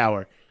in the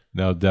shower.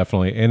 No,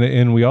 definitely.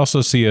 And we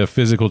also see a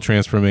physical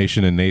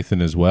transformation in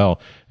Nathan as well.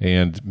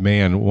 And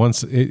man,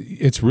 once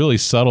it's really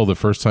subtle the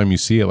first time you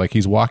see it, like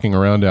he's walking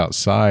around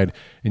outside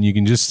and you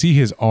can just see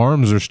his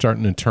arms are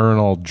starting to turn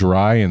all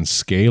dry and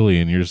scaly.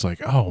 And you're just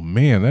like, oh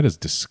man, that is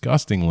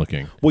disgusting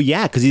looking. Well,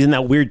 yeah, because he's in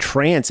that weird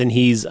trance and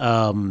he's,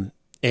 and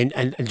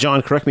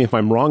John, correct me if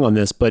I'm wrong on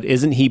this, but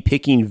isn't he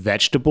picking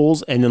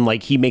vegetables? And then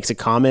like he makes a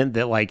comment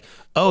that like,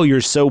 oh,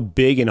 you're so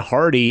big and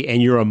hardy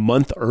and you're a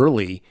month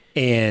early.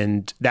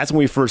 And that's when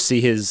we first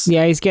see his...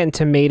 Yeah, he's getting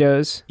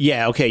tomatoes.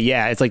 Yeah, okay,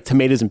 yeah. It's like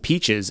tomatoes and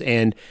peaches.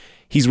 And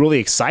he's really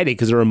excited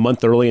because they're a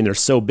month early and they're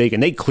so big.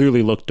 And they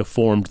clearly look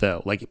deformed,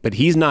 though. But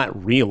he's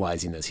not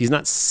realizing this. He's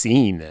not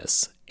seeing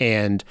this.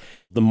 And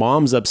the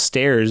mom's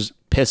upstairs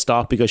pissed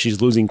off because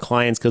she's losing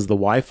clients because of the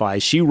Wi-Fi.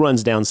 She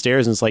runs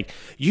downstairs and it's like,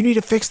 you need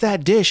to fix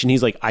that dish. And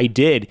he's like, I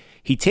did.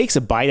 He takes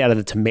a bite out of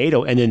the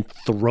tomato and then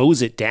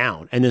throws it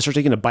down and then starts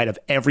taking a bite of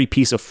every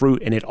piece of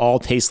fruit and it all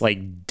tastes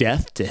like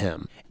death to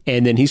him.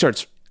 And then he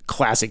starts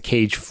classic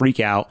Cage freak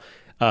out,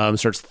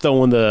 starts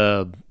throwing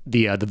the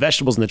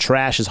vegetables in the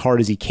trash as hard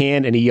as he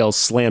can. And he yells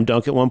slam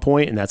dunk at one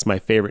point. And that's my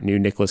favorite new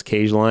Nicolas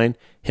Cage line.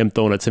 Him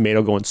throwing a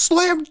tomato going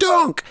slam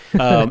dunk.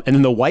 And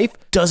then the wife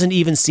doesn't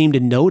even seem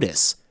to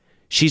notice.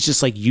 She's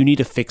just like, you need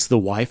to fix the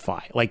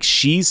Wi-Fi. Like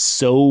she's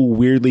so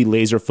weirdly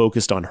laser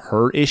focused on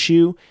her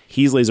issue.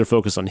 He's laser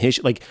focused on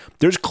his. Like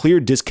there's clear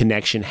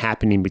disconnection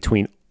happening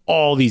between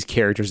all these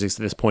characters at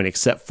this point,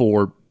 except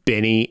for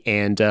Benny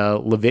and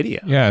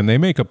Lavinia. Yeah, and they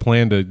make a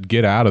plan to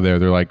get out of there.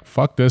 They're like,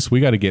 fuck this. We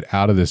got to get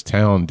out of this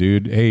town,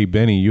 dude. Hey,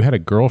 Benny, you had a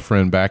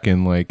girlfriend back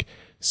in like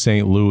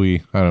St.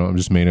 Louis. I don't know. I'm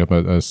just made up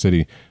a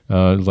city.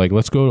 Like,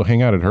 let's go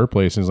hang out at her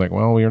place. And it's like,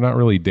 well, you're not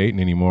really dating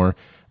anymore.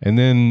 And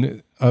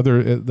then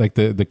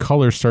the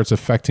color starts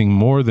affecting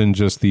more than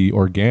just the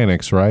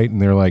organics, right?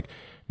 And they're like,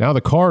 now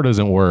the car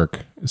doesn't work.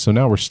 So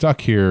now we're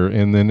stuck here.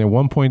 And then at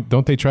one point,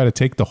 don't they try to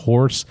take the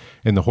horse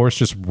and the horse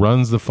just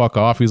runs the fuck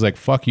off? He's like,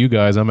 fuck you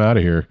guys. I'm out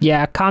of here.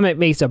 Yeah, Comet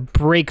makes a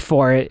break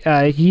for it.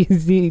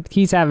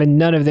 He's having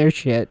none of their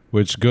shit.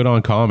 Which good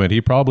on Comet.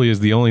 He probably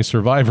is the only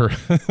survivor.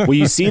 Well,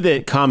 you see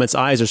that Comet's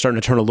eyes are starting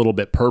to turn a little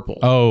bit purple.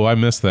 Oh, I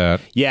missed that.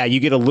 Yeah, you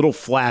get a little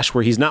flash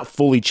where he's not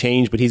fully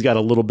changed, but he's got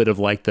a little bit of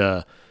like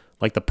the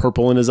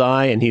purple in his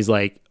eye. And he's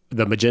like,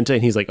 the magenta,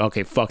 and he's like,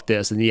 okay, fuck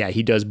this. And yeah,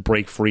 he does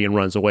break free and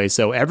runs away.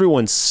 So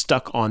everyone's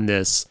stuck on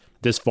this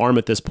farm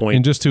at this point.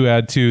 And just to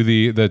add to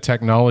the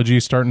technology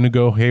starting to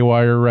go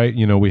haywire, right?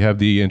 You know, we have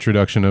the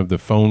introduction of the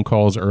phone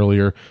calls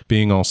earlier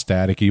being all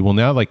staticky. Well,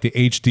 now like the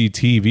HD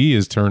TV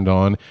is turned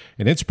on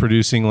and it's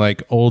producing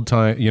like old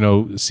time, you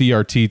know,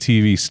 CRT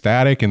TV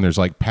static, and there's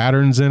like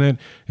patterns in it.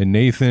 And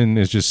Nathan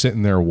is just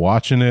sitting there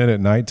watching it at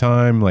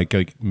nighttime,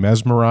 like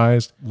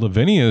mesmerized.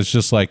 Lavinia is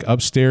just like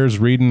upstairs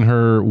reading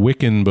her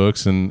Wiccan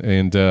books,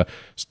 and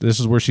this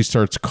is where she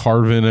starts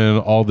carving in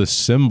all the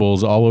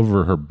symbols all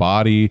over her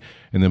body,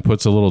 and then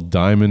puts a little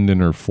diamond in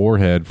her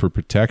forehead for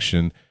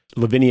protection.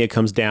 Lavinia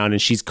comes down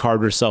and she's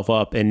carved herself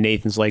up, and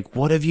Nathan's like,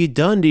 what have you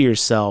done to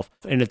yourself?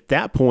 And at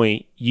that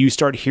point, you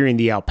start hearing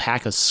the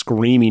alpaca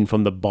screaming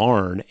from the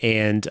barn,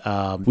 and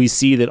we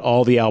see that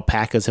all the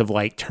alpacas have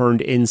like turned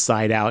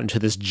inside out into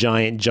this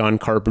giant John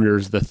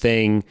Carpenter's The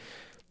Thing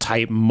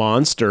type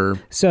monster.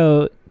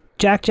 So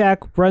Jack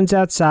runs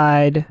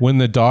outside. When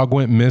the dog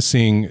went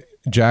missing,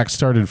 Jack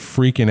started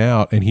freaking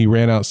out, and he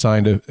ran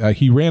outside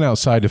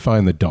to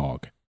find the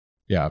dog.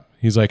 Yeah,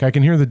 he's like, I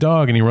can hear the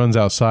dog, and he runs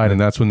outside,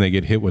 and that's when they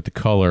get hit with the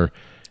color.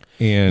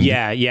 And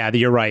yeah,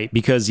 you're right,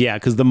 because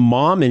the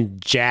mom and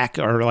Jack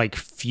are like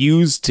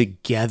fused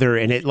together,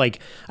 and it like,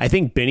 I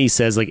think Benny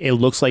says like it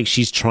looks like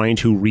she's trying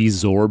to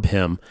resorb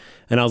him,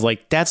 and I was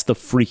like, that's the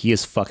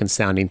freakiest fucking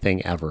sounding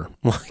thing ever.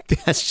 Like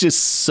that's just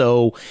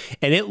so,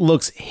 and it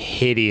looks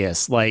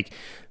hideous. Like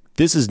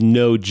this is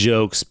no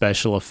joke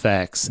special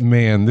effects.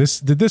 Man,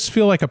 did this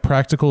feel like a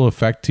practical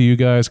effect to you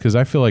guys? Because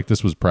I feel like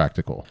this was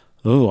practical.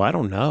 Oh, I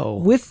don't know.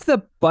 With the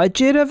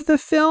budget of the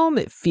film,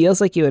 it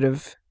feels like it would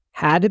have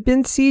had to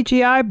been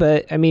CGI,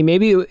 but I mean,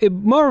 maybe it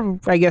more,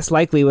 I guess,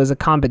 likely was a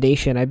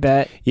combination, I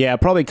bet. Yeah,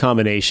 probably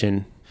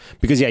combination.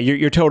 Because, yeah,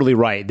 you're totally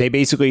right. They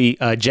basically,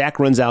 Jack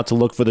runs out to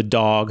look for the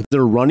dog.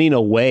 They're running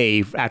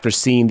away after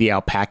seeing the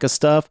alpaca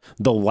stuff.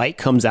 The light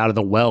comes out of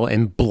the well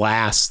and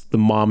blasts the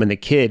mom and the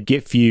kid,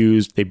 get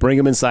fused. They bring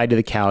them inside to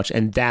the couch.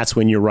 And that's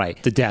when you're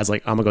right. The dad's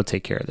like, I'm going to go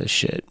take care of this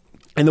shit.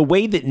 And the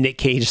way that Nic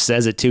Cage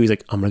says it, too, he's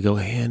like, I'm going to go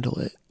handle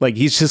it. Like,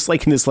 he's just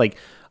like in this, like,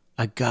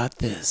 I got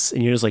this.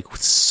 And you're just like,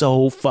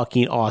 so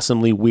fucking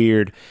awesomely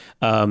weird.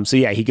 So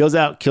yeah, he goes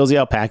out, kills the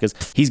alpacas.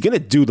 He's going to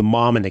do the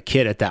mom and the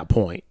kid at that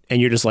point. And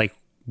you're just like,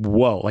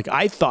 whoa. Like,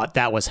 I thought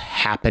that was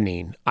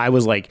happening. I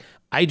was like,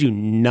 I do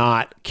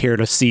not care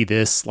to see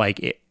this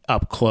like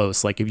up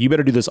close. Like, if you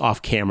better do this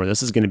off camera,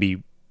 this is going to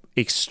be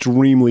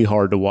extremely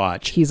hard to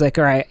watch. He's like,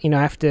 all right, I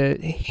have to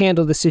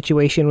handle the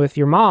situation with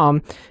your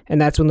mom.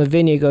 And that's when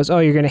Lavinia goes, oh,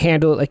 you're going to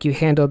handle it like you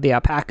handled the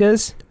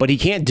alpacas? But he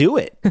can't do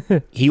it.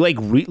 He like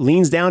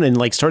leans down and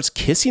like starts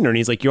kissing her. And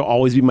he's like, you'll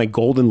always be my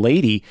golden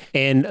lady.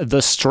 And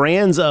the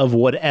strands of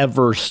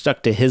whatever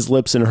stuck to his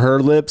lips and her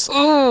lips.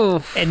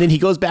 Oh. And then he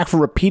goes back for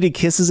repeated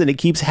kisses and it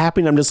keeps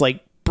happening. I'm just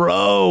like,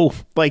 bro,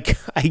 like,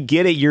 I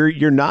get it.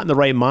 You're not in the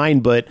right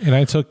mind, but... And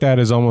I took that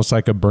as almost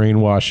like a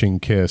brainwashing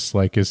kiss.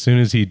 Like, as soon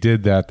as he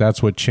did that,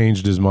 that's what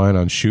changed his mind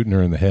on shooting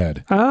her in the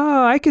head.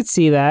 Oh, I could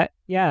see that.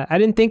 Yeah, I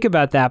didn't think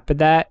about that, but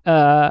that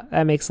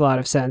makes a lot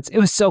of sense. It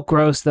was so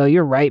gross, though.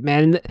 You're right,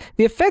 man.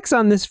 The effects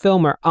on this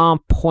film are on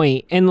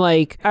point. And,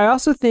 like, I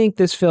also think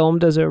this film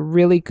does a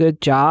really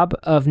good job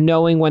of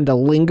knowing when to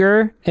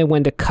linger and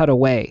when to cut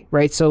away,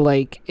 right? So,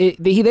 like,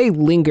 they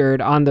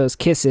lingered on those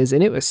kisses,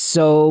 and it was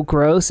so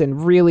gross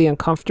and really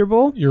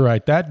uncomfortable. You're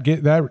right.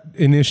 That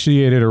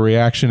initiated a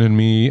reaction in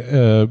me,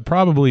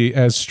 probably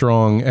as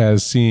strong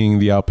as seeing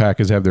the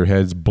alpacas have their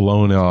heads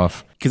blown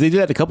off. Because they do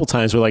that a couple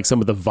times where like some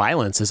of the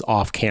violence is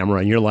off camera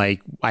and you're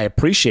like, I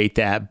appreciate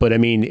that. But I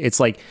mean, it's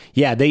like,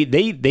 yeah,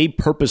 they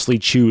purposely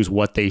choose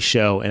what they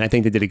show. And I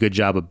think they did a good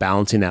job of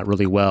balancing that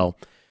really well.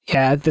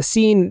 Yeah, the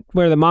scene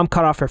where the mom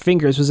cut off her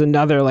fingers was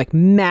another like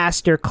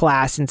master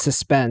class in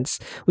suspense.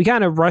 We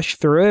kind of rushed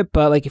through it,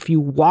 but like if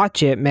you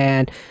watch it,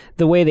 man,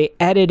 the way they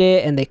edit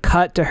it and they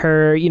cut to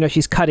her,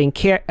 she's cutting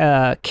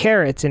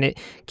carrots and it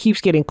keeps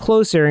getting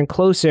closer and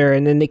closer.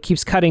 And then it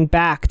keeps cutting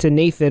back to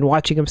Nathan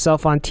watching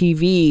himself on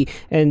TV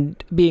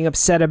and being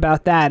upset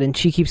about that. And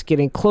she keeps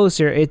getting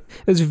closer. It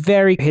was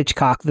very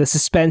Hitchcock. The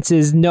suspense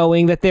is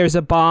knowing that there's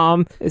a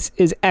bomb is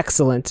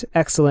excellent,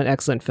 excellent,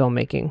 excellent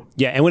filmmaking.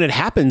 Yeah. And when it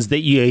happens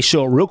that they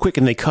show it real quick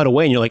and they cut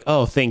away and you're like,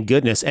 oh, thank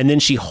goodness. And then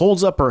she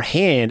holds up her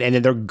hand and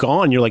then they're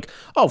gone. You're like,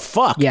 oh,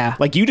 fuck. Yeah.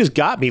 Like you just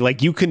got me.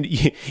 Like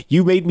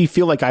you made me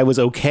feel like I was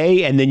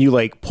okay. And then you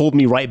like pulled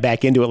me right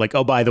back into it. Like,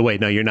 oh, by the way,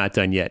 no, you're not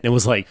done yet. And it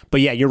was like,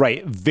 but yeah, you're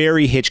right.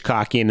 Very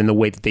Hitchcockian in the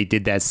way that they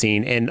did that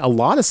scene. And a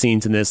lot of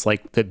scenes in this,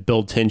 like that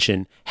build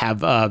tension,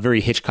 have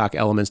very Hitchcock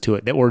elements to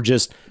it that were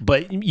just,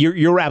 but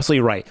you're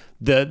absolutely right.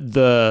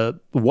 The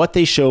what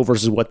they show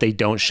versus what they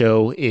don't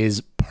show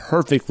is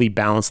perfectly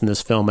balanced in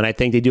this film. And I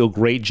think they do a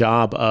great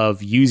job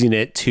of using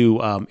it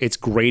to its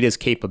greatest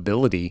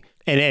capability.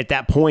 And at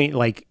that point,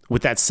 like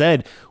with that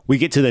said, we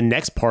get to the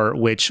next part,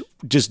 which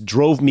just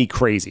drove me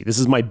crazy. This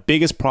is my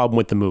biggest problem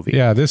with the movie.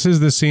 Yeah, this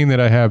is the scene that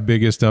I have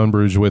biggest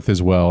umbrage with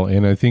as well.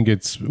 And I think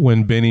it's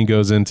when Benny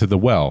goes into the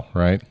well,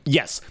 right?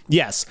 Yes.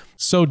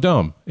 So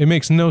dumb. It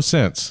makes no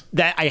sense.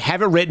 That I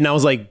have it written. I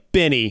was like,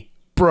 Benny,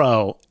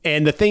 bro.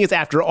 And the thing is,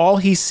 after all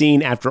he's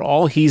seen, after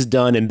all he's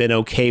done and been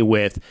okay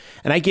with,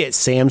 and I get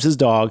Sam's his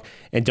dog,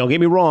 and don't get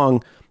me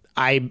wrong,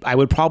 I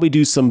would probably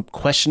do some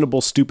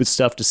questionable, stupid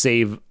stuff to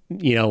save,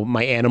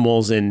 my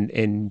animals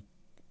and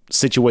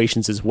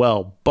situations as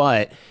well.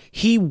 But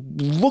he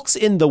looks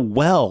in the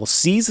well,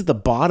 sees at the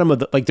bottom of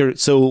the,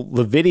 so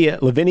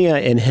Lavinia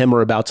and him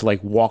are about to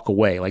like walk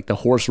away. Like the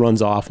horse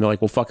runs off and they're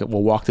like, well, fuck it,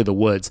 we'll walk through the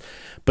woods.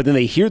 But then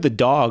they hear the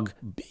dog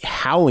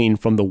howling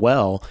from the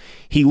well.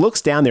 He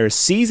looks down there,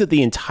 sees that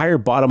the entire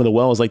bottom of the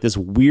well is like this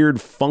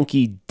weird,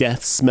 funky,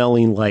 death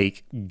smelling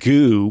like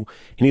goo.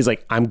 And he's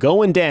like, I'm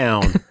going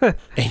down.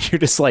 And you're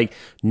just like,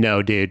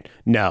 no, dude,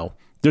 no.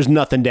 There's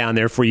nothing down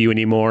there for you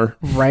anymore.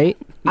 Right?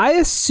 I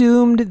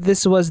assumed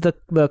this was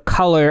the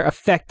color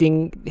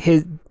affecting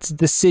his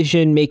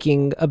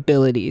decision-making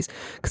abilities.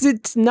 Because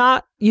it's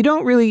not, you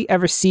don't really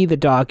ever see the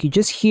dog. You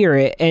just hear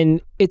it.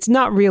 And it's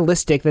not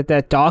realistic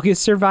that dog is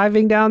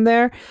surviving down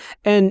there.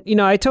 And,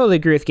 I totally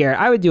agree with Garrett.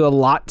 I would do a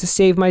lot to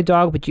save my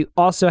dog, but you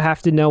also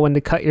have to know when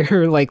to cut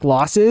your,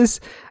 losses.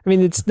 I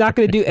mean, it's not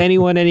going to do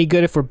anyone any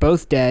good if we're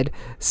both dead.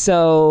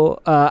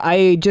 So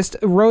I just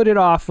wrote it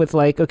off with,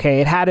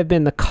 okay, it had to have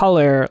been the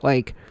color,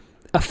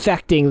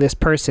 affecting this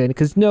person.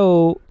 Because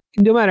no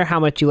matter how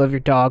much you love your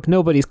dog,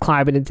 nobody's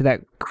climbing into that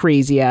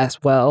crazy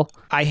ass well.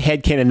 I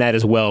headcanon that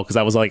as well, because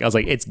I was like,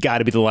 it's got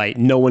to be the light.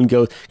 No one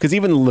goes, because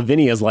even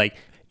Lavinia's like,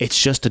 it's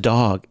just a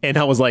dog. And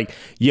I was like,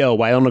 yo,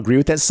 I don't agree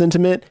with that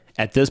sentiment.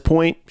 At this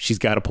point, she's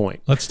got a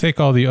point. Let's take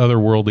all the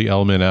otherworldly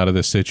element out of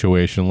this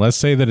situation. Let's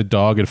say that a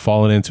dog had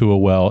fallen into a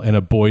well and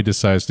a boy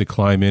decides to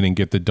climb in and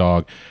get the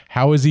dog.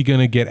 How is he going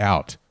to get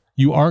out?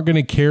 You aren't going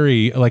to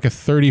carry like a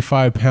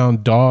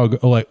 35-pound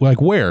dog.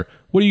 Like where?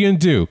 What are you going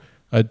to do?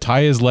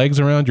 tie his legs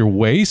around your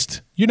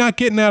waist? You're not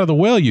getting out of the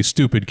well, you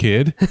stupid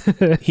kid.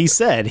 He's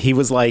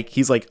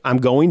like, I'm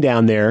going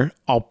down there.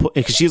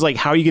 Because she's like,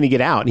 how are you going to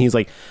get out? And he's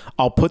like,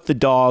 I'll put the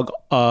dog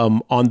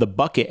on the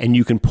bucket, and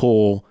you can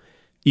pull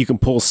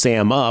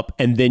Sam up,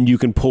 and then you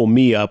can pull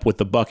me up with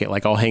the bucket.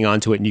 Like, I'll hang on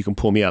to it and you can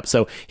pull me up.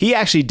 So he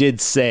actually did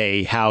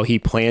say how he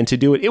planned to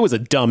do it. It was a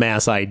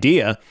dumbass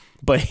idea,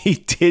 but he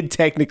did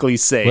technically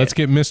say Let's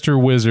get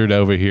Mr. Wizard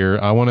over here.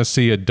 I want to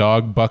see a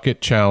dog bucket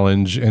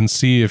challenge and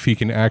see if he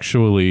can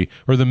actually,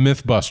 or the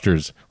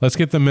Mythbusters. Let's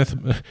get the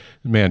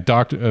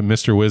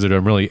Mr. Wizard.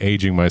 I'm really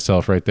aging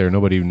myself right there.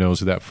 Nobody even knows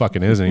who that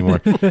fucking is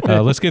anymore.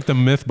 Let's get the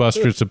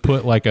Mythbusters to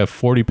put like a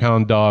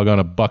 40-pound dog on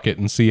a bucket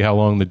and see how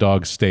long the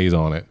dog stays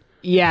on it.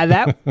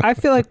 Yeah, I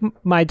feel like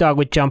my dog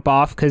would jump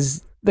off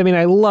because, I mean,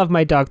 I love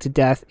my dog to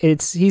death.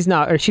 She's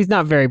not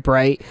very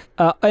bright.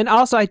 And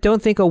also, I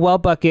don't think a well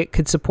bucket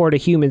could support a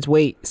human's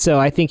weight. So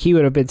I think he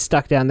would have been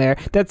stuck down there.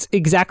 That's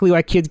exactly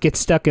why kids get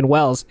stuck in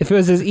wells. If it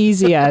was as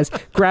easy as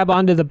grab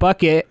onto the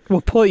bucket,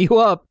 we'll pull you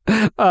up,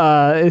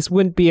 this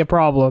wouldn't be a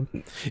problem.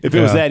 If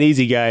it was that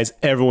easy, guys,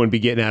 everyone would be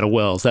getting out of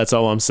wells. That's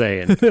all I'm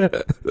saying.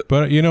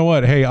 But you know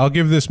what? Hey, I'll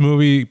give this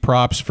movie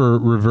props for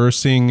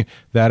reversing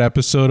that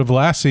episode of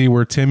Lassie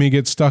where Timmy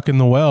gets stuck in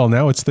the well.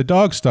 Now it's the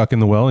dog stuck in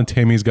the well, and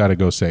Timmy's got to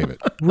go save it.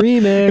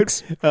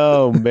 Remix.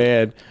 Oh,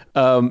 man.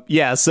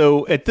 Yeah,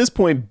 so at this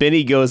point,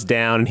 Benny goes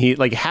down, and he,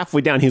 like,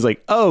 halfway down, he's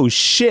like, oh,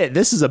 shit,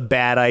 this is a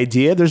bad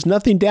idea. There's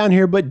nothing down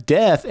here but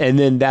death. And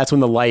then that's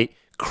when the light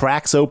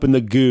cracks open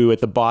the goo at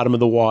the bottom of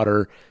the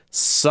water,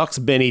 sucks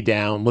Benny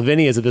down.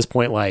 Lavinia's at this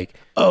point like,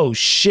 oh,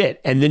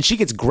 shit. And then she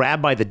gets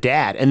grabbed by the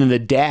dad. And then the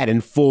dad,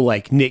 in full,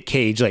 like, Nic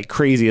Cage, like,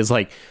 crazy, is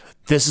like,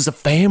 this is a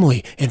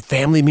family, and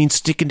family means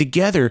sticking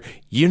together.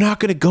 You're not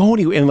going to go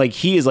anywhere. And, like,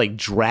 he is, like,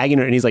 dragging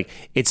her, and he's like,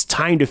 it's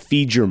time to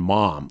feed your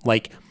mom.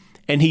 Like,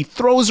 and he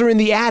throws her in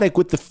the attic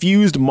with the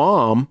fused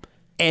mom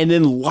and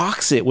then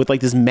locks it with,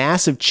 like, this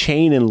massive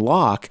chain and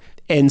lock.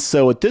 And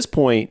so at this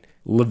point,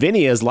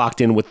 Lavinia is locked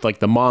in with, like,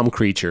 the mom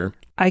creature.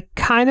 I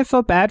kind of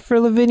felt bad for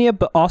Lavinia,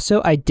 but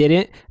also I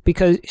didn't,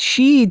 because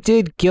she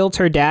did guilt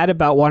her dad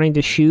about wanting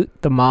to shoot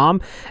the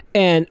mom.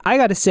 And I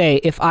got to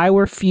say, if I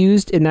were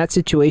fused in that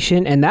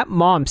situation and that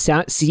mom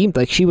seemed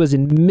like she was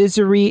in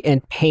misery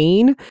and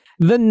pain,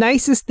 the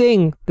nicest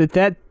thing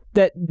that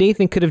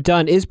Nathan could have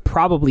done is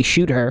probably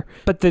shoot her.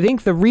 But I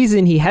think the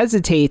reason he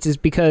hesitates is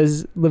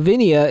because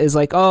Lavinia is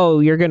like, oh,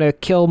 you're going to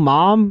kill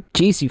mom?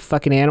 Jeez, you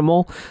fucking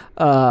animal.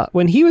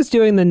 When he was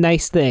doing the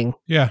nice thing.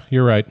 Yeah,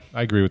 you're right.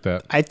 I agree with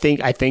that. I think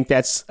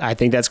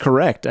that's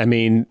correct. I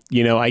mean,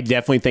 you know, I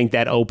definitely think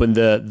that opened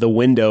the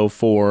window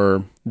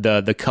for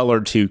the color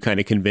to kind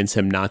of convince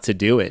him not to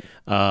do it.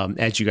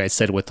 As you guys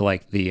said, with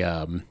like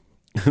the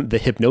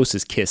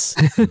hypnosis kiss.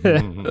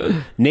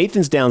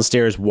 Nathan's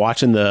downstairs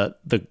watching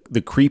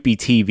the creepy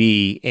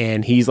TV,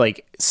 and he's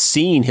like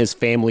seeing his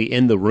family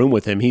in the room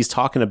with him. He's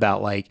talking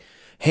about like,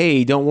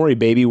 hey, don't worry,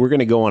 baby. We're going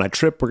to go on a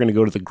trip. We're going to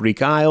go to the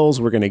Greek Isles.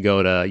 We're going to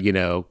go to, you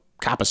know,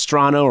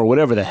 Capistrano or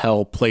whatever the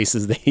hell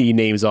places that he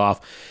names off.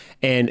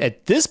 And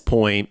at this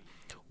point,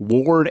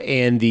 Ward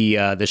and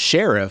the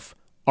sheriff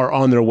are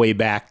on their way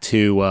back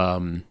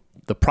to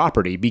the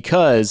property,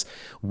 because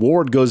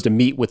Ward goes to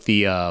meet with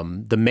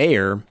the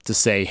mayor to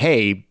say,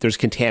 hey, there's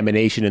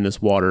contamination in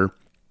this water.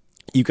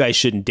 You guys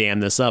shouldn't dam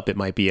this up. It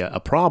might be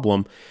a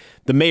problem.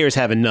 The mayor's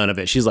having none of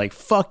it. She's like,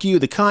 fuck you.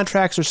 The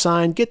contracts are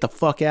signed. Get the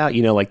fuck out.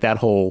 You know, like that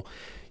whole,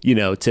 you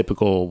know,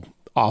 typical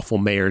awful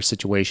mayor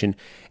situation.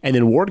 And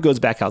then Ward goes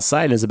back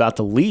outside and is about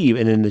to leave.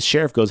 And then the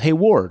sheriff goes, hey,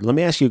 Ward, let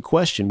me ask you a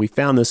question. We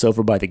found this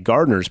over by the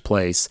gardener's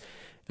place,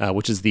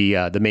 which is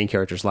the main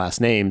character's last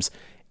names.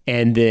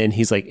 And then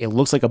he's like, it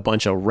looks like a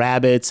bunch of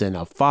rabbits and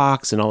a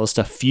fox and all this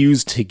stuff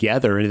fused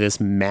together into this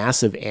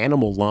massive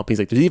animal lump. He's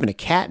like, there's even a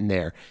cat in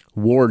there.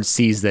 Ward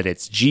sees that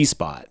it's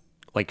G-Spot,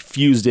 like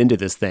fused into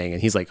this thing.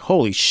 And he's like,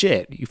 holy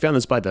shit, you found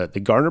this by the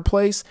Garner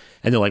place?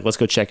 And they're like, let's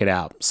go check it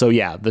out. So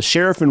yeah, the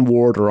sheriff and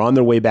Ward are on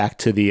their way back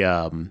to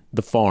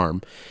the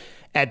farm.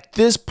 At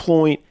this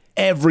point,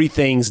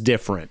 everything's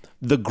different.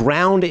 The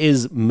ground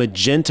is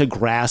magenta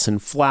grass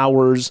and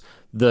flowers.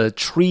 The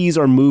trees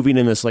are moving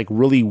in this like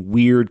really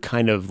weird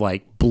kind of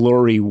like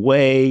blurry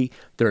way.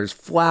 There's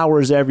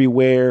flowers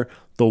everywhere.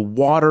 The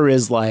water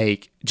is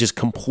like just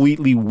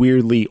completely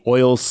weirdly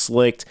oil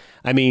slicked.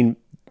 I mean,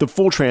 the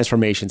full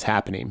transformation's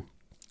happening.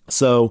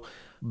 So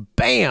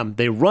bam,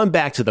 they run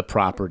back to the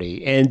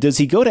property. And does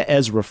he go to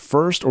Ezra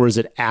first, or is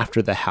it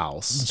after the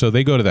house? So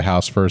they go to the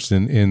house first,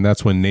 and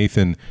that's when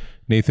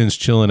Nathan's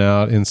chilling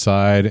out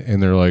inside,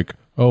 and they're like,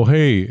 oh,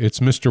 hey, it's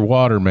Mr.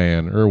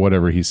 Waterman, or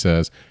whatever he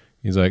says.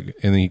 He's like,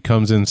 and he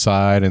comes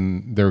inside,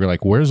 and they're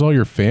like, where's all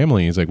your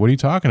family? He's like, what are you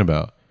talking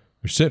about?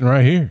 They're sitting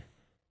right here.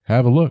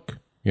 Have a look,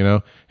 you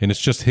know? And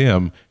it's just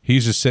him.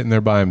 He's just sitting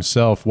there by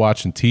himself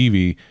watching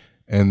TV,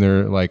 and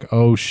they're like,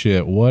 oh,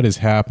 shit, what is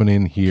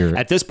happening here?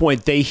 At this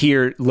point, they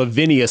hear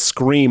Lavinia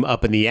scream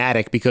up in the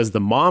attic because the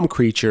mom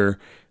creature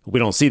we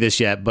don't see this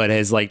yet, but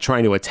is like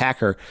trying to attack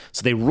her.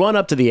 So they run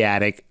up to the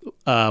attic.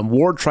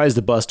 Ward tries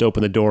to bust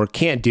open the door,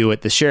 can't do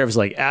it. The sheriff's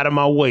like, out of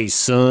my way,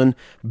 son.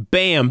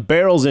 Bam,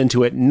 barrels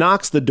into it,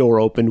 knocks the door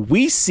open.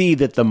 We see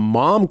that the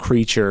mom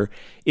creature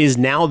is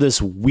now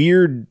this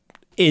weird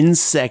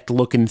insect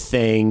looking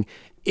thing,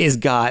 is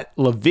got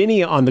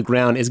Lavinia on the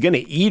ground, is going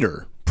to eat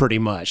her. Pretty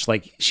much,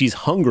 like she's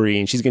hungry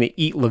and she's gonna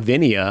eat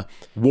Lavinia.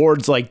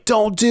 Ward's like,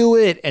 don't do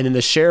it, and then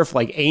the sheriff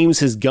like aims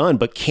his gun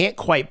but can't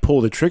quite pull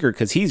the trigger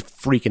because he's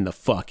freaking the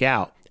fuck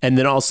out. And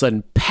then all of a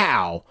sudden,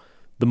 pow,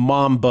 the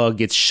mom bug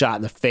gets shot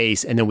in the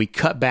face. And then we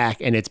cut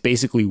back and it's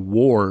basically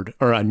Ward,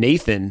 or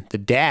Nathan, the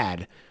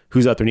dad,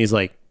 who's up there, and he's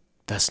like,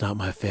 that's not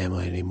my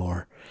family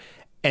anymore.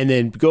 And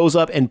then goes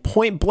up and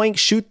point blank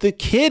shoot the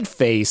kid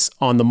face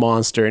on the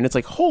monster. And it's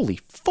like,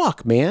 holy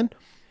fuck, man.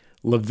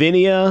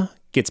 Lavinia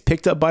gets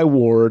picked up by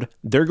Ward.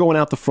 They're going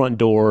out the front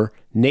door.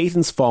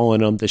 Nathan's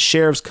following them. The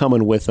sheriff's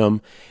coming with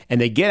them.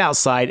 And they get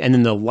outside, and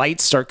then the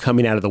lights start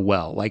coming out of the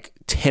well, like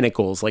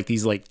tentacles, like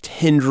these like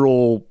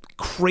tendril,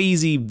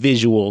 crazy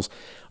visuals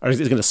are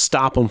going to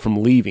stop them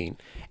from leaving.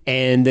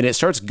 And then it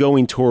starts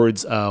going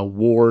towards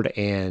Ward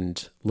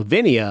and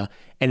Lavinia.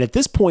 And at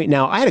this point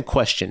now, I had a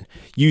question.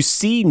 You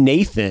see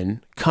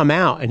Nathan come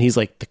out, and he's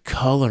like, the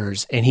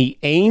colors, and he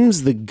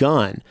aims the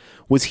gun.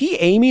 Was he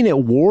aiming at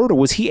Ward, or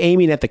was he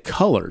aiming at the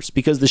colors?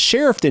 Because the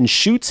sheriff then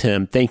shoots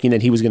him thinking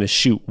that he was going to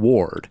shoot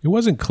Ward. It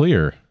wasn't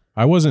clear.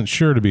 I wasn't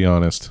sure, to be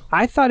honest.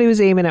 I thought he was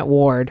aiming at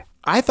Ward.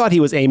 I thought he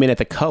was aiming at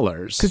the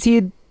colors. Because he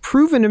had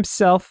proven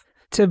himself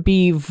to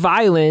be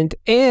violent,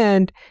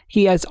 and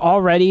he has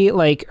already,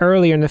 like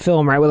earlier in the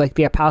film, right, with like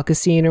the Apalka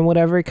scene or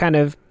whatever, kind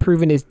of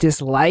proven his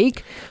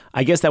dislike.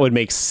 I guess that would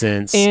make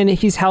sense. And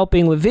he's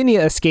helping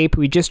Lavinia escape.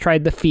 We just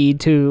tried to feed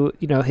to,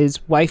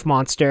 his wife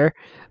monster.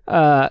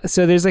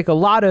 So there's like a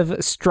lot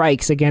of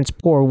strikes against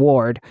poor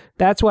Ward.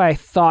 That's why I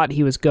thought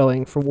he was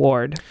going for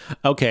Ward.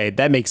 Okay,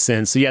 that makes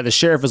sense. So yeah, the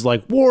sheriff is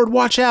like, Ward,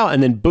 watch out.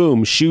 And then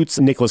boom, shoots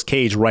Nicolas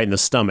Cage right in the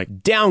stomach.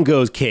 Down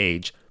goes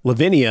Cage.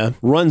 Lavinia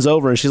runs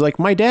over and she's like,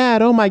 my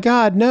dad, oh my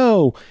God,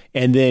 no.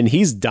 And then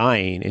he's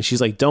dying and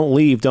she's like, don't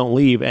leave, don't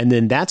leave. And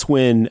then that's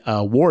when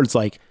Ward's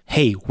like,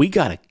 hey, we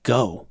gotta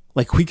go.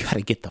 Like, we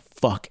gotta get the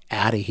fuck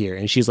out of here.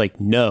 And she's like,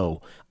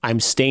 no, I'm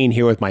staying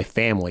here with my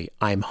family.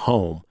 I'm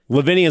home.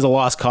 Lavinia is a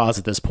lost cause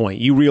at this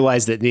point. You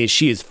realize that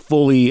she is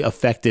fully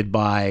affected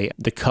by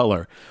the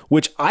color,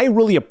 which I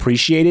really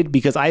appreciated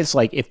because I was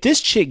like, if this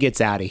chick gets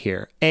out of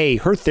here,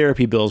 her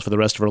therapy bills for the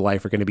rest of her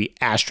life are going to be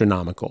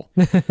astronomical.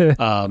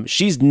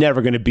 She's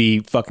never going to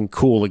be fucking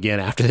cool again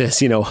after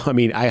this. I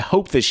mean, I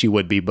hope that she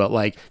would be, but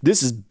like,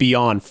 this is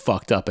beyond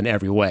fucked up in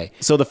every way.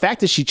 So the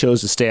fact that she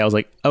chose to stay, I was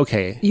like,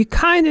 okay. You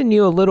kind of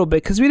knew a little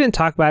bit because we didn't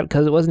talk about it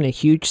because it wasn't a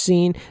huge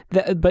scene,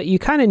 but you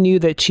kind of knew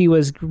that she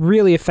was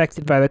really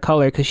affected by the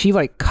color because she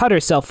like cut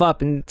herself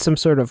up in some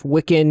sort of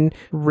Wiccan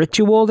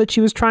ritual that she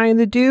was trying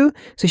to do.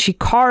 So she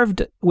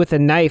carved with a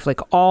knife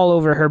like all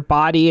over her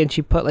body, and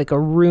she put like a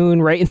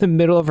rune right in the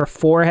middle of her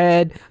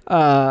forehead.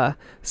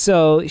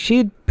 So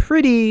she'd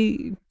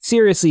pretty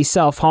seriously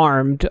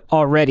self-harmed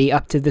already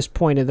up to this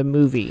point of the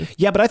movie.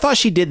 Yeah, but I thought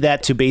she did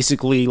that to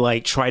basically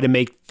like try to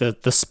make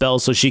the spell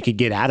so she could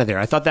get out of there.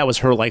 I thought that was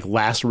her like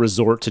last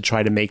resort to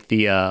try to make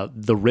the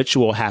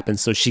ritual happen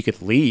so she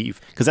could leave,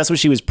 because that's what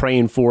she was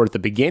praying for at the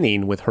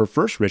beginning with her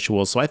first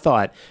ritual. So I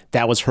thought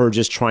that was her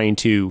just trying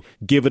to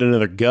give it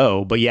another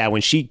go. But yeah,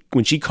 when she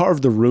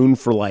carved the rune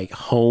for like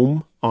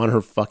home on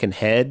her fucking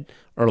head,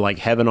 or like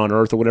heaven on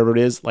earth or whatever it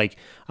is, like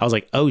I was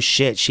like, oh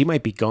shit, she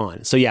might be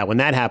gone. So yeah, when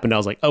that happened, I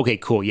was like, okay,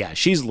 cool. Yeah,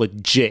 she's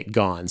legit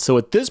gone. So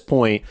at this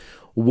point,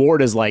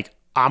 Ward is like,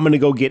 I'm going to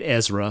go get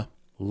Ezra.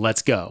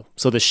 Let's go.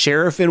 So the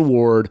sheriff and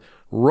Ward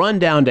run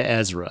down to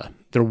Ezra.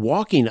 They're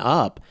walking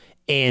up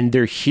and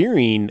they're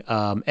hearing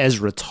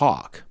Ezra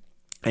talk.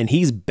 And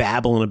he's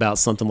babbling about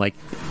something like,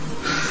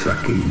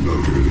 sucking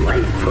the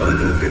life out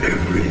of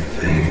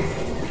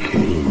everything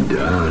came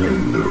down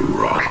in the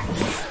rocks.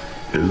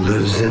 It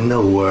lives in the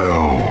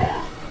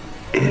well.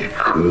 It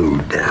grew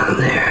down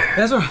there.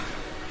 Ezra.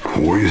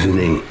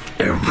 Poisoning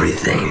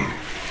everything.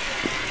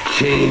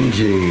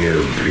 Changing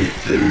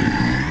everything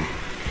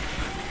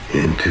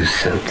into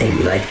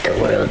something like the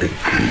world it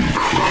came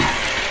from.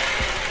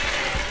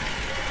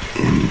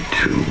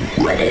 Into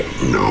what it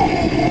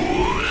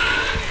knows.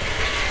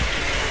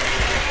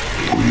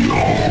 We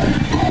all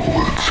know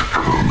what's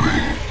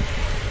coming.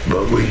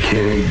 But we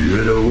can't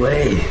get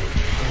away.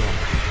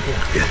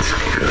 It's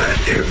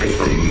got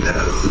everything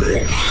that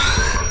lives.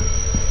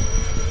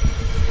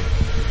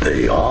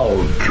 They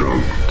all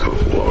drunk the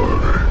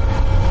water.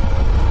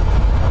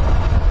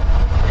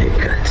 It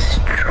got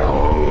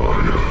strong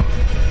on them.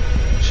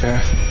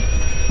 Sheriff.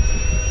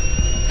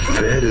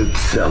 Fed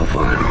itself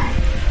on them.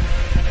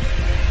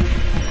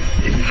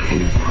 It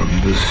came from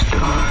the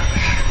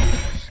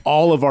stars.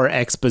 All of our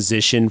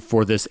exposition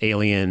for this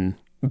alien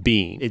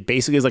being, it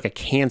basically is like a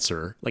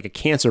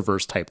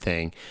cancerverse type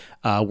thing,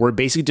 where it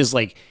basically just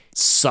like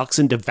sucks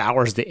and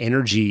devours the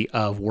energy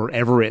of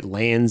wherever it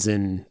lands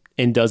and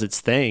does its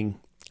thing.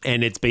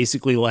 and it's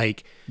basically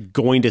like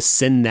going to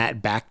send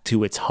that back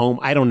to its home.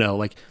 I don't know.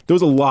 Like, there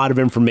was a lot of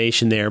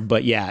information there,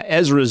 but yeah,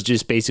 Ezra's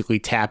just basically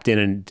tapped in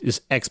and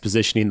just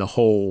expositioning the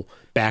whole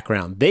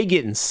background. They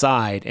get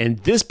inside, and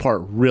this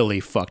part really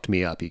fucked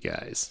me up, you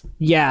guys.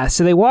 Yeah,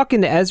 so they walk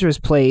into Ezra's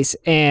place,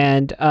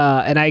 and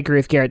I agree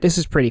with Garrett. This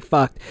is pretty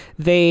fucked.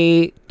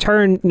 They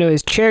turn,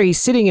 his chair. He's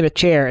sitting in a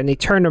chair, and they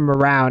turn him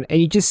around, and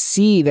you just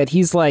see that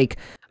he's like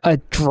a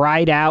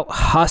dried out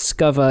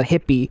husk of a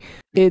hippie.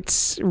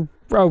 It's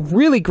a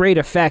really great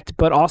effect,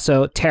 but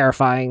also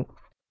terrifying.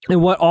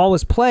 And what all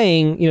was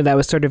playing, that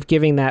was sort of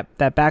giving that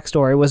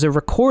backstory, was a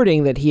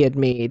recording that he had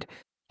made.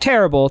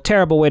 Terrible,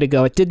 terrible way to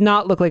go. It did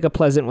not look like a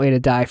pleasant way to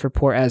die for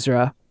poor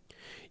Ezra.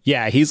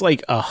 Yeah, he's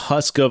like a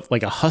husk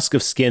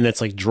of skin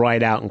that's like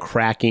dried out and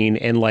cracking,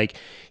 and like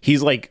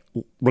he's like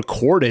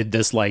recorded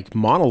this like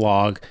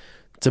monologue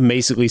to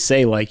basically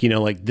say like,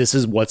 like this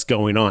is what's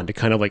going on, to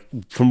kind of like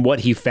from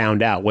what he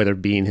found out, whether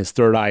it being his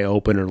third eye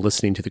open or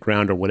listening to the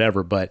ground or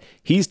whatever, but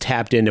he's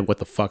tapped into what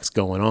the fuck's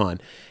going on.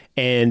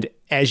 And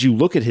as you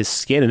look at his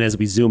skin and as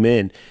we zoom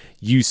in,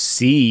 you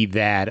see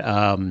that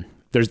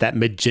there's that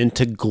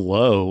magenta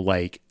glow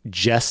like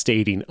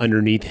gestating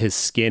underneath his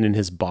skin and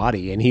his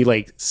body. And he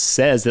like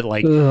says that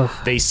like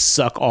they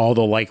suck all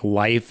the like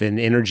life and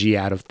energy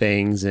out of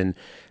things, and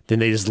then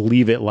they just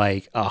leave it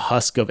like a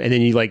husk of, and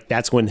then you like,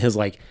 that's when his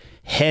like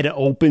head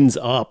opens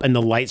up and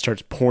the light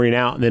starts pouring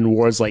out, and then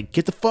Ward's like,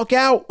 get the fuck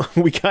out,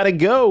 we gotta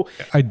go.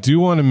 I do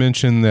want to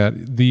mention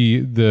that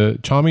the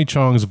Tommy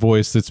Chong's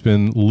voice that's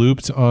been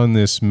looped on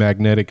this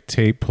magnetic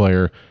tape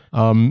player,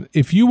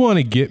 if you want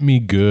to get me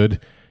good,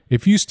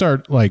 if you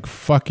start like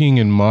fucking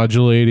and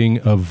modulating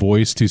a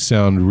voice to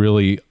sound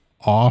really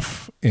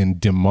off and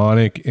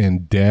demonic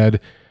and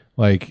dead,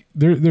 like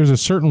there's a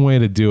certain way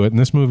to do it, and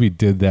this movie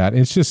did that.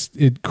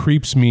 It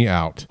creeps me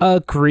out.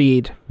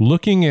 Agreed.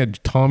 Looking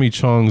at Tommy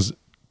Chong's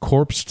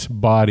corpsed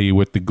body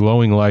with the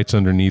glowing lights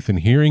underneath and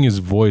hearing his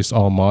voice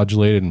all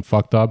modulated and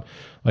fucked up,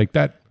 like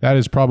that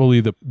is probably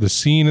the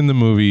scene in the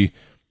movie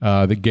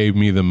that gave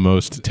me the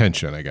most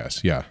tension, I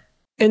guess. Yeah.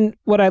 And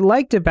what I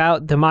liked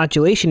about the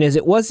modulation is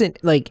it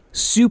wasn't like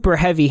super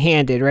heavy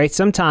handed, right?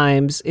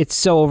 Sometimes it's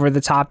so over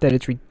the top that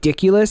it's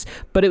ridiculous,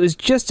 but it was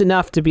just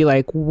enough to be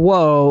like,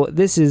 whoa,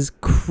 this is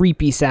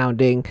creepy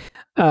sounding.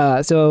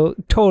 So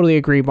totally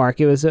agree, Mark.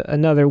 It was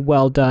another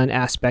well done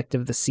aspect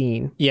of the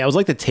scene. Yeah, it was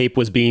like the tape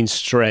was being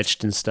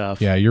stretched and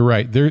stuff. Yeah, you're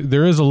right.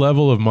 There is a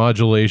level of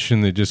modulation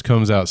that just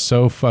comes out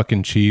so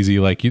fucking cheesy.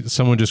 Like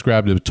someone just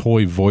grabbed a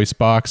toy voice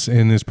box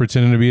and is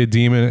pretending to be a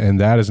demon, and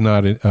that is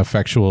not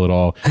effectual at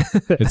all.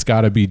 It's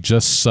got to be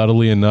just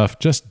subtly enough,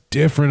 just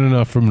different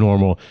enough from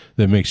normal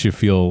that makes you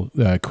feel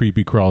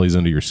creepy crawlies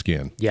under your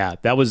skin. Yeah,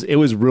 it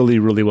was really,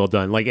 really well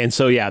done. Like, and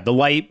so yeah, the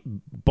light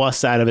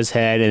busts out of his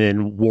head, and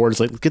then Ward's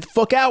like, get the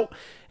fuck out.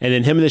 And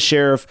then him and the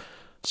sheriff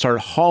start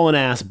hauling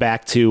ass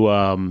back to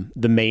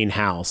the main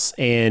house.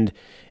 And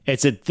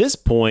it's at this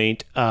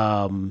point,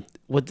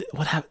 what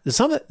happened?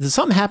 Did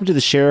something happen to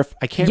the sheriff?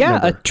 I can't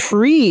remember. Yeah, a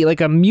tree,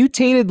 like a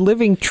mutated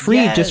living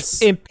tree,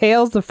 just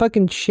impales the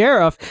fucking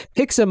sheriff,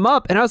 picks him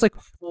up, and I was like,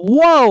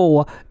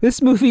 whoa,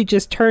 this movie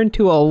just turned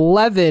to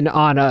 11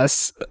 on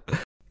us.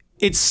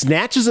 It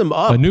snatches him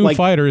up. A new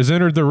fighter has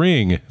entered the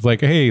ring. It's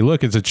like, hey,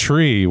 look, it's a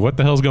tree. What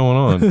the hell's going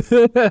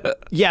on?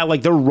 Yeah,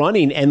 like they're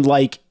running, and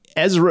like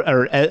Ezra,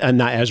 or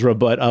not Ezra,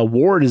 but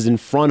Ward is in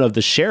front of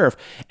the sheriff,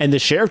 and the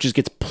sheriff just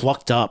gets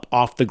plucked up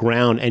off the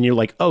ground, and you're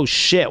like, oh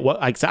shit!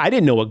 What? I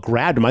didn't know what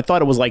grabbed him. I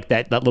thought it was like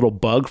that little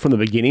bug from the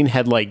beginning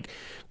had like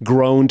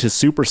grown to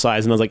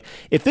supersize, and I was like,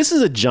 if this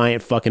is a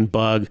giant fucking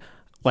bug,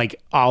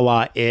 like a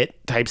la It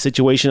type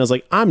situation, I was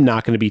like, I'm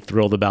not going to be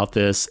thrilled about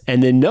this.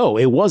 And then no,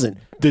 it wasn't.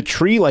 The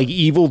tree like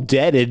evil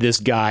deaded this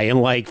guy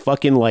and like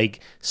fucking like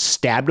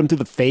stabbed him through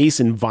the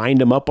face and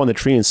vined him up on the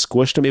tree and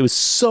squished him. It was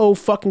so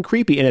fucking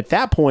creepy. And at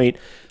that point,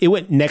 it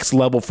went next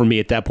level for me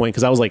at that point,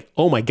 because I was like,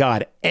 oh my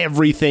God,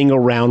 everything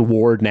around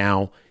Ward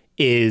now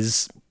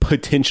is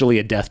potentially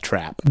a death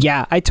trap.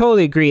 Yeah, I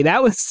totally agree.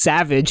 That was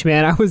savage,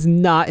 man. I was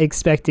not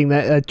expecting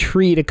that a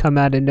tree to come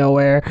out of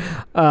nowhere.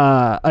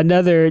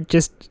 Another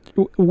just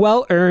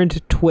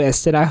well-earned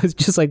twist, and I was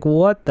just like,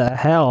 what the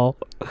hell?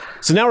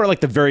 So now we're like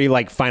the very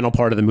like final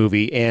part of the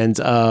movie, and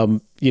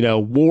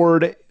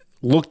Ward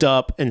looked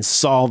up and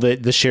saw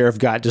that the sheriff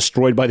got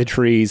destroyed by the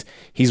trees.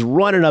 He's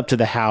running up to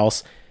the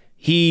house.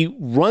 He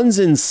runs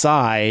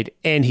inside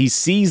and he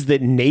sees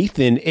that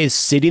Nathan is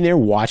sitting there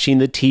watching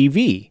the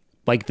TV.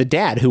 Like the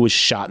dad who was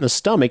shot in the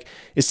stomach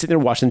is sitting there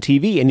watching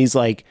TV, and he's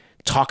like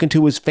talking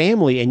to his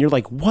family, and you're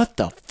like, what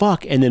the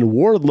fuck? And then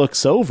Ward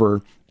looks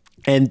over,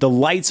 and the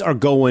lights are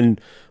going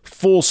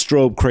full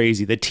strobe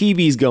crazy. The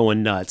TV's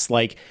going nuts.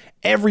 Like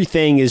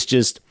everything is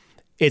just,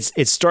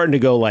 it's starting to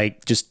go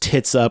like just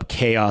tits up,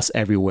 chaos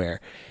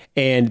everywhere.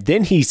 And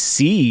then he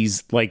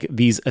sees like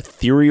these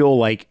ethereal,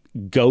 like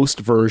ghost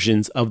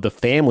versions of the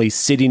family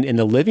sitting in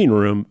the living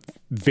room,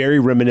 very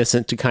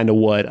reminiscent to kind of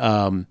what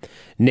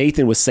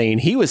Nathan was saying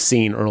he was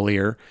seeing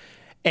earlier.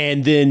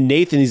 And then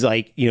Nathan, he's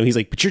like,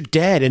 but you're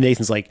dead. And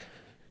Nathan's like,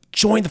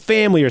 join the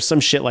family or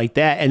some shit like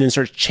that. And then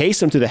starts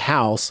chasing him to the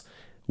house.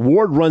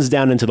 Ward runs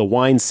down into the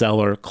wine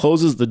cellar,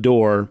 closes the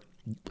door.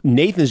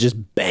 Nathan's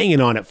just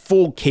banging on it,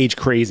 full Cage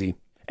crazy.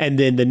 And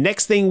then the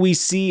next thing we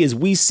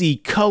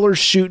see colors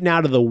shooting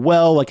out of the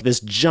well, like this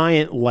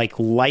giant, like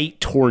light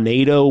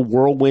tornado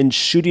whirlwind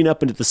shooting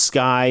up into the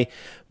sky,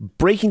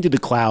 breaking through the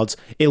clouds.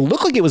 It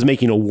looked like it was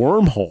making a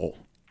wormhole,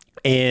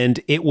 and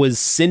it was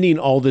sending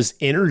all this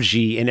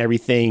energy and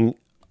everything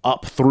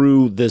up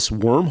through this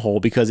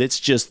wormhole because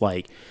it's just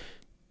like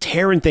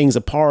tearing things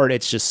apart.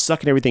 It's just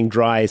sucking everything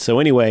dry. So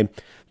anyway,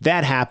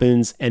 that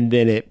happens, and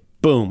then it,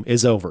 boom,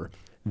 is over.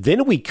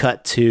 Then we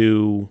cut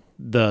to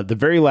the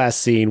very last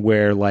scene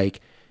where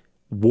like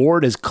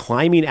Ward is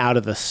climbing out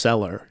of the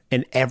cellar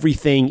and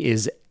everything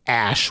is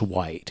ash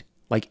white.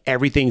 Like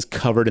everything's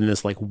covered in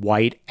this like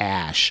white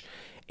ash.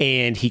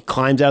 And he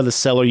climbs out of the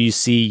cellar. You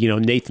see,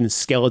 Nathan's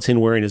skeleton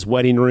wearing his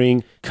wedding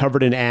ring,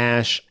 covered in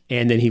ash.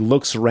 And then he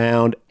looks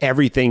around.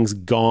 Everything's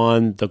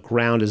gone. The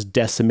ground is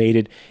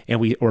decimated. And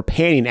we're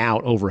panning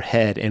out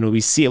overhead. And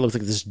we see it looks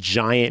like this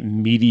giant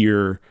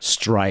meteor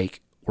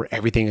strike where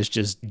everything is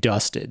just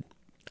dusted.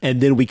 And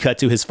then we cut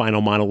to his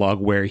final monologue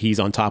where he's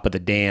on top of the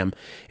dam.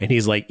 And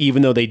he's like,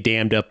 even though they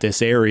dammed up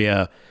this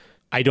area,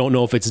 I don't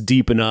know if it's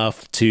deep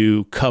enough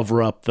to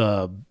cover up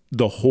the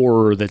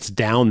horror that's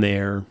down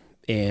there.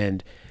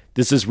 And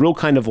this is real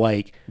kind of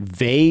like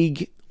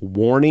vague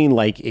warning,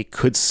 like it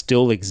could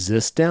still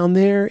exist down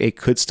there. It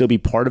could still be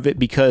part of it,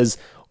 because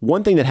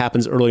one thing that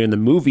happens earlier in the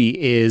movie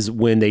is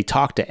when they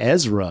talk to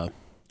Ezra,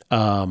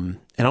 and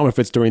I don't know if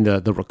it's during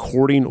the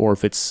recording or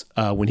if it's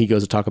when he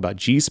goes to talk about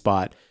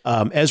G-Spot,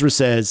 Ezra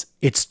says,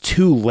 it's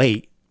too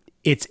late.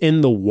 It's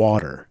in the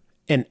water.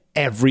 And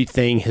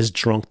everything has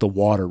drunk the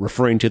water,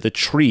 referring to the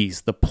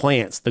trees, the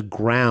plants, the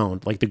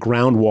ground, like the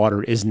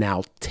groundwater is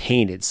now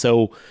tainted.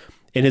 So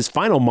in his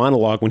final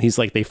monologue, when he's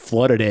like, they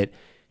flooded it,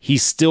 he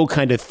still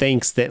kind of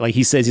thinks that, like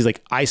he says, he's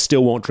like, I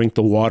still won't drink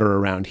the water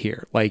around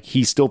here. Like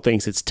he still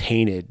thinks it's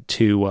tainted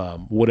to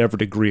whatever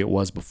degree it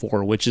was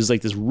before, which is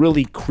like this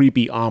really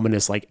creepy,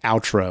 ominous like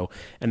outro.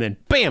 And then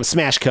bam,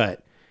 smash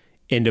cut,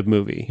 end of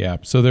movie. Yeah.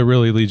 So that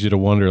really leads you to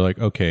wonder, like,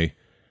 okay,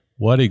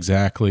 what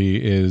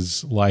exactly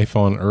is life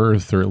on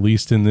Earth, or at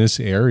least in this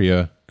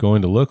area,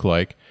 going to look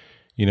like?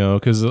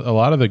 Because a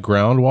lot of the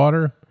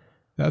groundwater,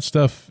 that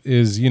stuff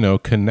is,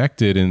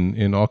 connected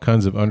in all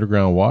kinds of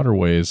underground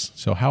waterways.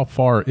 So how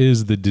far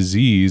is the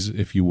disease,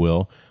 if you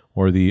will,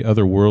 or the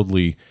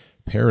otherworldly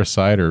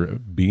parasite or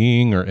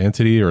being or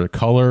entity or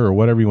color or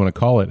whatever you want to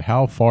call it,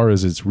 how far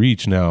is its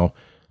reach now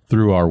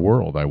through our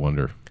world, I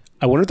wonder?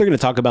 I wonder if they're going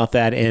to talk about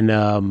that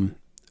in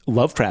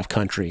Lovecraft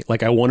country.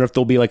 Like, I wonder if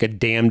there'll be like a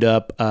dammed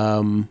up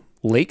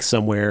lake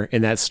somewhere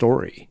in that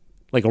story,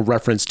 like a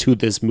reference to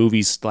this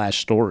movie /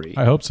 story.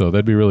 I hope so.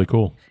 That'd be really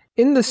cool.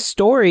 In the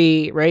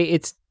story,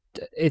 right,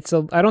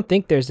 I don't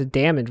think there's a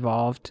dam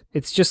involved.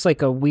 It's just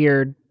like a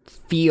weird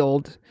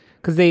field,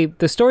 because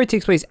the story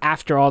takes place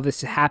after all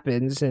this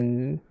happens,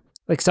 and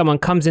like someone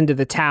comes into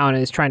the town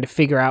and is trying to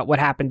figure out what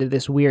happened to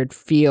this weird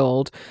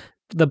field.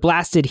 The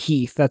blasted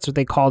heath, that's what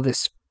they call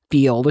this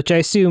field, which I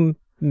assume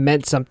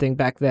meant something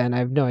back then. I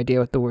have no idea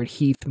what the word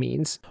heath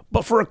means.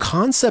 But for a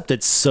concept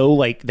that's so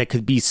like, that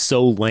could be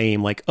so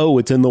lame, like, oh,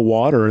 it's in the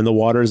water and the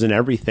water's in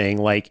everything,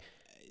 like,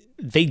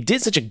 they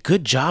did such a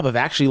good job of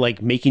actually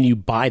like making you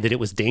buy that it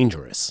was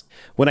dangerous.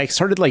 When I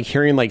started like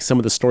hearing like some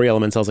of the story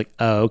elements, I was like,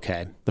 oh,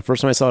 okay. The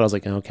first time I saw it, I was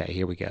like, okay,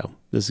 here we go.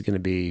 This is going to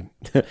be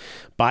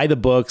by the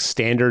book,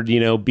 standard,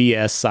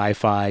 BS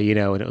sci-fi, and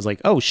it was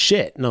like, oh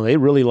shit. No, they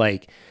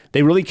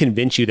really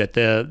convince you that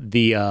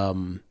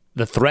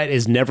the threat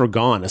is never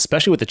gone,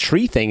 especially with the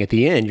tree thing at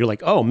the end. You're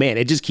like, oh man,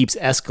 it just keeps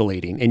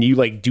escalating, and you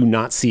like do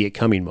not see it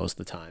coming most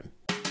of the time.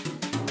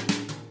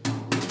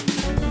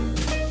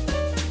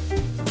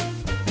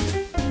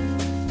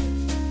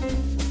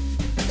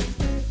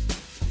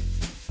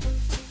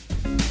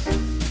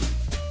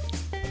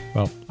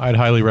 Well, I'd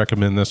highly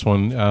recommend this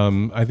one.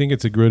 I think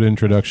it's a good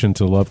introduction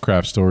to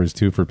Lovecraft stories,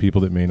 too, for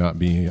people that may not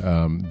be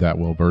that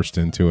well versed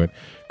into it,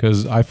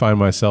 because I find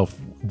myself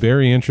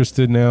very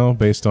interested now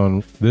based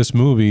on this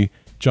movie.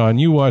 John,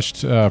 you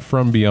watched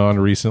From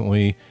Beyond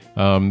recently.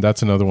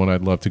 That's another one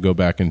I'd love to go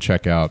back and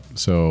check out.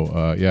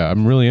 So, yeah,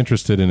 I'm really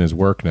interested in his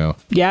work now.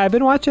 Yeah, I've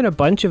been watching a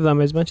bunch of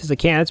them as much as I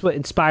can. That's what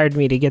inspired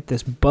me to get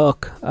this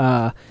book.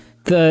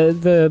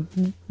 The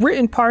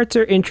written parts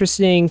are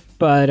interesting,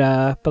 but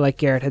like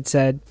Garrett had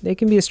said, they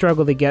can be a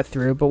struggle to get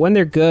through. But when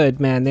they're good,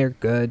 man, they're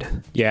good.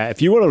 Yeah,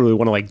 if you really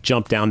want to like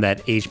jump down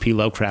that HP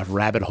Lovecraft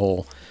rabbit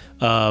hole,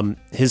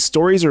 his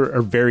stories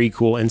are very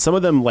cool, and some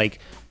of them like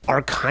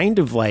are kind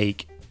of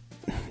like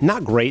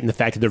not great in the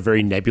fact that they're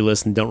very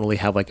nebulous and don't really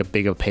have like a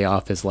big of a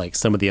payoff as like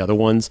some of the other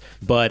ones.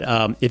 But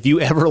if you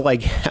ever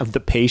like have the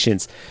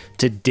patience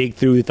to dig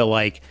through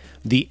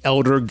the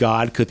Elder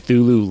God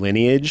Cthulhu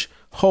lineage,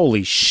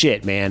 holy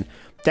shit, man.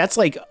 That's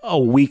like a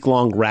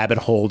week-long rabbit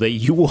hole that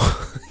you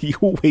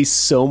will waste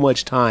so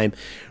much time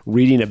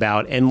reading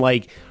about. And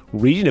like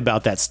reading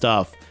about that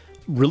stuff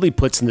really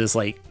puts in this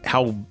like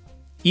how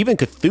even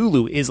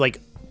Cthulhu is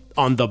like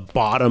on the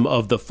bottom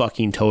of the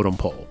fucking totem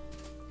pole.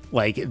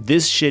 Like,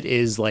 this shit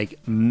is like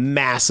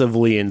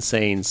massively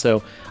insane.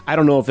 So I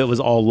don't know if it was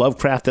all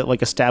Lovecraft that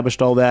like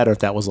established all that, or if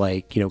that was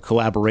like, you know,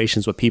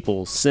 collaborations with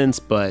people since,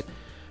 but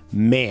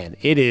man,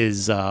 it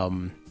is,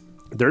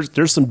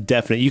 there's some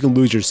definite, you can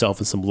lose yourself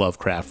in some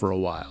Lovecraft for a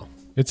while.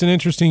 It's an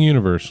interesting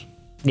universe.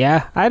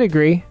 Yeah, I'd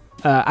agree.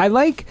 I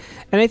like,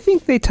 and I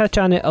think they touch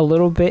on it a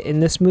little bit in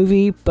this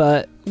movie,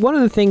 but one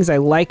of the things I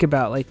like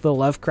about like the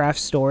Lovecraft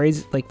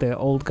stories, like the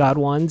old god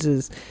ones,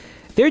 is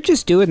they're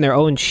just doing their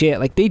own shit.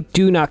 Like, they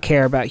do not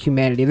care about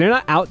humanity. They're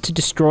not out to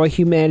destroy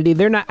humanity.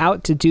 They're not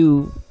out to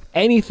do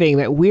anything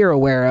that we're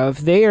aware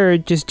of. They are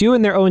just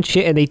doing their own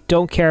shit, and they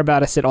don't care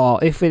about us at all.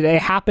 If they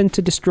happen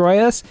to destroy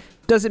us,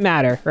 doesn't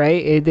matter,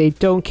 right? They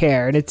don't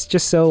care, and it's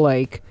just so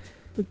like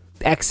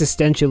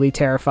existentially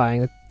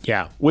terrifying.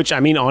 Yeah, which,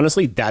 I mean,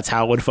 honestly, that's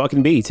how it would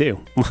fucking be,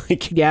 too.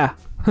 Like, Yeah.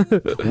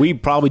 we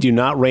probably do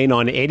not reign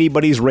on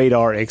anybody's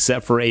radar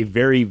except for a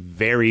very,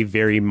 very,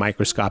 very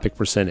microscopic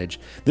percentage.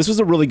 This was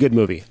a really good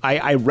movie.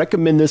 I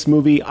recommend this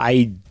movie.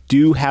 I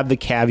do have the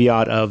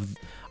caveat of,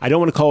 I don't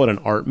want to call it an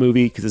art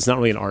movie because it's not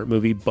really an art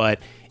movie, but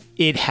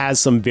it has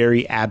some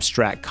very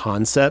abstract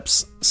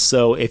concepts.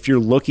 So if you're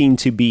looking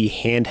to be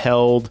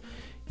handheld,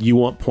 you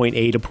want point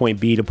A to point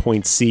B to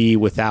point C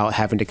without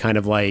having to kind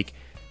of like,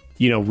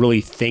 you know, really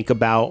think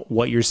about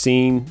what you're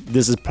seeing,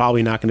 this is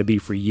probably not going to be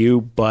for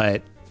you.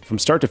 But from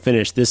start to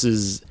finish, this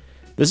is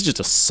just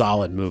a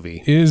solid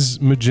movie. Is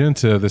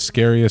magenta the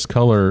scariest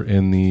color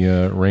in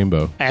the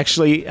rainbow?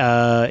 Actually,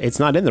 it's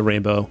not in the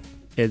rainbow.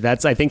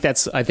 I think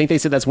they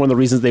said that's one of the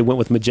reasons they went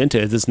with magenta.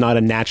 Is it's not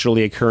a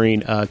naturally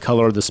occurring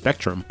color of the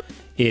spectrum.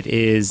 It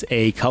is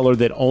a color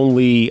that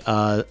only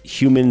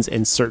humans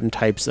and certain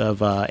types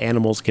of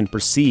animals can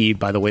perceive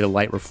by the way the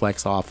light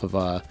reflects off of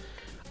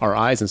our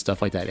eyes and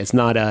stuff like that. It's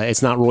not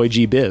Roy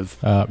G. Biv.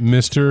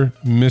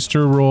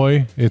 Mr.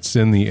 Roy, it's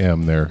in the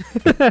M there.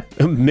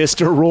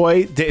 Mr.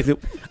 Roy?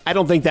 I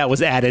don't think that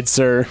was added,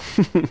 sir.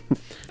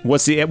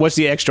 What's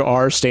the extra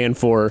R stand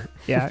for?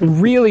 Yeah,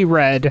 really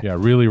red. Yeah,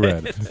 really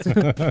red.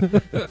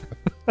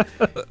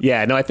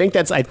 Yeah, no, I think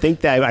that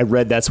I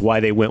read that's why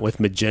they went with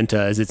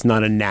magenta, is it's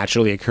not a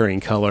naturally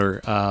occurring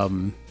color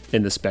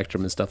in the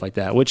spectrum and stuff like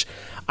that, which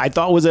I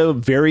thought was a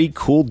very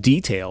cool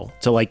detail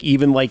to like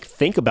even like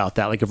think about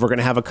that. Like, if we're going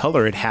to have a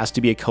color, it has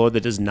to be a color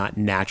that does not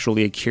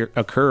naturally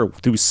occur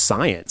through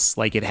science.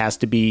 Like, it has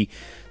to be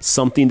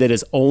something that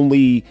is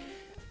only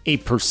a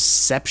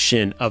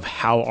perception of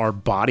how our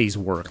bodies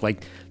work.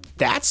 Like,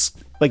 that's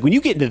like, when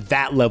you get into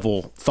that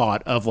level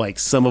thought of like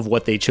some of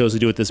what they chose to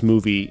do with this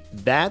movie,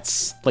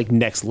 that's like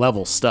next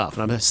level stuff.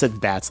 And I've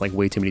said that's like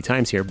way too many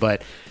times here,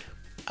 but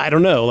I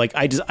don't know. Like,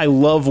 I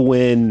love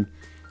when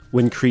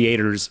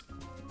creators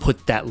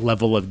put that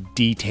level of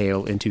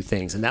detail into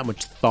things and that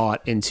much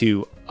thought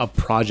into a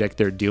project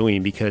they're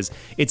doing, because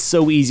it's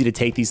so easy to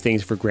take these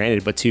things for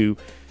granted, but to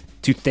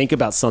think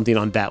about something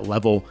on that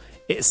level,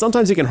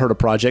 sometimes it can hurt a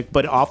project,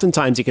 but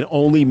oftentimes it can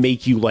only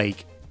make you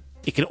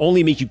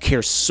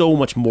care so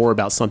much more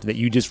about something that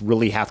you just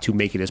really have to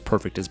make it as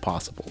perfect as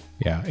possible.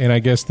 Yeah, and I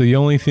guess the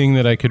only thing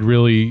that I could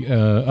really,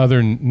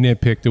 other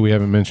nitpick that we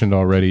haven't mentioned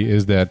already,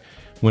 is that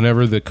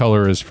whenever the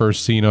color is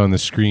first seen on the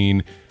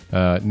screen,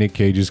 Nic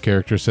Cage's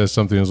character says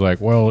something is like,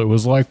 well, it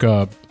was like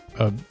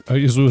it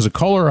was a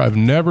color I've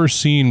never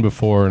seen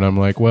before. And I'm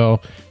like,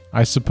 well,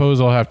 I suppose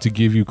I'll have to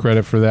give you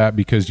credit for that,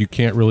 because you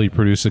can't really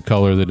produce a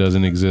color that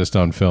doesn't exist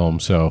on film.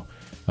 So,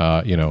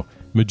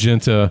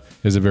 magenta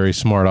is a very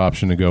smart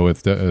option to go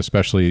with,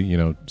 especially,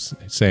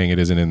 saying it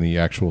isn't in the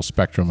actual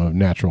spectrum of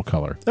natural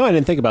color. No, I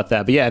didn't think about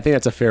that. But yeah, I think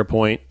that's a fair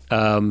point.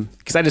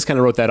 Because I just kind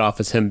of wrote that off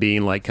as him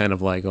being like, kind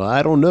of like, well,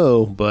 I don't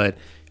know, but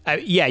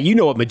yeah, you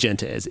know what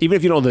magenta is. Even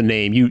if you don't know the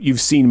name,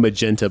 you've seen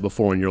magenta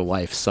before in your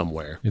life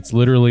somewhere. It's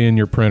literally in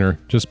your printer.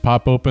 Just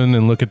pop open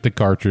and look at the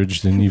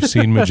cartridge, and you've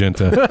seen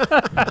magenta.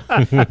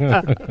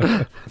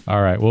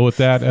 All right. Well, with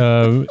that,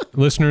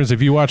 listeners,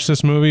 if you watch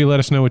this movie,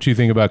 let us know what you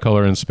think about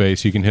Color in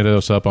Space. You can hit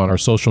us up on our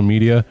social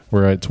media.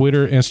 We're at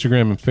Twitter,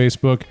 Instagram, and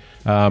Facebook.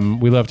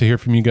 We love to hear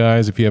from you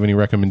guys. If you have any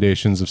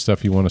recommendations of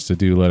stuff you want us to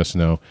do, let us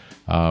know.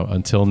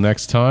 Until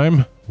next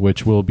time,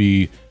 which will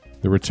be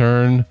the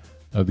return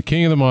of the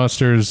King of the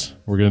Monsters,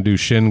 we're going to do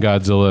Shin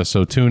Godzilla.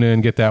 So tune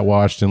in, get that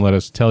watched, and let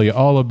us tell you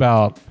all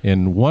about,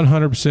 in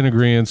 100%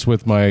 agreement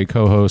with my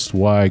co-host,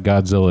 why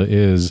Godzilla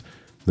is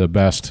the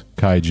best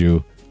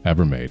kaiju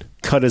ever made.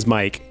 Cut his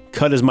mic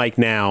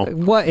now.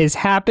 What is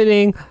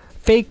happening?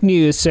 Fake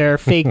news, sir.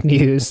 Fake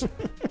news.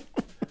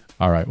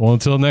 All right. Well,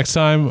 until next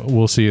time,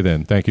 we'll see you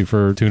then. Thank you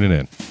for tuning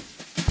in.